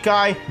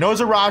Shikai,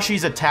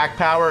 Nozarashi's attack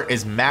power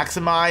is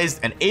maximized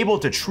and able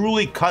to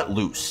truly cut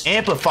loose,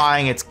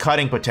 amplifying its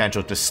cutting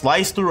potential to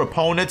slice through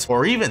opponents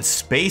or even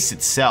space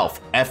itself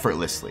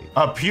effortlessly.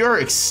 A pure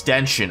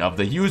extension of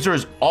the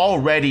user's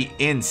already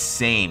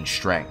insane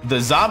strength. The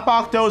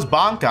Zanpakuto's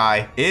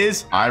Bankai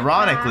is,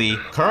 ironically,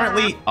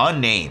 currently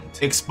unnamed,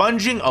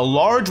 expunging a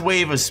large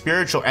wave of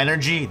spiritual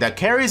energy that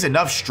carries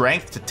enough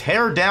strength to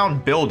tear down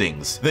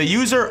buildings. The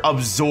user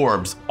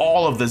absorbs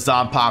all of the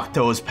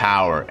Zanpakuto's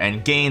power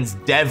and gains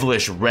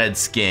devilish red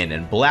skin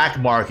and black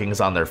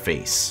markings on their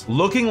face,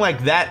 looking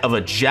like that of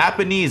a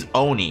Japanese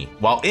Oni,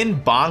 while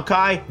in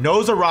Bankai,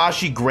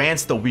 Nozarashi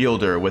grants the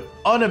wielder with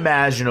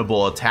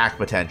unimaginable attack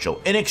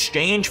potential in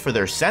exchange for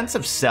their sense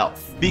of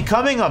self.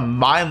 Becoming a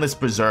mindless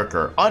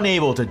berserker,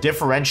 unable to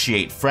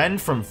differentiate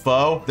friend from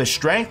foe, the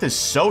strength is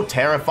so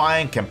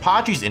terrifying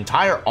Kenpachi's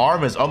entire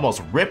arm is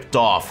almost ripped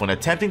off when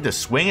attempting to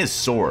swing his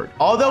sword.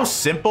 Although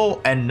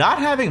simple and not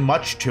having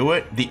much to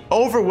it, the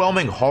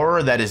overwhelming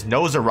horror that is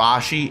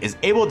Nozarashi is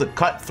able to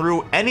cut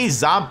through any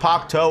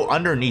Zanpakuto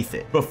underneath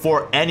it,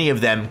 before any of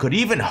them could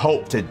even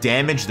hope to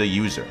damage the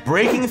user,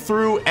 breaking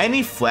through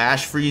any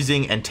flash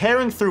freezing and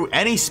tearing through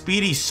any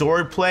speedy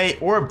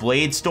swordplay or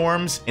blade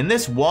storms. In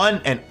this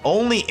one and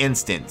only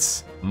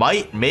instance,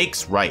 might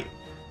makes right.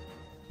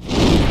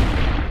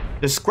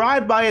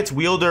 Described by its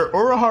wielder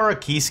Urahara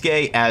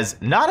Kisuke as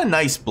not a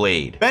nice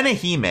blade,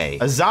 Benihime,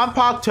 a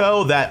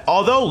Zanpakuto that,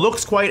 although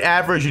looks quite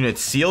average in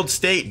its sealed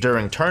state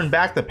during Turn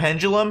Back the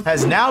Pendulum,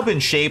 has now been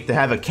shaped to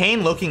have a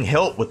cane-looking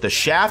hilt with the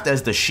shaft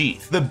as the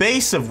sheath, the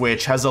base of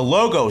which has a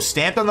logo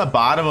stamped on the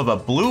bottom of a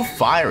blue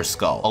fire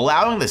skull,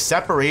 allowing the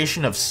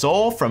separation of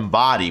soul from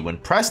body when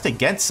pressed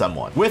against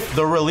someone. With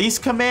the release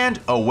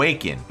command,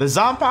 Awaken, the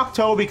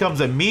Zanpakuto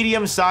becomes a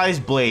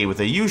medium-sized blade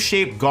with a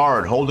U-shaped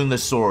guard holding the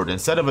sword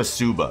instead of a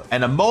Tsuba,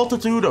 and a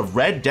multitude of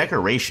red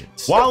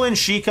decorations. While in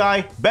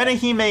Shikai,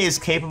 Benihime is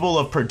capable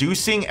of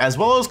producing as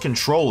well as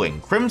controlling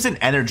crimson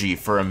energy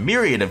for a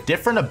myriad of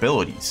different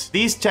abilities.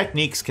 These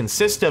techniques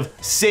consist of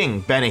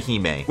Sing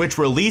Benihime, which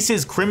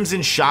releases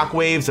crimson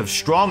shockwaves of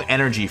strong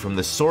energy from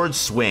the sword's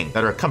swing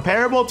that are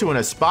comparable to an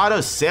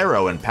Espada's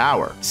Cero in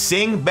power.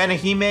 Sing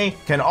Benihime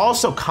can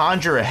also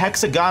conjure a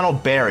hexagonal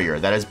barrier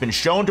that has been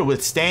shown to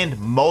withstand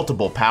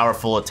multiple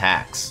powerful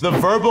attacks. The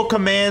verbal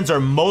commands are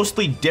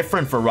mostly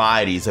different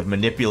varieties of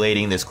manipulation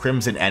manipulating this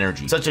crimson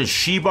energy, such as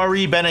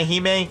Shibari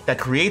Benahime that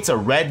creates a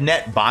red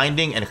net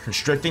binding and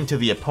constricting to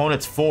the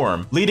opponent's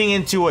form, leading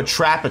into a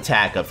trap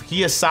attack of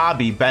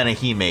Hiyasabi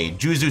Benahime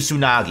Juzu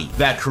Tsunagi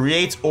that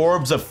creates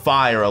orbs of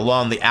fire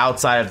along the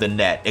outside of the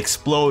net,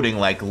 exploding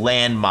like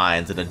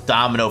landmines in a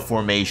domino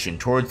formation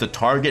towards the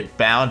target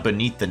bound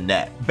beneath the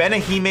net.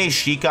 Benahime's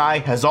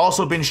Shikai has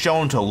also been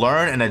shown to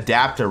learn and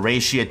adapt to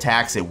reishi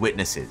attacks it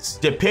witnesses,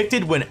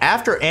 depicted when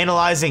after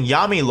analyzing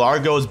Yami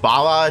Largo's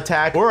Bala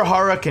attack,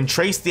 Urahara can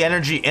trace the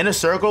energy in a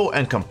circle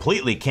and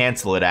completely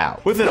cancel it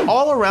out. With an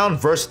all-around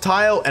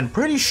versatile and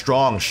pretty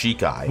strong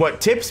Shikai,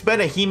 what tips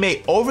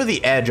Benahime over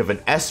the edge of an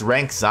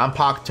S-rank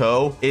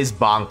Zanpakuto is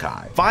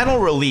Bankai. Final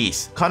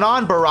release,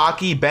 Kanan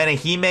Baraki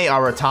Benahime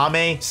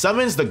Aratame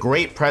summons the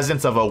great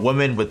presence of a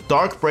woman with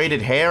dark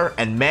braided hair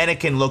and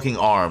mannequin-looking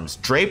arms,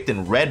 draped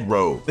in red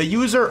robe. The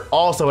user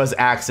also has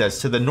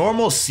access to the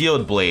normal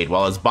sealed blade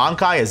while his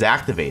Bankai is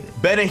activated.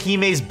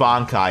 Benahime's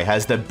Bankai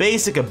has the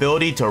basic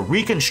ability to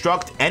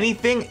reconstruct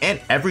anything and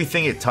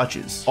everything it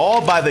touches,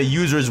 all by the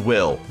user's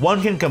will.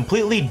 One can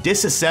completely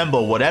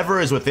disassemble whatever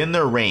is within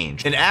their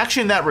range, an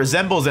action that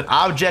resembles an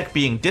object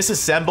being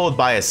disassembled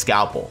by a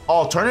scalpel.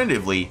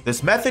 Alternatively,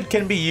 this method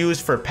can be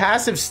used for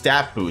passive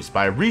stat boost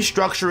by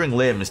restructuring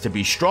limbs to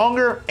be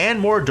stronger and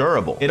more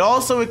durable. It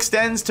also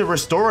extends to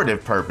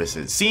restorative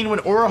purposes, seen when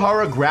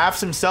Urahara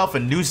grafts himself a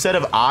new set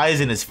of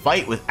eyes in his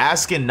fight with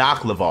Askin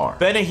Naklavar.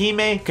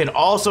 Benahime can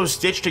also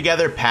stitch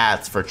together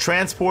paths for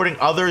transporting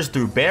others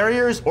through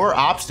barriers or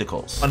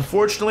obstacles.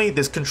 Unfortunately,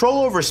 this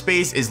control over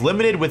space is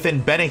limited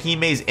within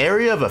Benahime's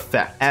area of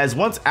effect, as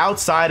once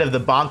outside of the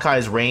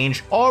Bankai's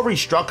range, all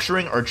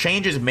restructuring or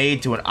changes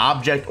made to an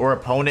object or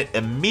opponent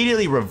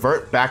immediately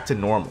revert back to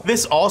normal.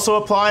 This also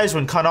applies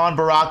when Kanan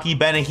Baraki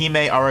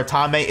Benahime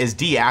Aratame is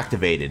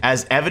deactivated,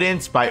 as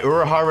evidenced by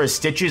Urahara's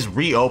stitches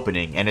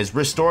reopening and his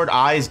restored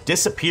eyes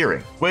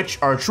disappearing, which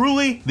are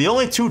truly the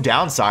only two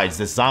downsides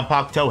this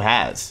Zanpakuto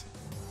has.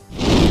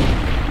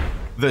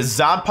 The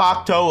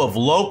Zanpakuto of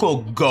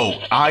local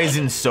GOAT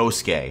Aizen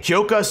Sosuke,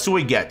 Kyoka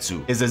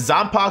Suigetsu, is a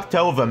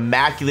Zanpakuto of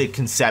immaculate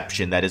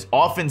conception that is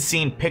often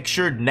seen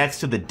pictured next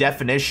to the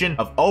definition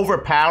of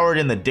overpowered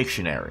in the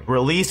dictionary,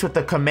 released with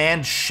the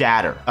command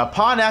Shatter.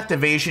 Upon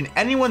activation,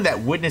 anyone that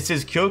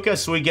witnesses Kyoka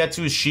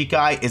Suigetsu's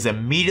Shikai is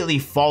immediately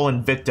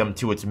fallen victim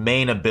to its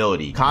main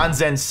ability,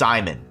 Kanzen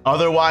Simon,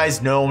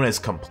 otherwise known as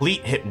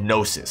complete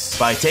hypnosis.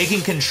 By taking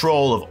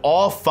control of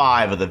all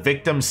 5 of the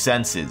victim's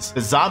senses,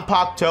 the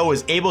Zanpakuto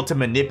is able to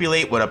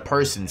manipulate what a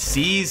person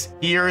sees,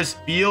 hears,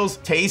 feels,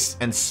 tastes,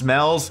 and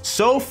smells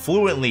so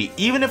fluently,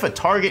 even if a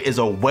target is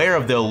aware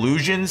of the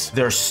illusions,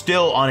 they're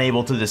still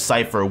unable to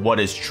decipher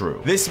what is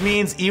true. This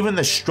means even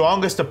the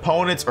strongest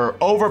opponents or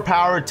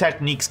overpowered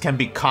techniques can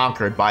be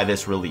conquered by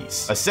this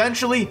release,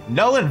 essentially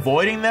null and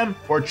voiding them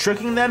or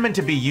tricking them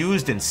into be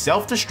used in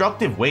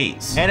self-destructive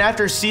ways. And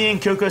after seeing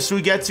Kyoka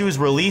Suigetsu's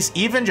release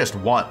even just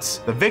once,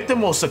 the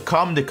victim will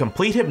succumb to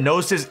complete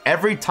hypnosis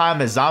every time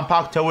the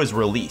Zanpakuto is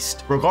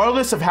released,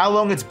 regardless of how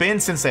long it's been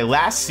since they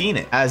last seen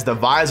it, as the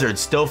Visored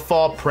still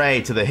fall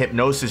prey to the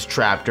hypnosis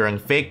trap during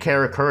fake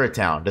Karakura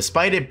Town,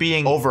 despite it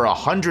being over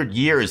 100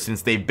 years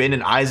since they've been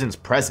in Aizen's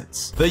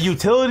presence. The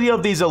utility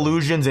of these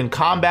illusions in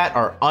combat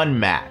are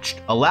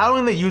unmatched,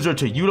 allowing the user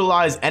to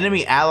utilize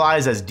enemy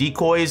allies as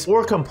decoys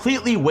or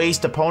completely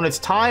waste opponents'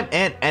 time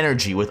and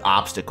energy with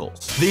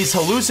obstacles. These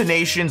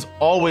hallucinations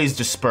always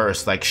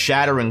disperse like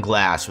shattering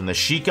glass when the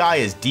Shikai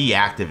is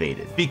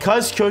deactivated.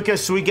 Because Kyoka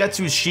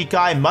Suigetsu's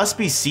Shikai must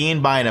be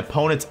seen by an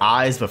opponent's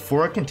eyes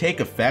before it can take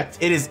effect,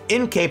 it is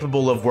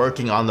incapable of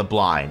working on the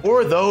blind,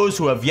 or those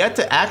who have yet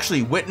to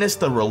actually witness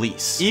the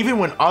release, even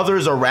when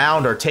others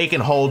around are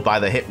taken hold by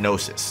the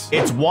hypnosis.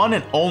 Its one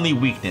and only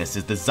weakness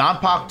is the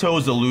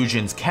Zanpakuto's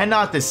illusions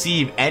cannot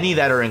deceive any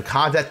that are in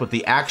contact with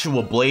the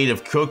actual blade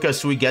of Kyoka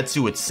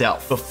Suigetsu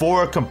itself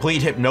before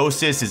complete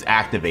hypnosis is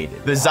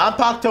activated. The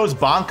Zanpakuto's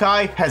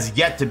Bankai has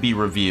yet to be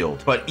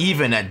revealed, but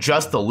even at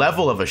just the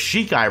level of a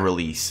Shikai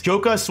release,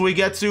 Kyoka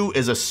Suigetsu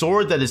is a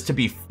sword that is to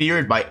be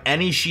feared by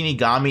any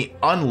Shinigami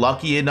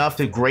unlucky enough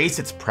to grace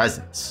its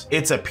presence.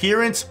 Its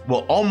appearance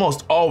will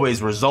almost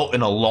always result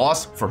in a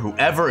loss for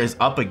whoever is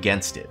up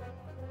against it.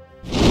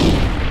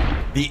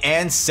 The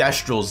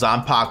ancestral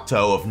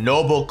Zanpakuto of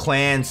noble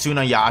clan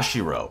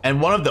Tsunayashiro,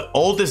 and one of the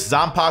oldest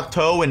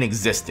Zanpakuto in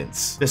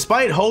existence.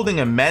 Despite holding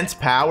immense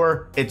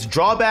power, its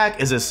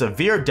drawback is a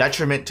severe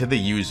detriment to the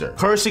user,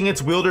 cursing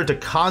its wielder to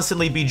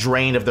constantly be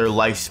drained of their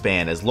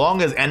lifespan as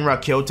long as Enra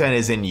Kyoten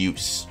is in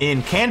use.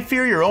 In Can't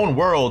Fear Your Own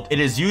World, it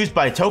is used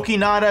by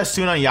Tokinada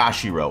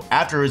Tsunayashiro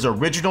after his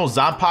original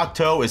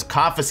Zanpakuto is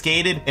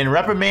confiscated in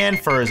reprimand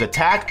for his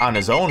attack on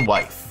his own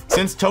wife.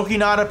 Since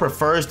Tokinada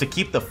prefers to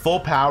keep the full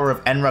power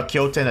of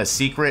Enrakyoten a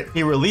secret,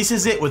 he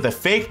releases it with a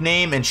fake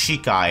name and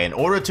Shikai in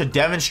order to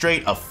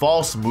demonstrate a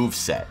false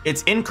moveset.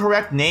 Its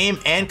incorrect name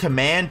and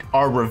command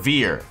are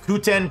Revere,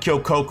 Kuten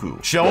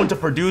Kyokoku, shown to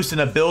produce an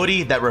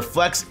ability that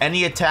reflects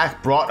any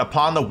attack brought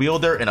upon the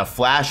wielder in a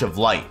flash of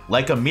light,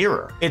 like a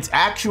mirror. Its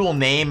actual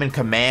name and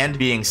command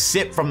being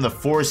Sip from the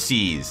Four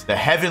Seas, the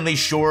heavenly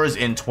shores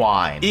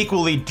entwine,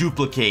 equally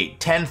duplicate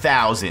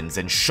 10,000s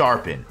and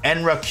sharpen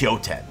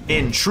Enrakyoten.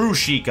 In true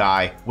Shikai,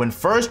 when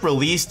first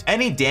released,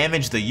 any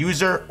damage the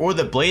user or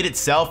the blade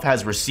itself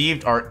has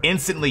received are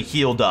instantly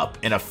healed up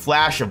in a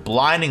flash of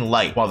blinding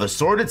light, while the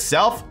sword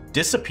itself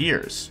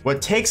disappears.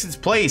 What takes its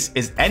place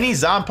is any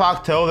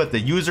Zanpakuto that the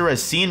user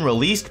has seen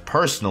released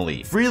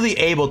personally, freely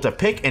able to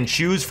pick and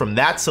choose from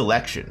that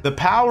selection. The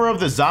power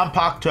of the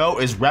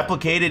Zanpakuto is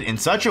replicated in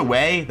such a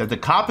way that the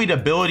copied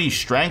ability's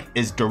strength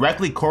is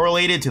directly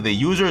correlated to the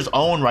user's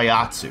own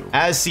Ryatsu.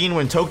 As seen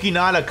when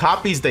Tokinada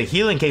copies the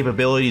healing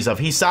capabilities of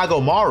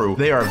Hisago Maru,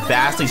 they are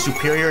vastly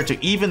superior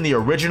to even the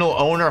original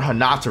owner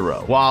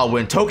Hanataro, while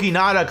when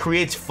Tokinada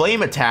creates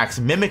flame attacks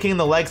mimicking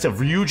the likes of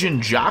Ryujin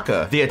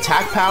Jaka, the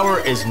attack power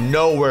is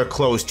nowhere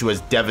close to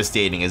as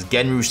devastating as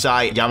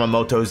Genryusai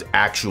Yamamoto's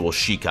actual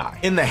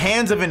Shikai. In the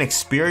hands of an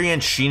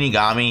experienced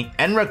Shinigami,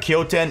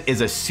 Enrakyoten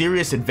is a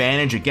serious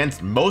advantage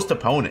against most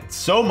opponents.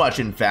 So much,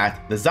 in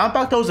fact, the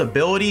Zanpakuto's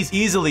abilities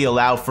easily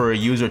allow for a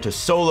user to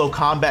solo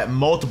combat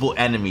multiple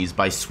enemies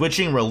by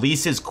switching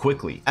releases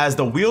quickly. As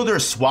the wielder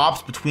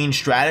swaps between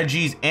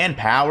strategies and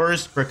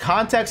powers, for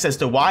context as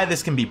to why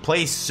this can be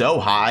placed so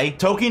high,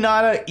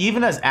 Tokinada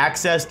even has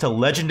access to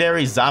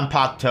legendary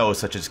Zanpakuto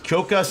such as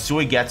Kyoka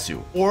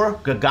Suigetsu or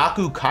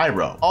Gagaku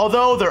Kairo,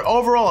 although their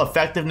overall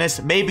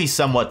effectiveness may be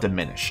somewhat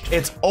diminished.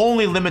 Its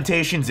only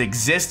limitations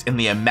exist in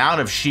the amount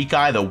of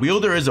Shikai the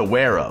wielder is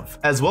aware of,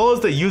 as well as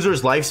the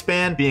user's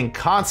lifespan being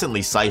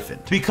constantly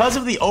siphoned. Because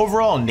of the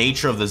overall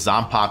nature of the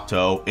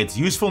Zanpakuto, its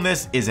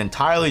usefulness is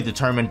entirely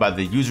determined by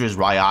the user's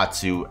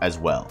Ryatsu as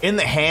well. In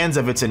the hands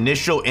of its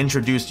initial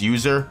introduced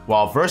user,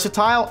 while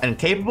versatile and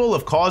capable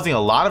of causing a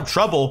lot of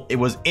trouble, it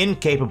was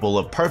incapable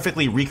of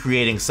perfectly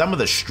recreating some of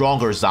the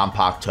stronger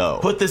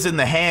Zanpakuto. Put this in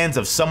the hands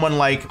of someone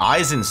like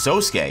Aizen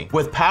Sosuke,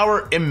 with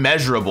power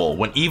immeasurable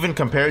when even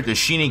compared to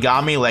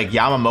Shinigami like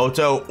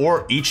Yamamoto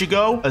or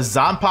Ichigo, a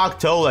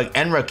Zanpakuto like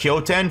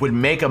Enrakyoten would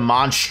make a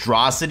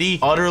monstrosity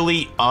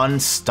utterly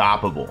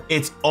unstoppable.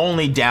 Its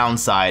only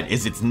downside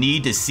is its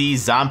need to see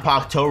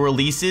Zanpakuto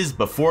releases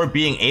before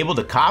being able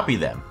to copy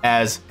them,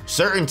 as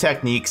certain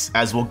techniques,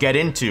 as we'll get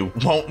into,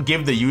 won't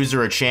give the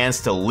user a chance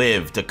to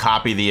live to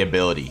copy the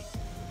ability.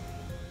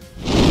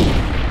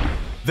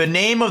 The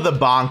name of the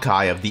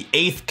Bankai of the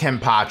 8th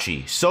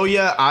Kenpachi,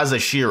 Soya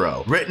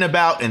Azashiro, written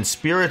about in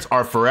Spirits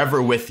Are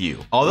Forever With You.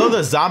 Although the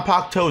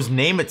Zanpakuto's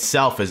name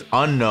itself is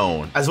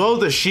unknown, as well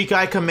as the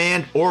Shikai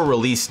command or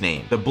release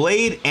name, the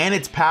blade and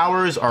its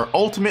powers are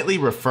ultimately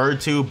referred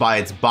to by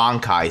its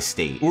Bankai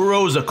state,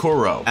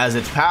 Urozakuro, as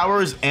its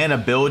powers and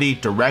ability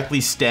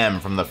directly stem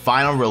from the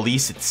final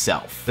release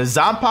itself. The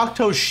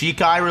Zanpakuto's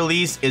Shikai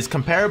release is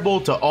comparable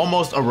to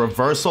almost a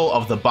reversal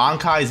of the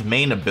Bankai's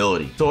main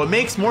ability, so it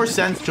makes more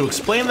sense to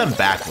explain them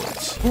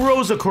backwards.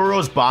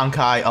 Urozakuro's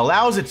Bankai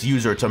allows its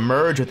user to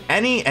merge with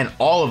any and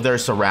all of their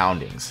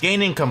surroundings,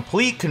 gaining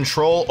complete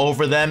control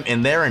over them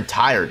in their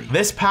entirety.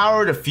 This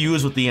power to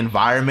fuse with the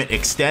environment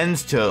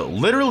extends to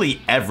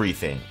literally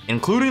everything,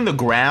 including the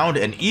ground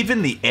and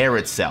even the air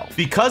itself.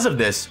 Because of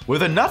this,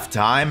 with enough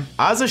time,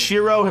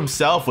 Azashiro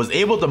himself was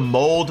able to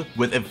mold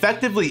with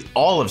effectively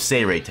all of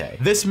Seirete.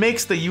 This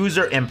makes the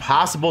user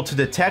impossible to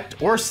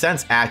detect or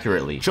sense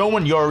accurately. Shown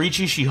when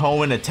Yoriichi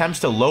Shihoin attempts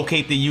to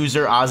locate the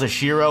user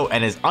Azashiro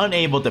and is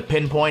unable to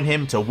pinpoint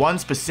him to one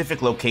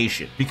specific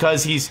location,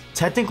 because he's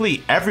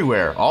technically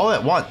everywhere all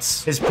at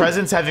once, his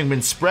presence having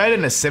been spread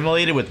and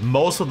assimilated with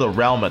most of the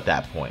realm at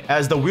that point.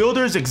 As the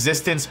wielder's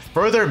existence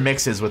further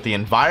mixes with the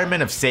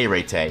environment of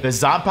Seirete, the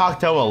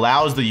Zanpakuto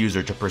allows the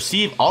user to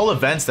perceive all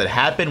events that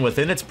happen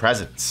within its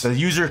presence. The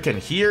user can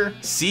hear,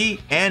 see,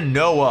 and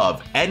know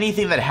of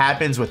anything that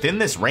happens within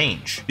this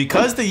range.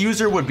 Because the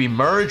user would be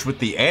merged with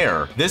the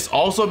air, this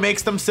also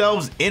makes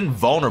themselves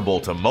invulnerable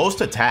to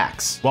most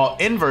attacks, while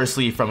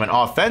inversely, from an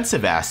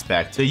offensive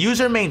aspect, the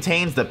user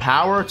maintains the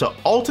power to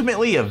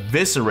ultimately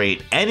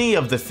eviscerate any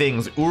of the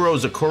things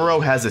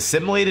Urozakuro has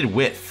assimilated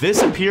with.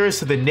 This appears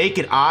to the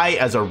naked eye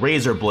as a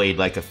razor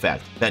blade-like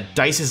effect that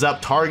dices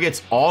up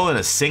targets all in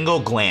a single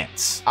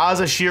glance.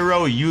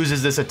 Azashiro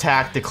uses this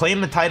attack to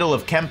claim the title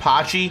of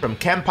Kenpachi from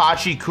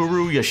Kenpachi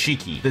Kuru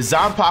Yashiki. The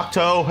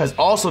Zanpakuto has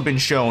also been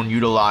shown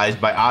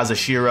utilized by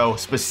Azashiro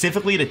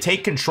specifically to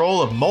take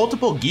control of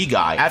multiple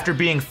Gigai after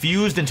being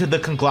fused into the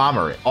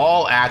conglomerate,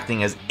 all acting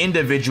acting as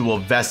individual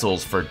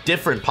vessels for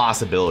different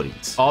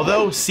possibilities.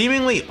 Although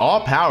seemingly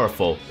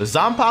all-powerful, the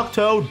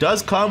Zanpakuto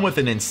does come with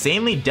an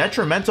insanely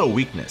detrimental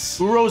weakness.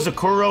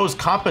 Urozakuro's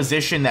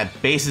composition that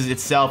bases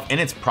itself in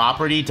its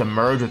property to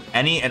merge with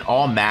any and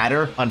all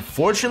matter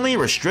unfortunately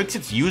restricts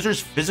its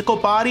user's physical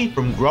body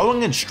from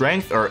growing in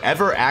strength or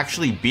ever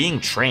actually being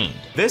trained.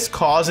 This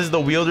causes the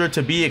wielder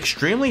to be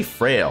extremely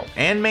frail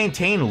and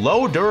maintain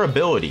low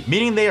durability,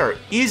 meaning they are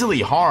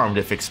easily harmed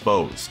if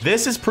exposed.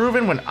 This is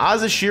proven when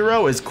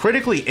Azashiro is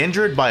critically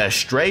injured by a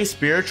stray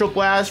spiritual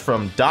blast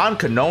from Don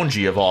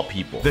Kanonji of all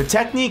people. The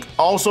technique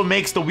also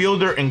makes the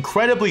wielder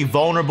incredibly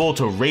vulnerable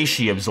to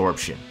reishi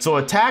absorption, so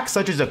attacks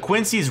such as a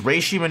Quincy's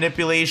reishi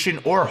manipulation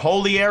or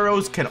holy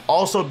arrows can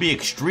also be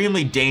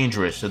extremely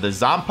dangerous to the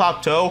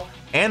Zanpakuto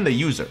and the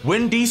user.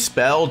 When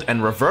dispelled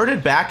and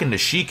reverted back into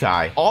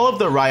Shikai, all of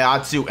the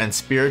Ryatsu and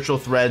spiritual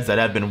threads that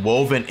have been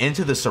woven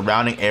into the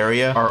surrounding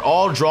area are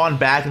all drawn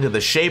back into the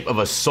shape of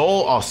a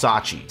soul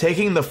Osachi,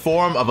 taking the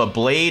form of a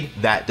blade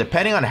that,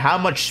 depending on how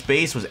much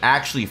space was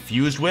actually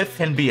fused with,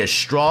 can be as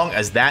strong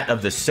as that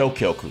of the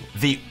Sokyoku.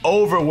 The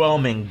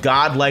overwhelming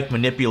godlike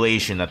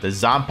manipulation that the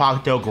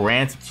Zanpakuto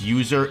grants its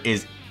user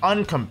is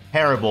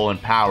uncomparable in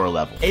power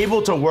level,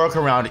 able to work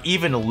around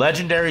even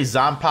legendary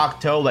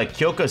Zanpakuto like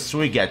Kyoka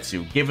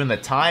Suigetsu given the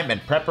time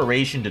and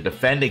preparation to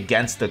defend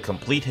against the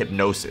complete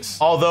hypnosis.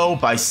 Although,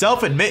 by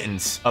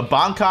self-admittance, a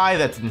Bankai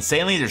that's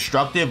insanely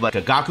destructive like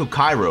Gagaku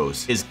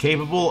Kairos is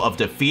capable of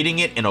defeating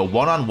it in a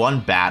one-on-one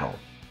battle.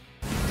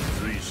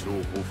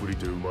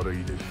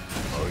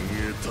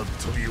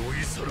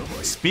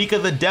 Speak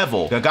of the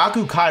devil,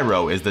 Gagaku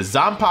Kairo is the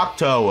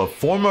Zanpakuto of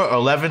former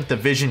 11th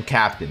Division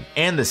Captain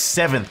and the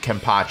 7th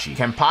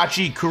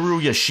Kenpachi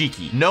Kuru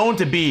Yashiki, known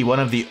to be one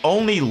of the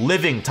only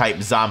living type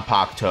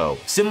Zanpakuto,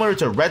 similar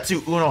to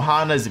Retsu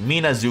Unohana's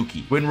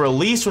Minazuki. When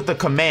released with the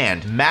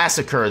command,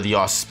 massacre the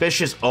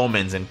auspicious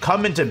omens and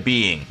come into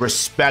being,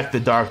 respect the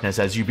darkness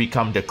as you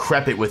become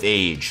decrepit with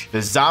age. The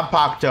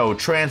Zanpakuto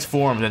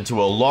transforms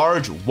into a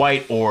large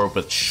white orb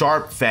with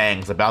sharp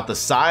fangs about the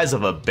size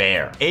of a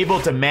bear, able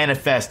to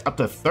manifest up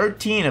to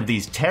 13 of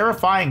these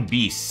terrifying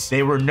beasts.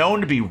 They were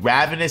known to be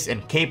ravenous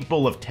and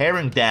capable of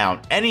tearing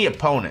down any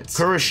opponents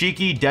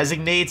Kurashiki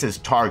designates as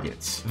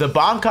targets. The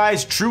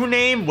Bankai's true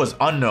name was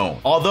unknown,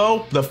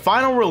 although the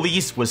final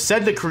release was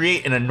said to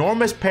create an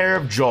enormous pair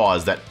of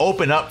jaws that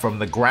open up from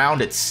the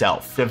ground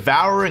itself,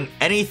 devouring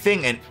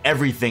anything and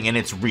everything in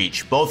its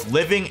reach, both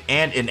living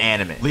and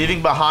inanimate,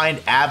 leaving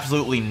behind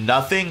absolutely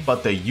nothing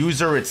but the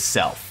user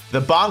itself. The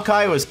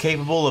Bankai was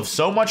capable of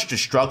so much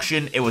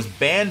destruction, it was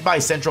banned by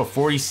Central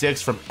 46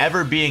 from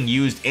ever being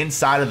used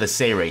inside of the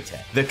Seirei.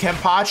 The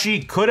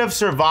Kenpachi could have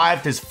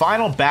survived his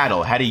final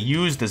battle had he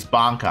used this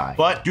Bankai,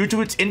 but due to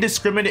its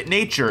indiscriminate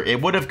nature,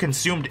 it would have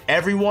consumed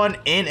everyone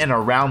in and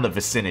around the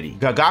vicinity.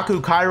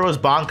 Gagaku Kairo's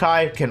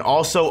Bankai can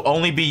also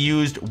only be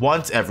used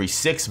once every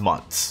 6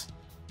 months.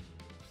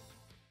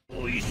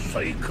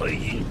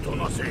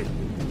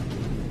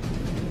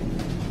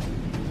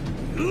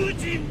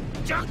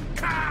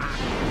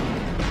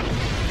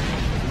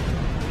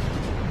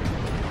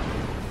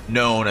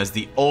 Known as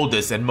the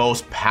oldest and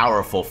most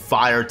powerful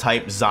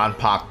fire-type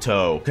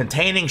Zanpakuto,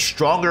 containing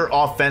stronger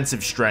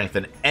offensive strength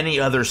than any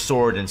other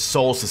sword in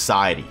Soul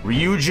Society,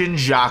 Ryujin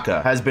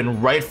Jaka has been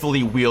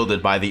rightfully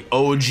wielded by the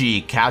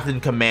OG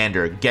Captain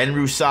Commander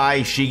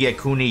Genrusai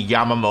Shigekuni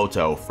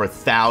Yamamoto for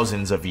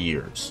thousands of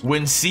years.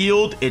 When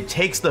sealed, it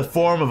takes the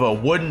form of a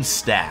wooden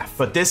staff,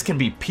 but this can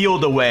be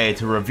peeled away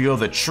to reveal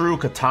the true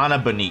katana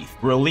beneath.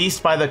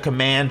 Released by the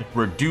command,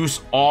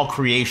 reduce all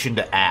creation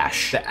to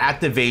ash. The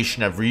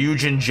activation of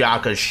Ryujin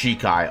Jaka's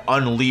Shikai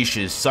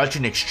unleashes such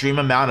an extreme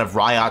amount of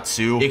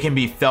Ryatsu, it can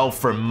be felt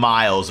for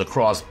miles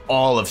across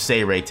all of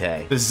Seirei.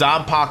 The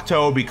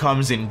Zanpakuto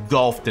becomes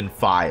engulfed in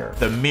fire,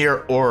 the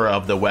mere aura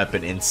of the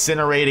weapon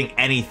incinerating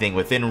anything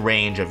within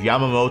range of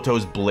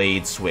Yamamoto's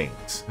blade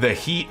swings. The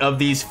heat of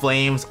these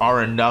flames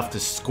are enough to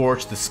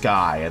scorch the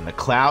sky and the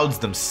clouds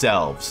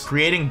themselves,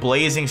 creating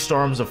blazing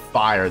storms of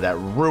fire that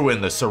ruin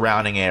the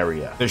surrounding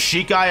area. The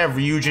Shikai of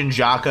Ryujin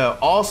Jaka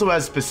also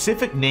has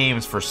specific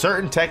names for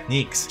certain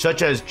techniques,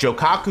 such as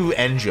Jokaku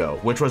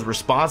Enjo, which was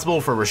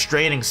responsible for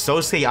restraining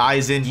Sosei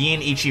Aizen,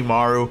 Gin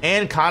Ichimaru,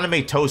 and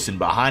Kaname Tosen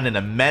behind an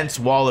immense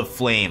wall of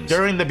flames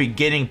during the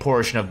beginning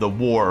portion of the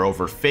war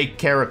over fake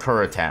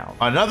Karakura Town.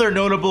 Another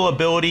notable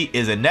ability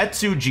is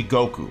Enetsu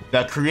Jigoku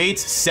that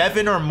creates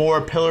 7 or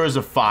more pillars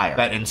of fire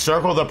that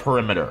encircle the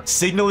perimeter,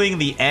 signaling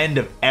the end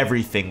of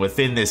everything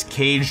within this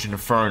caged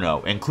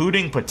inferno,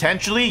 including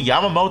potentially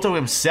Yamamoto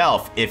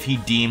himself if he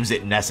deems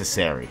it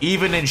necessary.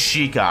 Even in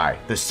Shikai,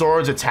 the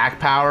sword's attack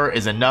power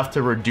is enough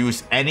to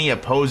reduce any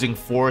opposing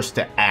force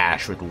to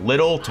ash with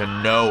little to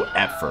no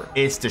effort.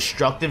 Its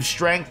destructive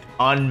strength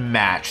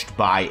unmatched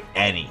by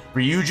any.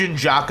 Ryujin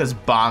Jaka's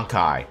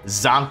Bankai,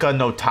 Zanka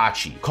no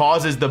Tachi,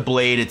 causes the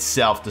blade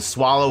itself to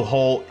swallow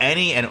whole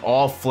any and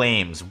all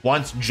flames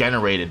once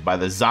generated by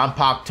the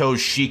Zanpakuto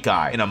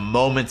Shikai in a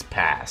moment's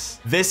pass.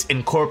 This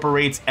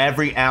incorporates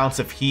every ounce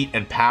of heat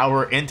and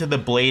power into the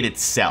blade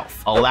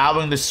itself,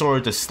 allowing the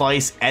sword to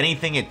slice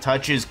anything it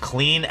touches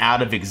clean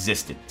out of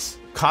existence.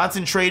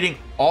 Concentrating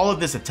all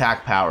of this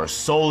attack power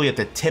solely at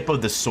the tip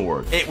of the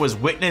sword, it was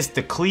witnessed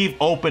to cleave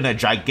open a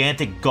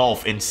gigantic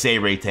gulf in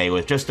Seirete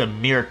with just a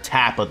mere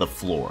tap of the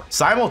floor.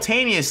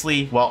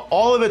 Simultaneously, while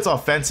all of its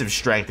offensive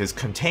strength is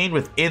contained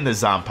within the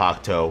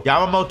Zanpakuto,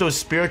 Yamamoto's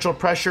spiritual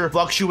pressure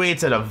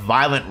fluctuates at a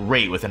violent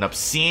rate with an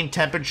obscene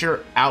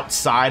temperature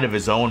outside of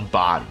his own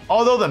body.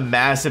 Although the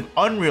massive,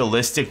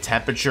 unrealistic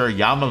temperature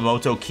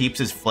Yamamoto keeps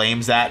his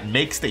flames at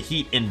makes the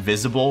heat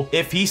invisible,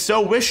 if he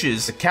so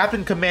wishes, the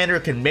Captain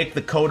Commander can make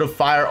the coat of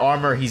fire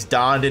armor he's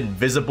donned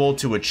invisible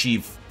to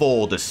achieve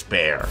full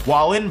despair.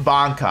 While in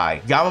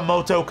Bankai,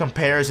 Yamamoto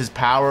compares his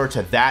power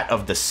to that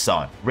of the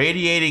sun,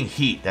 radiating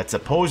heat that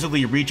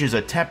supposedly reaches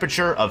a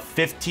temperature of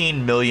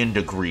 15 million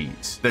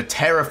degrees. The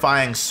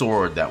terrifying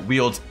sword that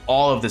wields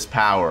all of this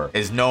power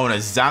is known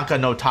as Zanka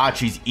no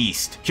Tachi's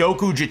East,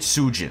 Kyoku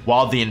Jitsujin,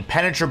 while the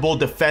impenetrable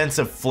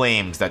defensive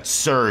flames that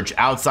surge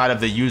outside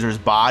of the user's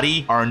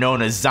body are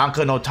known as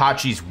Zanka no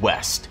Tachi's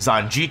West,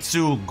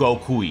 Zanjitsu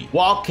Gokui.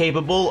 While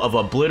capable of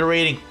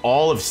obliterating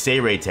all of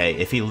Seirete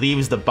if he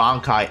leaves the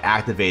Bankai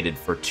activated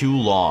for too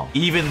long,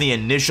 even the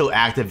initial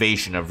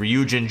activation of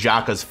Ryujin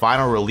Jaka's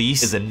final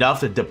release is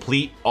enough to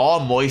deplete all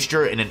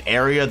moisture in an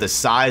area the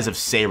size of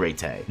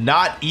Seirete,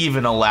 not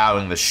even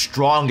allowing the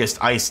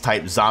strongest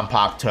ice-type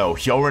Zanpakuto,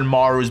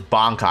 Hyorinmaru's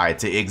Bankai,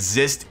 to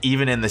exist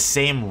even in the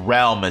same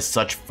realm as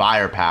such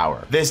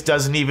firepower. This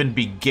doesn't even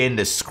begin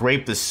to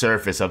scrape the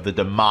surface of the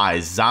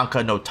demise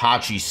Zanka no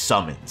Tachi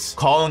summons,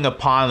 calling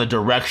upon the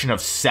direction of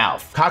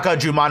south.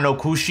 Kakajuma no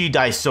Kushi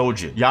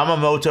Daisojin,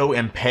 Yamamoto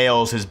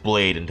impales his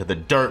blade into the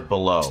dirt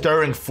below,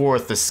 stirring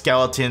forth the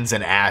skeletons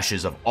and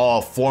ashes of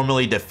all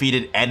formerly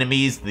defeated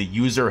enemies the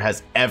user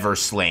has ever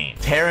slain.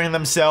 Tearing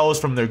themselves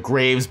from their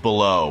graves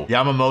below,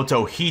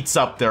 Yamamoto heats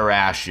up their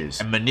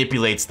ashes and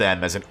manipulates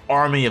them as an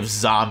army of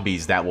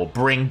zombies that will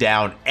bring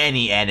down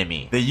any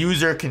enemy. The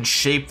user can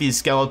shape these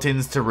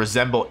skeletons to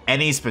resemble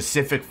any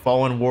specific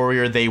fallen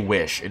warrior they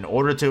wish in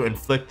order to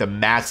inflict the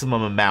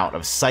maximum amount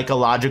of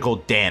psychological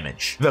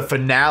damage. The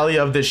finale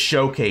of this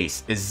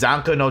showcase is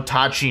Zanka no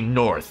Tachi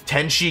North,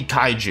 Tenshi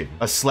Kaijin,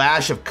 a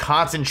slash of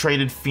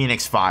concentrated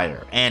phoenix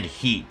fire and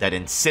heat that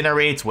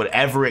incinerates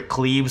whatever it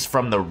cleaves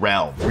from the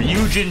realm.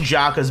 Ryujin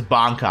Jaka's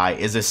Bankai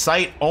is a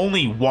sight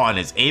only one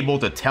is able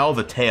to tell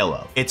the tale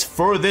of. It's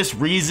for this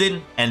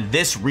reason, and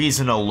this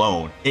reason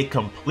alone, it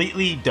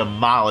completely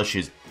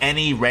demolishes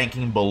any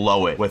ranking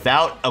below it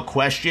without a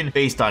question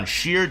based on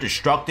sheer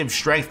destructive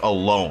strength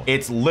alone.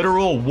 Its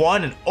literal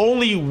one and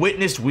only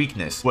witnessed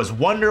weakness was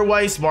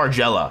Wonderweiss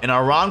Margella, an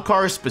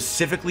Arankar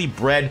specifically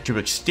bred to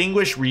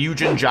extinguish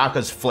Ryujin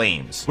Jaka's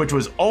flames, which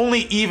was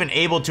only even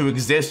able to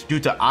exist due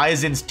to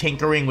Aizen's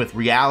tinkering with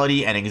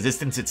reality and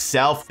existence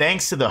itself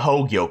thanks to the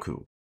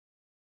Hogyoku.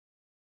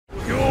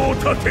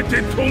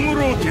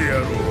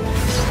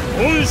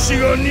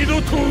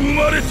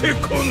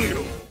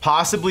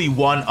 Possibly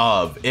one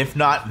of, if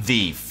not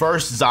the,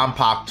 first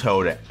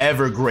Zanpakuto to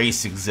ever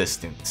grace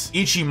existence.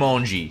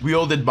 Ichimonji,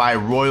 wielded by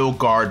Royal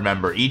Guard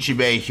member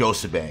Ichibei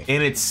Hyosube,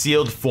 in its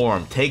sealed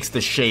form takes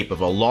the shape of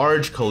a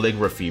large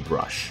calligraphy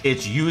brush,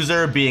 its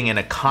user being an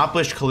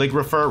accomplished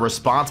calligrapher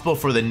responsible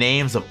for the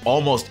names of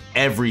almost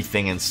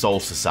everything in Soul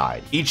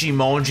Society.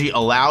 Ichimonji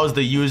allows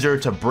the user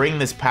to bring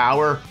this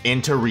power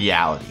into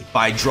reality.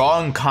 By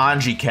drawing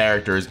kanji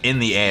characters in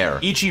the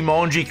air,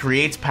 Ichimonji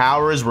creates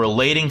powers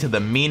relating to the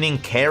meaning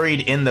carried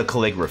in the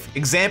calligraphy.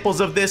 Examples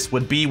of this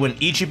would be when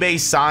Ichibei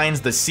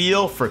signs the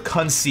seal for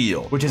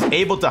Conceal, which is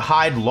able to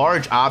hide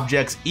large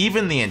objects,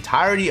 even the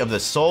entirety of the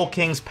Soul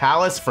King's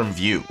palace, from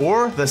view,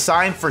 or the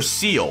sign for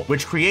Seal,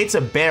 which creates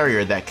a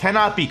barrier that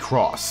cannot be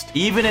crossed.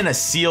 Even in a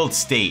sealed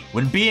state,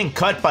 when being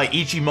cut by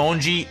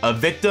Ichimonji, a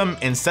victim,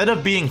 instead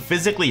of being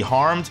physically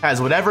harmed,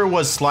 has whatever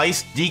was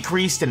sliced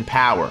decreased in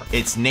power,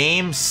 its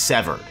name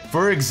severed.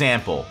 For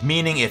example,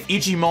 meaning if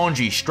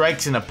Ichimonji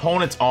strikes an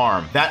opponent's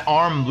arm, that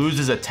arm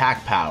loses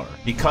attack power,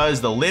 because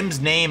the limb's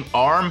name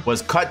arm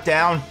was cut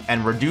down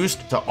and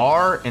reduced to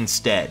R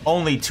instead.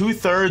 Only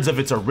 2/3 of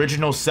its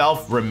original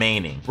self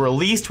remaining.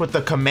 Released with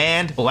the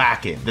command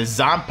Blacken, the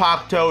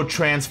Zanpakuto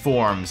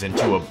transforms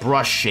into a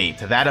brush shape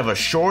to that of a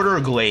shorter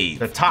glade,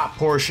 the top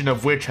portion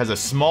of which has a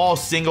small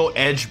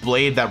single-edged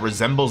blade that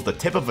resembles the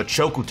tip of a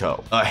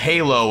chokuto. A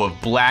halo of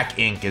black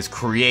ink is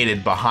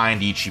created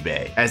behind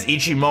Ichibei. As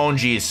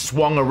Ichimonji is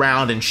swung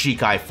around in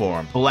Shikai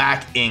form,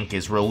 black ink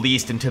is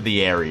released into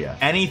the area.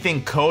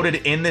 Anything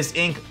coated in this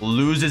ink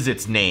loses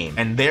its name,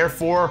 and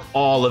therefore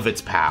all of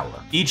its power.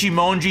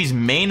 Ichimonji's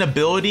main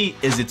ability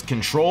is its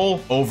control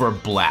over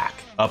black.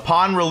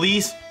 Upon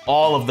release,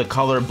 all of the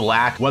color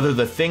black, whether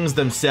the things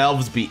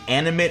themselves be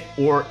animate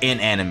or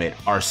inanimate,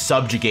 are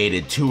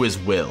subjugated to his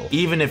will.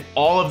 Even if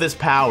all of this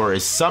power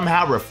is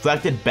somehow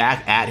reflected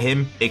back at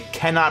him, it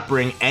cannot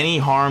bring any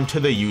harm to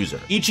the user.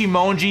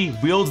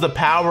 Ichimonji wields the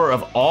power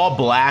of all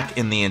black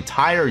in the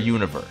entire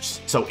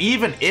universe, so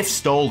even if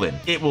stolen,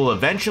 it will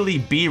eventually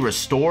be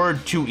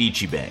restored to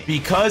Ichibei.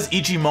 Because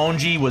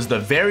Ichimonji was the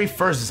very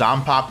first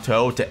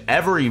Zanpakuto to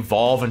ever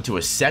evolve into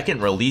a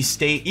second release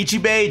state,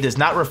 Ichibei does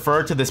not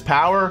refer to this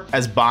power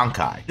as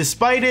Bankai,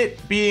 despite it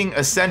being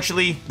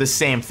essentially the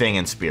same thing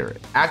in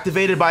spirit.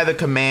 Activated by the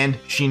command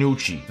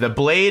Shinuchi, the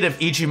blade of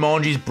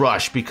Ichimonji's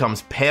brush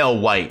becomes pale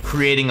white,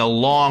 creating a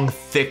long,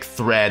 thick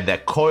thread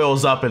that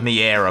coils up in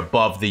the air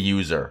above the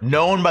user,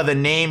 known by the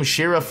name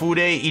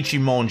Shirafude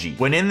Ichimonji.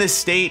 When in this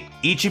state,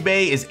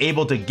 Ichibei is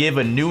able to give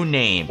a new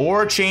name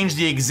or change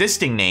the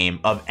existing name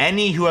of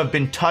any who have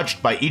been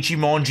touched by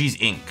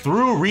Ichimonji's ink.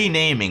 Through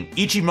renaming,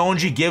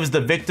 Ichimonji gives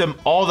the victim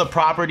all the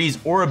properties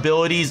or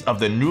abilities of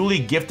the newly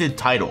gifted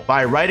title.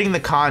 By writing the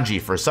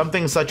kanji for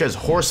something such as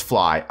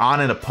horsefly on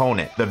an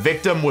opponent, the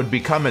victim would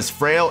become as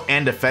frail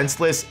and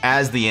defenseless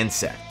as the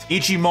insect.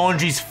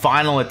 Ichimonji's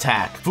final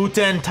attack,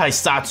 Futen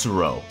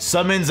Taisatsuro,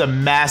 summons a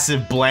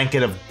massive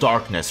blanket of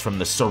darkness from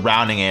the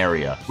surrounding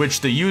area,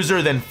 which the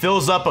user then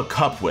fills up a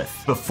cup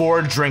with,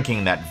 before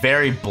drinking that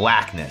very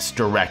blackness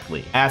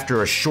directly.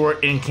 After a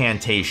short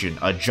incantation,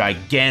 a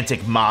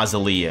gigantic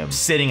mausoleum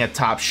sitting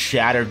atop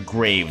shattered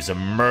graves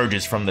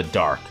emerges from the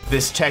dark.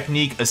 This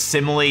technique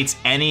assimilates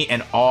any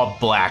and all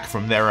black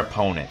from their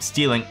opponent,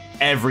 stealing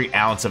every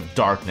ounce of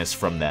darkness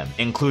from them,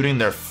 including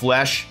their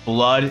flesh,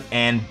 blood,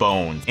 and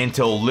bones,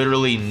 until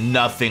literally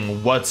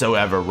nothing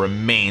whatsoever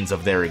remains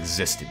of their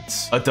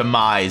existence. A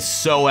demise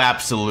so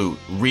absolute,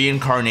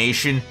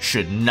 reincarnation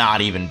should not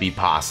even be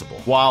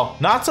possible. While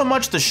not so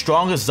much the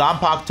strongest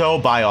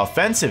Zanpakuto by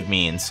offensive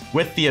means,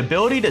 with the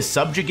ability to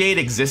subjugate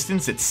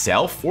existence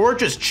itself, or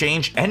just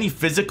change any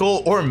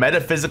physical or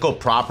metaphysical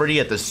property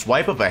at the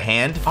swipe of a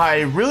hand,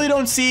 I really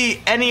don't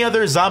see any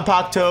other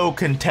Zanpakuto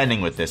contending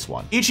with this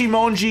one.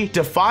 Ichimonji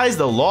defies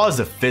the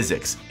laws of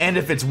physics, and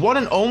if its one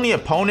and only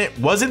opponent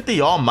wasn't the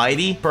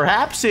Almighty,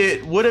 perhaps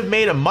it would have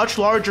made a much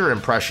larger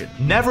impression.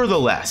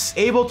 Nevertheless,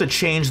 able to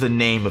change the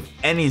name of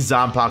any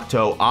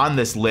Zanpakuto on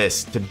this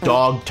list to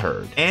Dog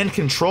Turd, and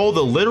control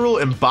the literal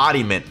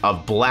embodiment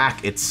of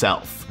black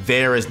itself.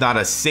 There is not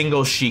a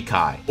single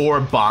Shikai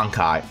or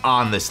Bankai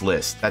on this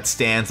list that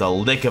stands a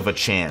lick of a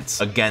chance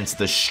against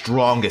the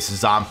strongest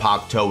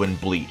Zanpakuto in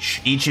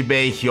Bleach,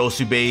 Ichibei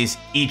Hyosubei's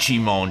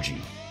Ichimonji.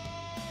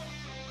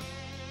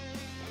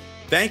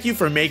 Thank you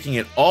for making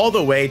it all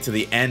the way to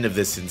the end of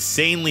this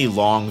insanely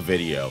long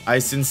video. I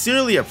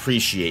sincerely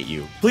appreciate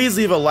you. Please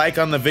leave a like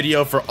on the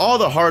video for all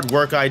the hard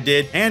work I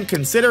did, and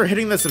consider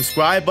hitting the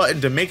subscribe button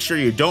to make sure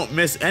you don't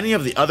miss any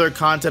of the other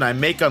content I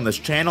make on this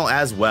channel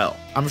as well.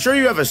 I'm sure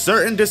you have a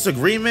certain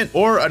disagreement,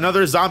 or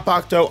another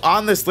Zanpakuto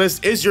on this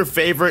list is your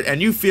favorite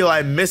and you feel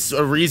I missed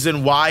a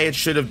reason why it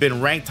should have been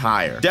ranked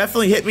higher.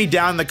 Definitely hit me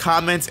down in the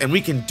comments and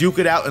we can duke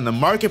it out in the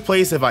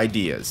marketplace of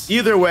ideas.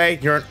 Either way,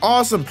 you're an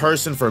awesome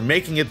person for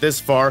making it this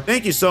far.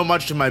 Thank you so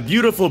much to my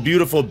beautiful,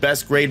 beautiful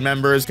best grade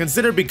members.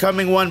 Consider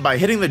becoming one by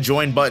hitting the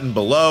join button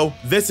below.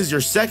 This is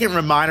your second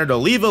reminder to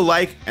leave a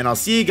like, and I'll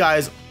see you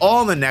guys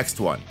all in the next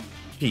one.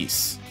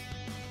 Peace.